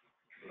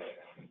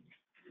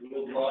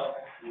 Good luck,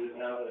 we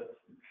have it.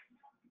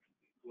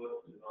 Put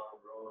it on the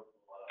road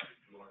for the last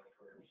 2 months.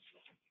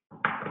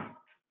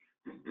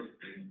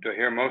 Do I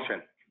hear a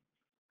motion?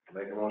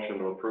 Make a motion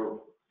to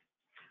approve.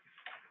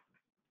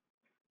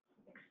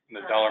 The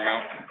dollar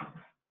amount?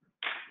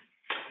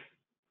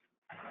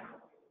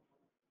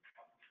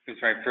 Is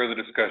there any further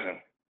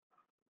discussion?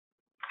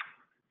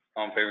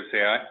 All in favor,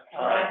 say aye.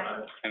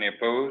 Aye. Any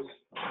opposed?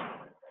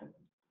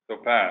 So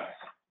pass.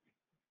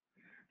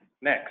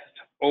 Next,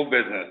 old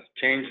business,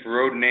 change the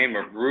road name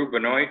of Rue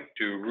Benoit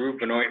to Rue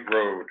Benoit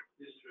Road.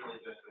 This is really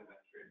just an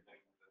administrative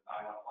thing, that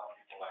I don't want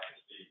people like to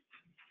see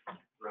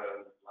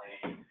road,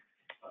 lane,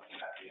 something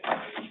at the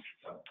end.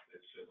 So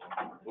it's just.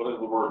 What does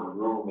the word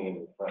rule mean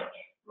in French?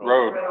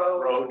 Road.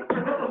 Road.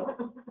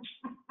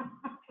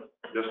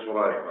 Just what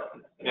I thought.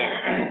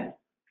 Yeah.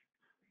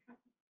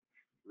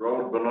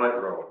 Road, Benoit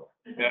Road.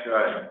 Yeah.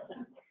 Okay.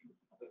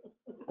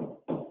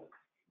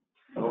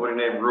 Nobody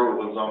named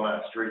Rue lives on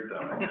that street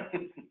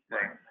then.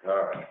 Right.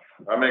 All right.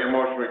 I make a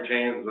motion to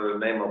change the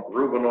name of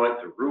Rue Benoit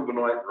to Rue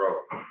Benoit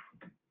Road.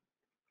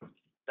 Do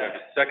I have a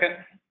second?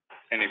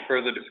 Any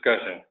further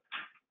discussion?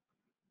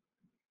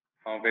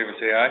 All in favor,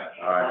 say aye.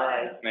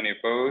 Aye. Any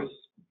opposed?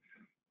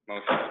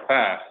 Motion is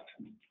passed.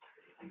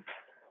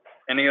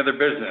 Any other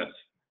business?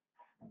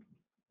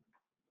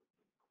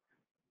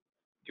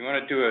 Do you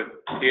want to do a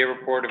TA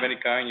report of any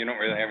kind? You don't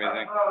really have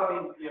anything? I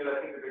mean, you know, I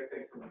think the big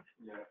thing from,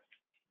 you know,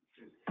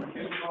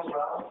 is go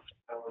well,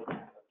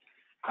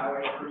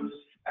 highway crews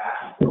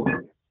back.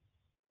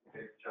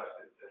 They've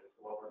adjusted to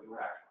what we're doing,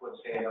 actually,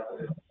 staying up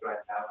with it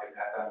right now, getting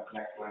that done for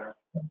next winter.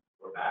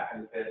 We're back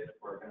in the pit,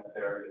 working up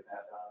there, getting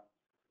that done.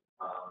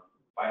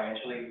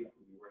 Financially,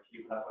 we're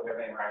keeping up with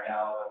everything right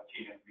now,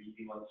 achieving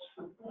redeals,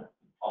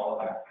 all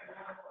of that.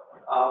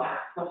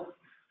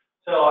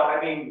 So, I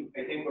mean,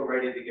 I think we're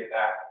ready to get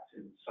back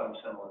to some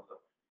semblance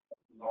of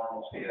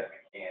normalcy as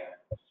we can.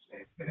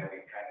 And then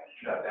we kind of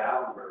shut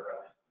down, we're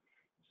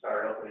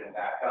started opening it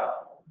back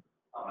up.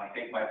 I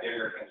think my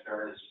bigger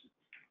concern is,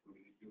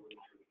 we alluded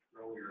to it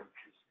earlier,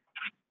 is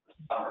the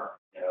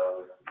summer, you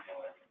know,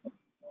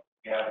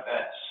 we have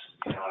events,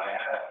 you know, and I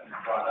had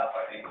brought up,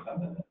 I think,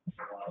 something that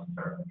we want to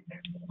start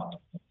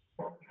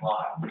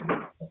live.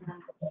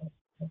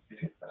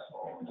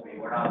 I mean,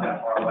 we're not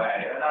that far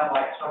away, and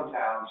unlike some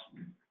towns,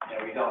 you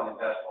know, we don't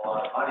invest a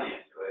lot of money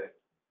into it,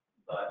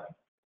 but,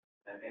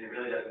 and it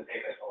really doesn't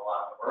take us a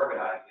lot to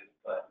organize it,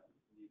 but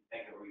you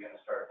think, are we gonna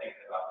start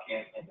thinking about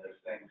canceling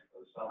those things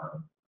for the summer?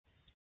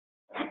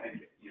 I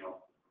think, you know,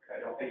 I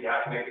don't think you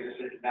have to make a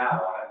decision now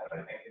on it, but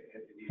I think it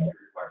needs to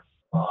require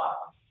a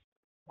lot.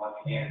 Once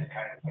again, it's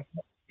kind of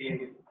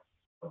seeing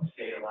what the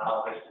state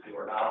allows us to do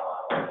or not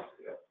allow us to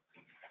do.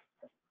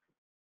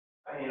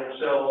 You know,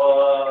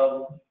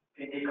 so,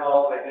 PD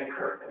calls, I think,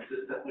 are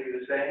consistently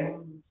the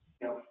same,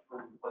 you know,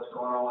 from what's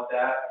going on with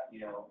that.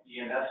 You know,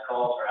 EMS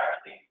calls are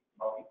actually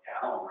probably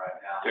down right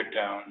now. They're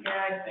down.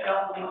 Yeah, I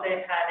don't think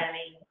they've had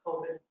any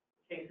COVID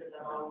cases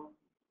at all.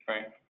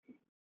 Right.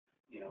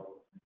 You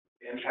know,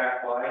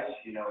 impact wise,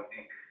 you know, I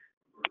think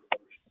we're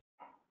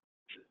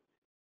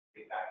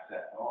get back to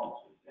that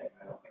normal thing.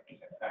 I don't think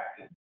it's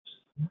impacted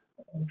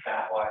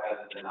that wise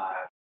other than not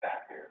having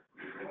back here.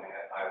 We only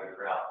had highway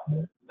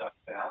route,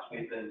 ducking out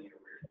sweeping, you know,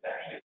 we're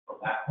actually from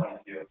that point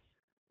of view,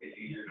 it's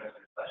easier because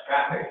there's less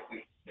traffic.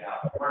 We can get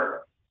out to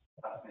work.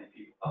 Not many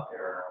people out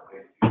there are on way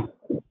to do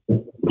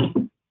something.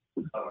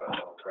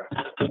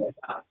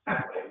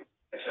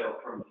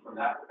 So from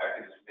that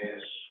perspective, it's made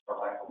us for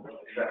life a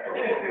little bit better.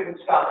 It would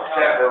stop.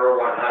 Except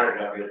for 100,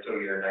 that'll be a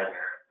 2-year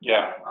nightmare.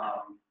 Yeah.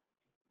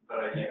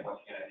 But I think,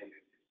 once again, I think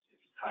it's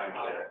time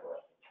to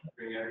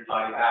bring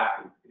everybody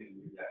back and do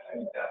that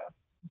next step.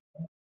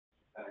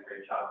 Done a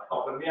great job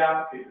helping me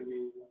out, keeping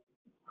me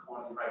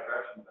going in the right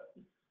direction, but,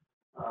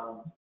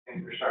 I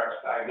think we're starting,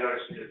 I've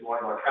noticed there's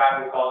more and more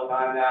traffic all the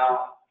time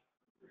now.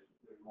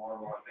 There's more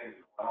and more things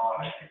going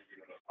on, I think, you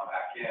know, come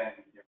back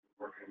in, you know,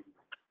 working in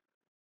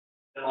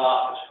the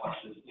office, once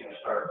you know,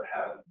 start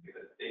having,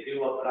 because if they do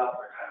open up,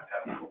 they're kind of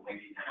having people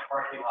waiting in the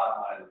parking lot,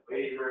 not in the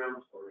waiting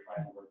room, so we're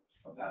trying to work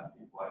some of that,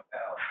 people like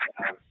that.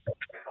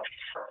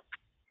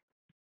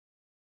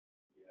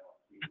 You know,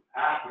 we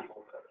ask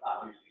people to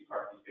not use these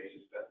parking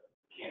spaces, but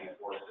can't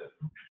enforce it.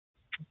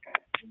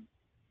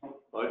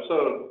 I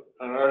saw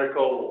an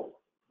article,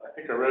 I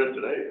think I read it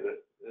today, that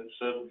it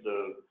said,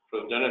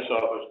 for the dentist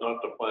office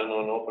not to plan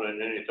on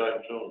opening anytime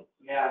soon.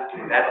 Yeah,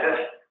 that's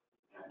it.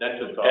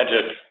 Dentist That office.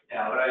 just,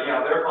 Yeah, but, you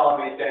know, they're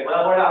calling me saying,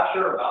 well, we're not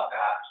sure about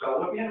that.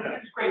 So, you know,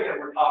 it's great that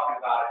we're talking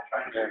about it,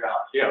 trying to figure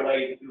out Yeah.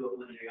 ways to do it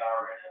when they are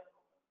ready.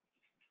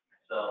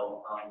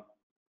 So,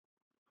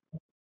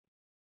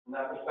 from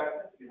that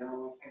perspective, you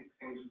know, I think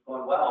things are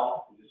going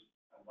well. We just,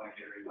 I want to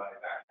get everybody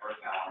back to work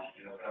now,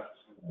 you know, that's,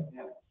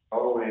 yeah. How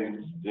are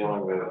we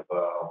dealing with,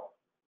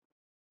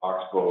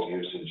 Oxbow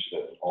usage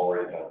that's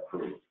already been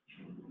approved?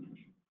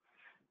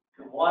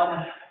 The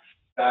one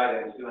guy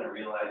that was doing it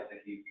realized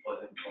that he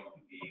wasn't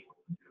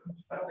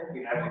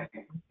think we have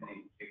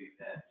any big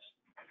events.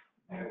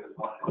 And it was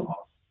one in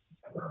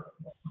October.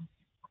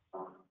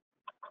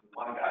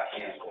 One got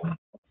canceled,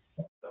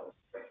 so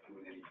like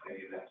doing any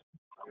big events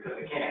because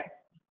they can't.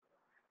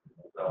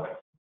 So I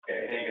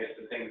think it's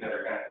the things that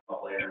are gonna come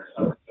up later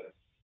and stuff.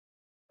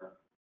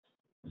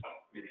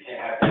 You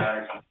can't have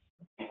gatherings of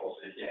people,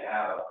 so you can't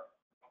have a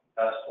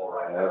festival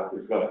right now.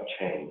 It's gonna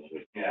change.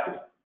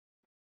 Yeah.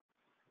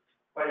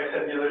 Like I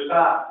said, there's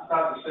not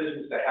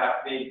decisions that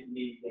have to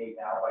be made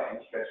now by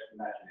any stretch of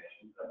the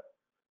imagination, but,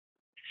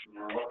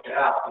 look it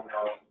out,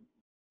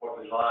 what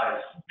was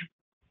lies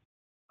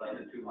less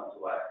than 2 months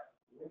away.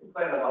 We can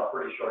plan it on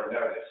pretty short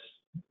notice,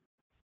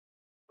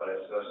 but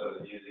it's also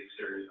the music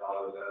series and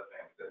all those other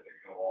things that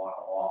go on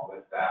along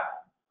with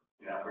that.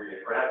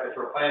 If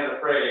we're planning the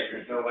parade,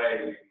 there's no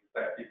way we can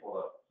expect people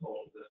to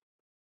social distance.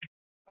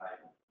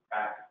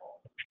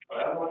 Practical. But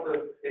I don't know what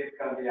the kids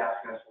gonna be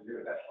asking us to do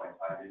at that point in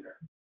time either.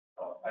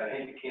 So I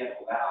hate to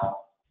cancel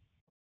now.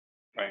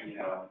 Right.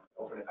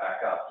 Open it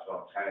back up, so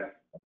I'm kind of.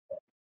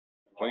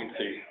 Wait and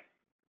see.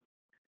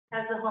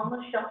 Has the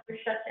homeless shelter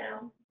shut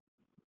down?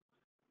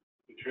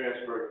 We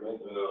transferred them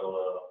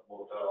into,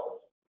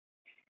 motels.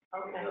 We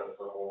Okay. got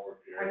some over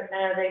And here.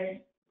 are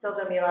they still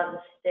gonna be allowed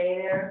to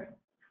stay there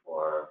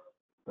or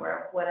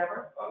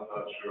whatever? I'm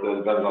not It sure.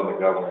 depends on the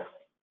governor.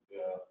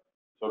 Yeah.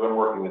 So they're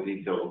working the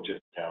details of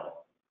just county.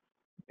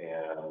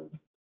 And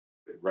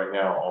right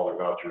now, all the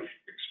vouchers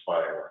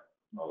expire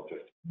on the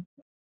 15th.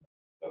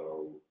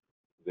 So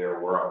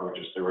we're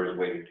just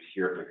waiting to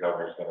hear if the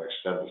governor's gonna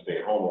extend the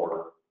stay-at-home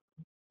order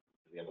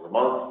at the end of the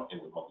month,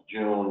 into the month of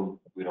June.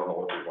 We don't know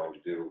what they're going to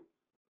do.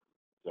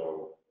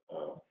 So,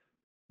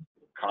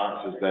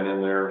 Cox has been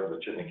in there, the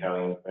Chittenden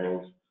County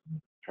things,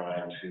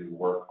 trying to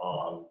work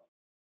on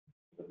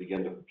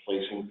begin to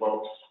placing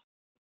folks.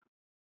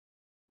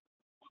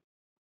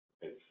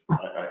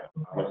 I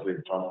honestly,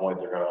 at some point,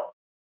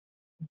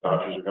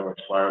 vouchers are gonna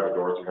expire, the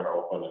doors are gonna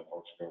open, and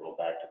folks are gonna go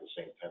back to the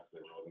same tents they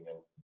were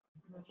living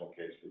in some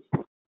cases.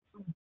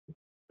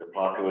 The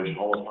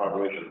homeless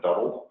population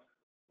doubled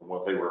from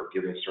what they were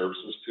giving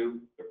services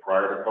to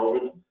prior to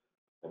COVID.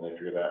 And they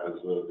figure that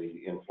was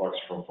the influx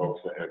from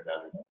folks that had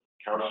been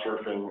couch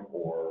surfing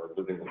or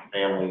living with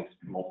families,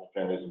 multiple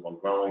families in one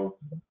dwelling.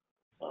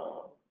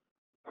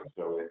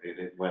 So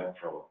it went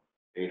from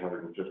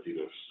 850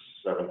 to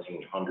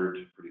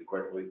 1,700 pretty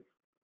quickly.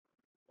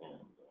 And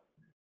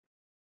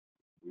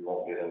we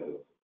won't get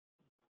into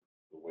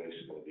the waste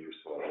and abuse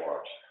that I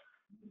watched.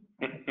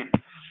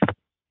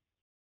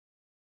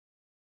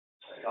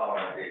 That's all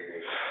I'm gonna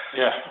do.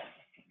 Yeah.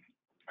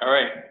 All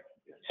right.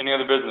 Any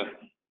other business?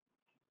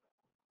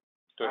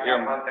 Do I hear?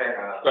 One thing,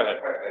 Go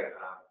ahead. quickly, I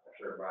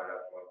should have brought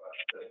up,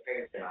 the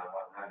spacing on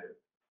 100.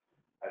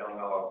 I don't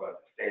know if a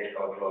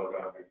stagecoach road is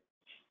gonna be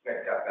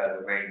picked up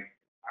as a main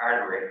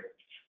artery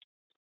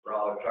for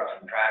all the trucks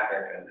and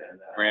traffic and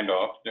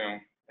Randolph, yeah.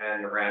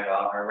 and the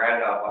Randolph. And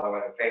Randolph, by the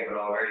way, the pavement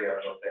already,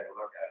 I'll go take a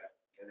look at it,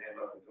 and they're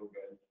looking too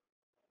good.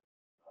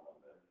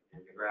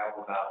 And the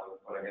gravel out was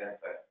put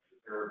against the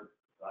third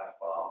last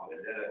fall, they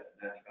did it,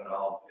 and then it's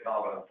all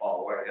gonna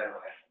fall away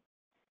anyway.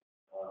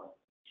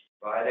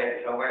 But I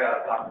think somebody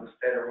ought to talk to the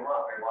state of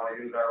Vermont, they wanna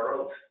use our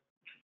roads.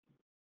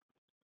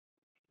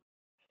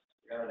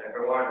 If they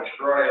wanna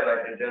destroy it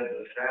like they did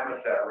the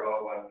Samoset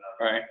Road when,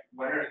 Right.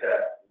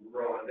 Winterset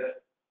ruined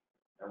it,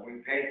 and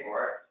we paid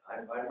for it,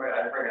 I'd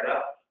bring it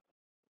up.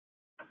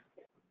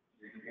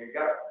 You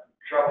got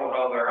trouble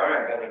over there,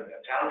 I mean,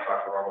 the town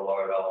trucks are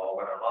overloaded all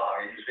winter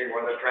long, you can see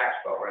where the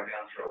tracks go, right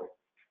down through.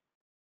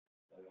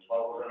 And the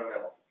bubbles in the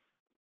middle.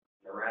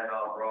 The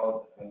Randolph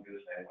Road is gonna be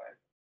the same way.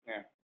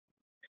 Yeah.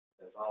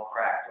 It's all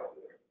cracked over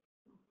there.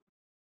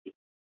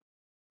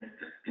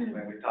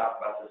 When we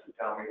talked about this,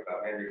 tell me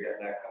about maybe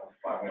getting that comes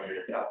by, maybe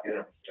it's tough, get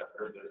them,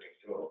 their business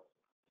too.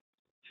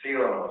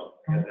 Sealing those,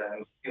 because that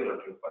new sealer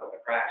to put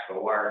the cracks, so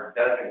water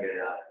doesn't get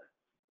out of it.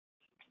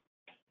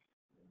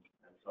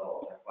 And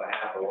so if I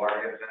have the water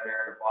gets in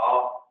there in the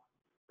fall,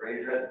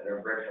 freeze it, and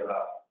then breaks it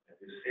up. If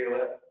you seal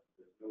it,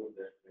 just do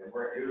this, they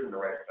weren't using the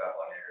right stuff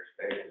on here,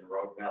 space and the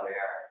road, now they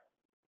are.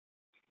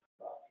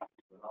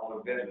 With all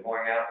the bids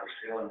going out for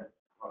sealing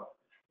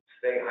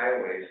state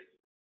highways,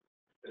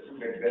 there's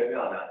some big bids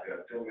on that,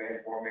 there, $2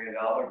 million, $4 million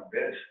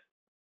bids.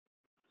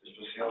 Just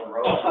to seal the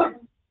roads.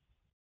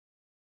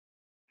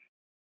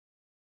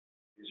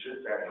 You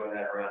should start doing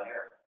that around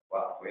here.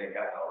 Well, we ain't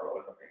got no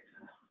roads,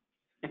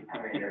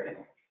 I mean,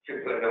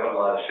 you're doing a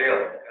lot of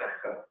sealing.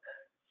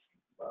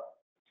 But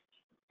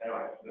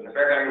anyway, if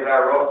they're gonna use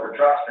our road for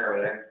trucks and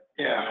everything.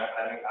 Yeah.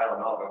 I don't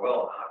know if it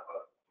will or not,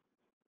 but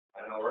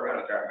I know we're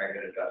gonna start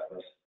making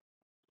adjustments.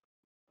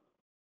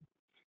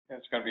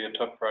 It's gonna be a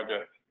tough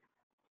project.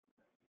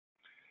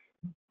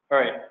 All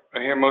right, I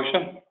hear a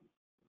motion.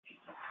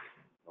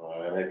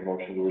 I make a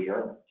motion to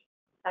adjourn.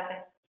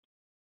 Second.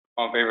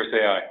 All in favor,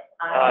 say aye.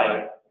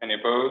 Aye. Any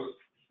opposed?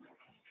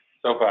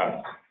 So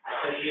passed.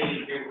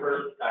 Association June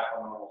 1st, back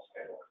on normal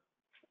schedule.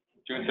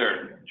 June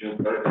 3rd. June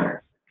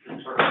 3rd.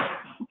 June 1st.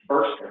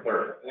 First or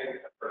third? I think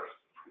it's the 1st.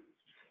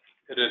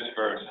 It is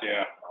first,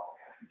 yeah.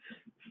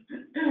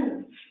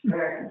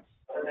 Okay.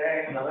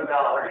 day, another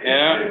 $1.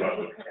 Yeah.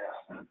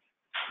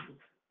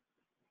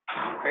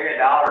 Pay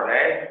 $1 a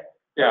day?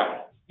 Yeah.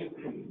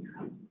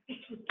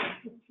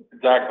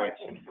 Exactly.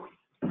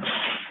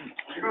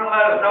 You're gonna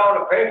let us know in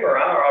the paper,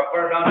 huh, or I'll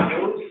put it on the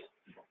news?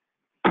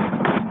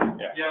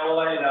 Yeah, we'll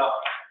let you know.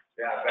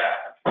 Yeah, I bet.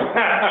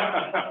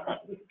 I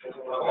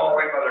won't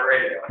wait for the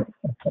radio.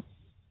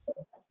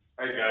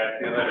 All right, guys,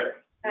 see you later.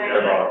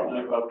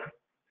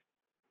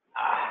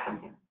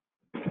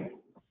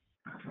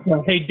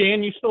 Hey,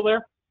 Dan, you still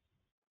there?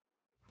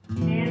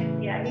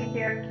 Dan, yeah, he's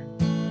here.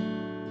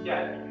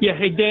 Yeah. Yeah,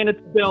 hey, Dan,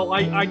 it's Bill.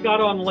 I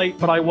got on late,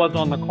 but I was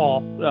on the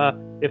call.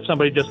 If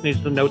somebody just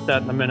needs to note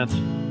that in the minutes.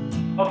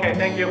 Okay,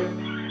 thank you.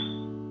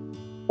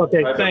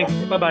 Okay, Bye, Bill. thanks.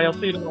 Bye-bye. I'll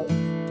see you tomorrow.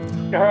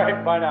 All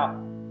right, bye now.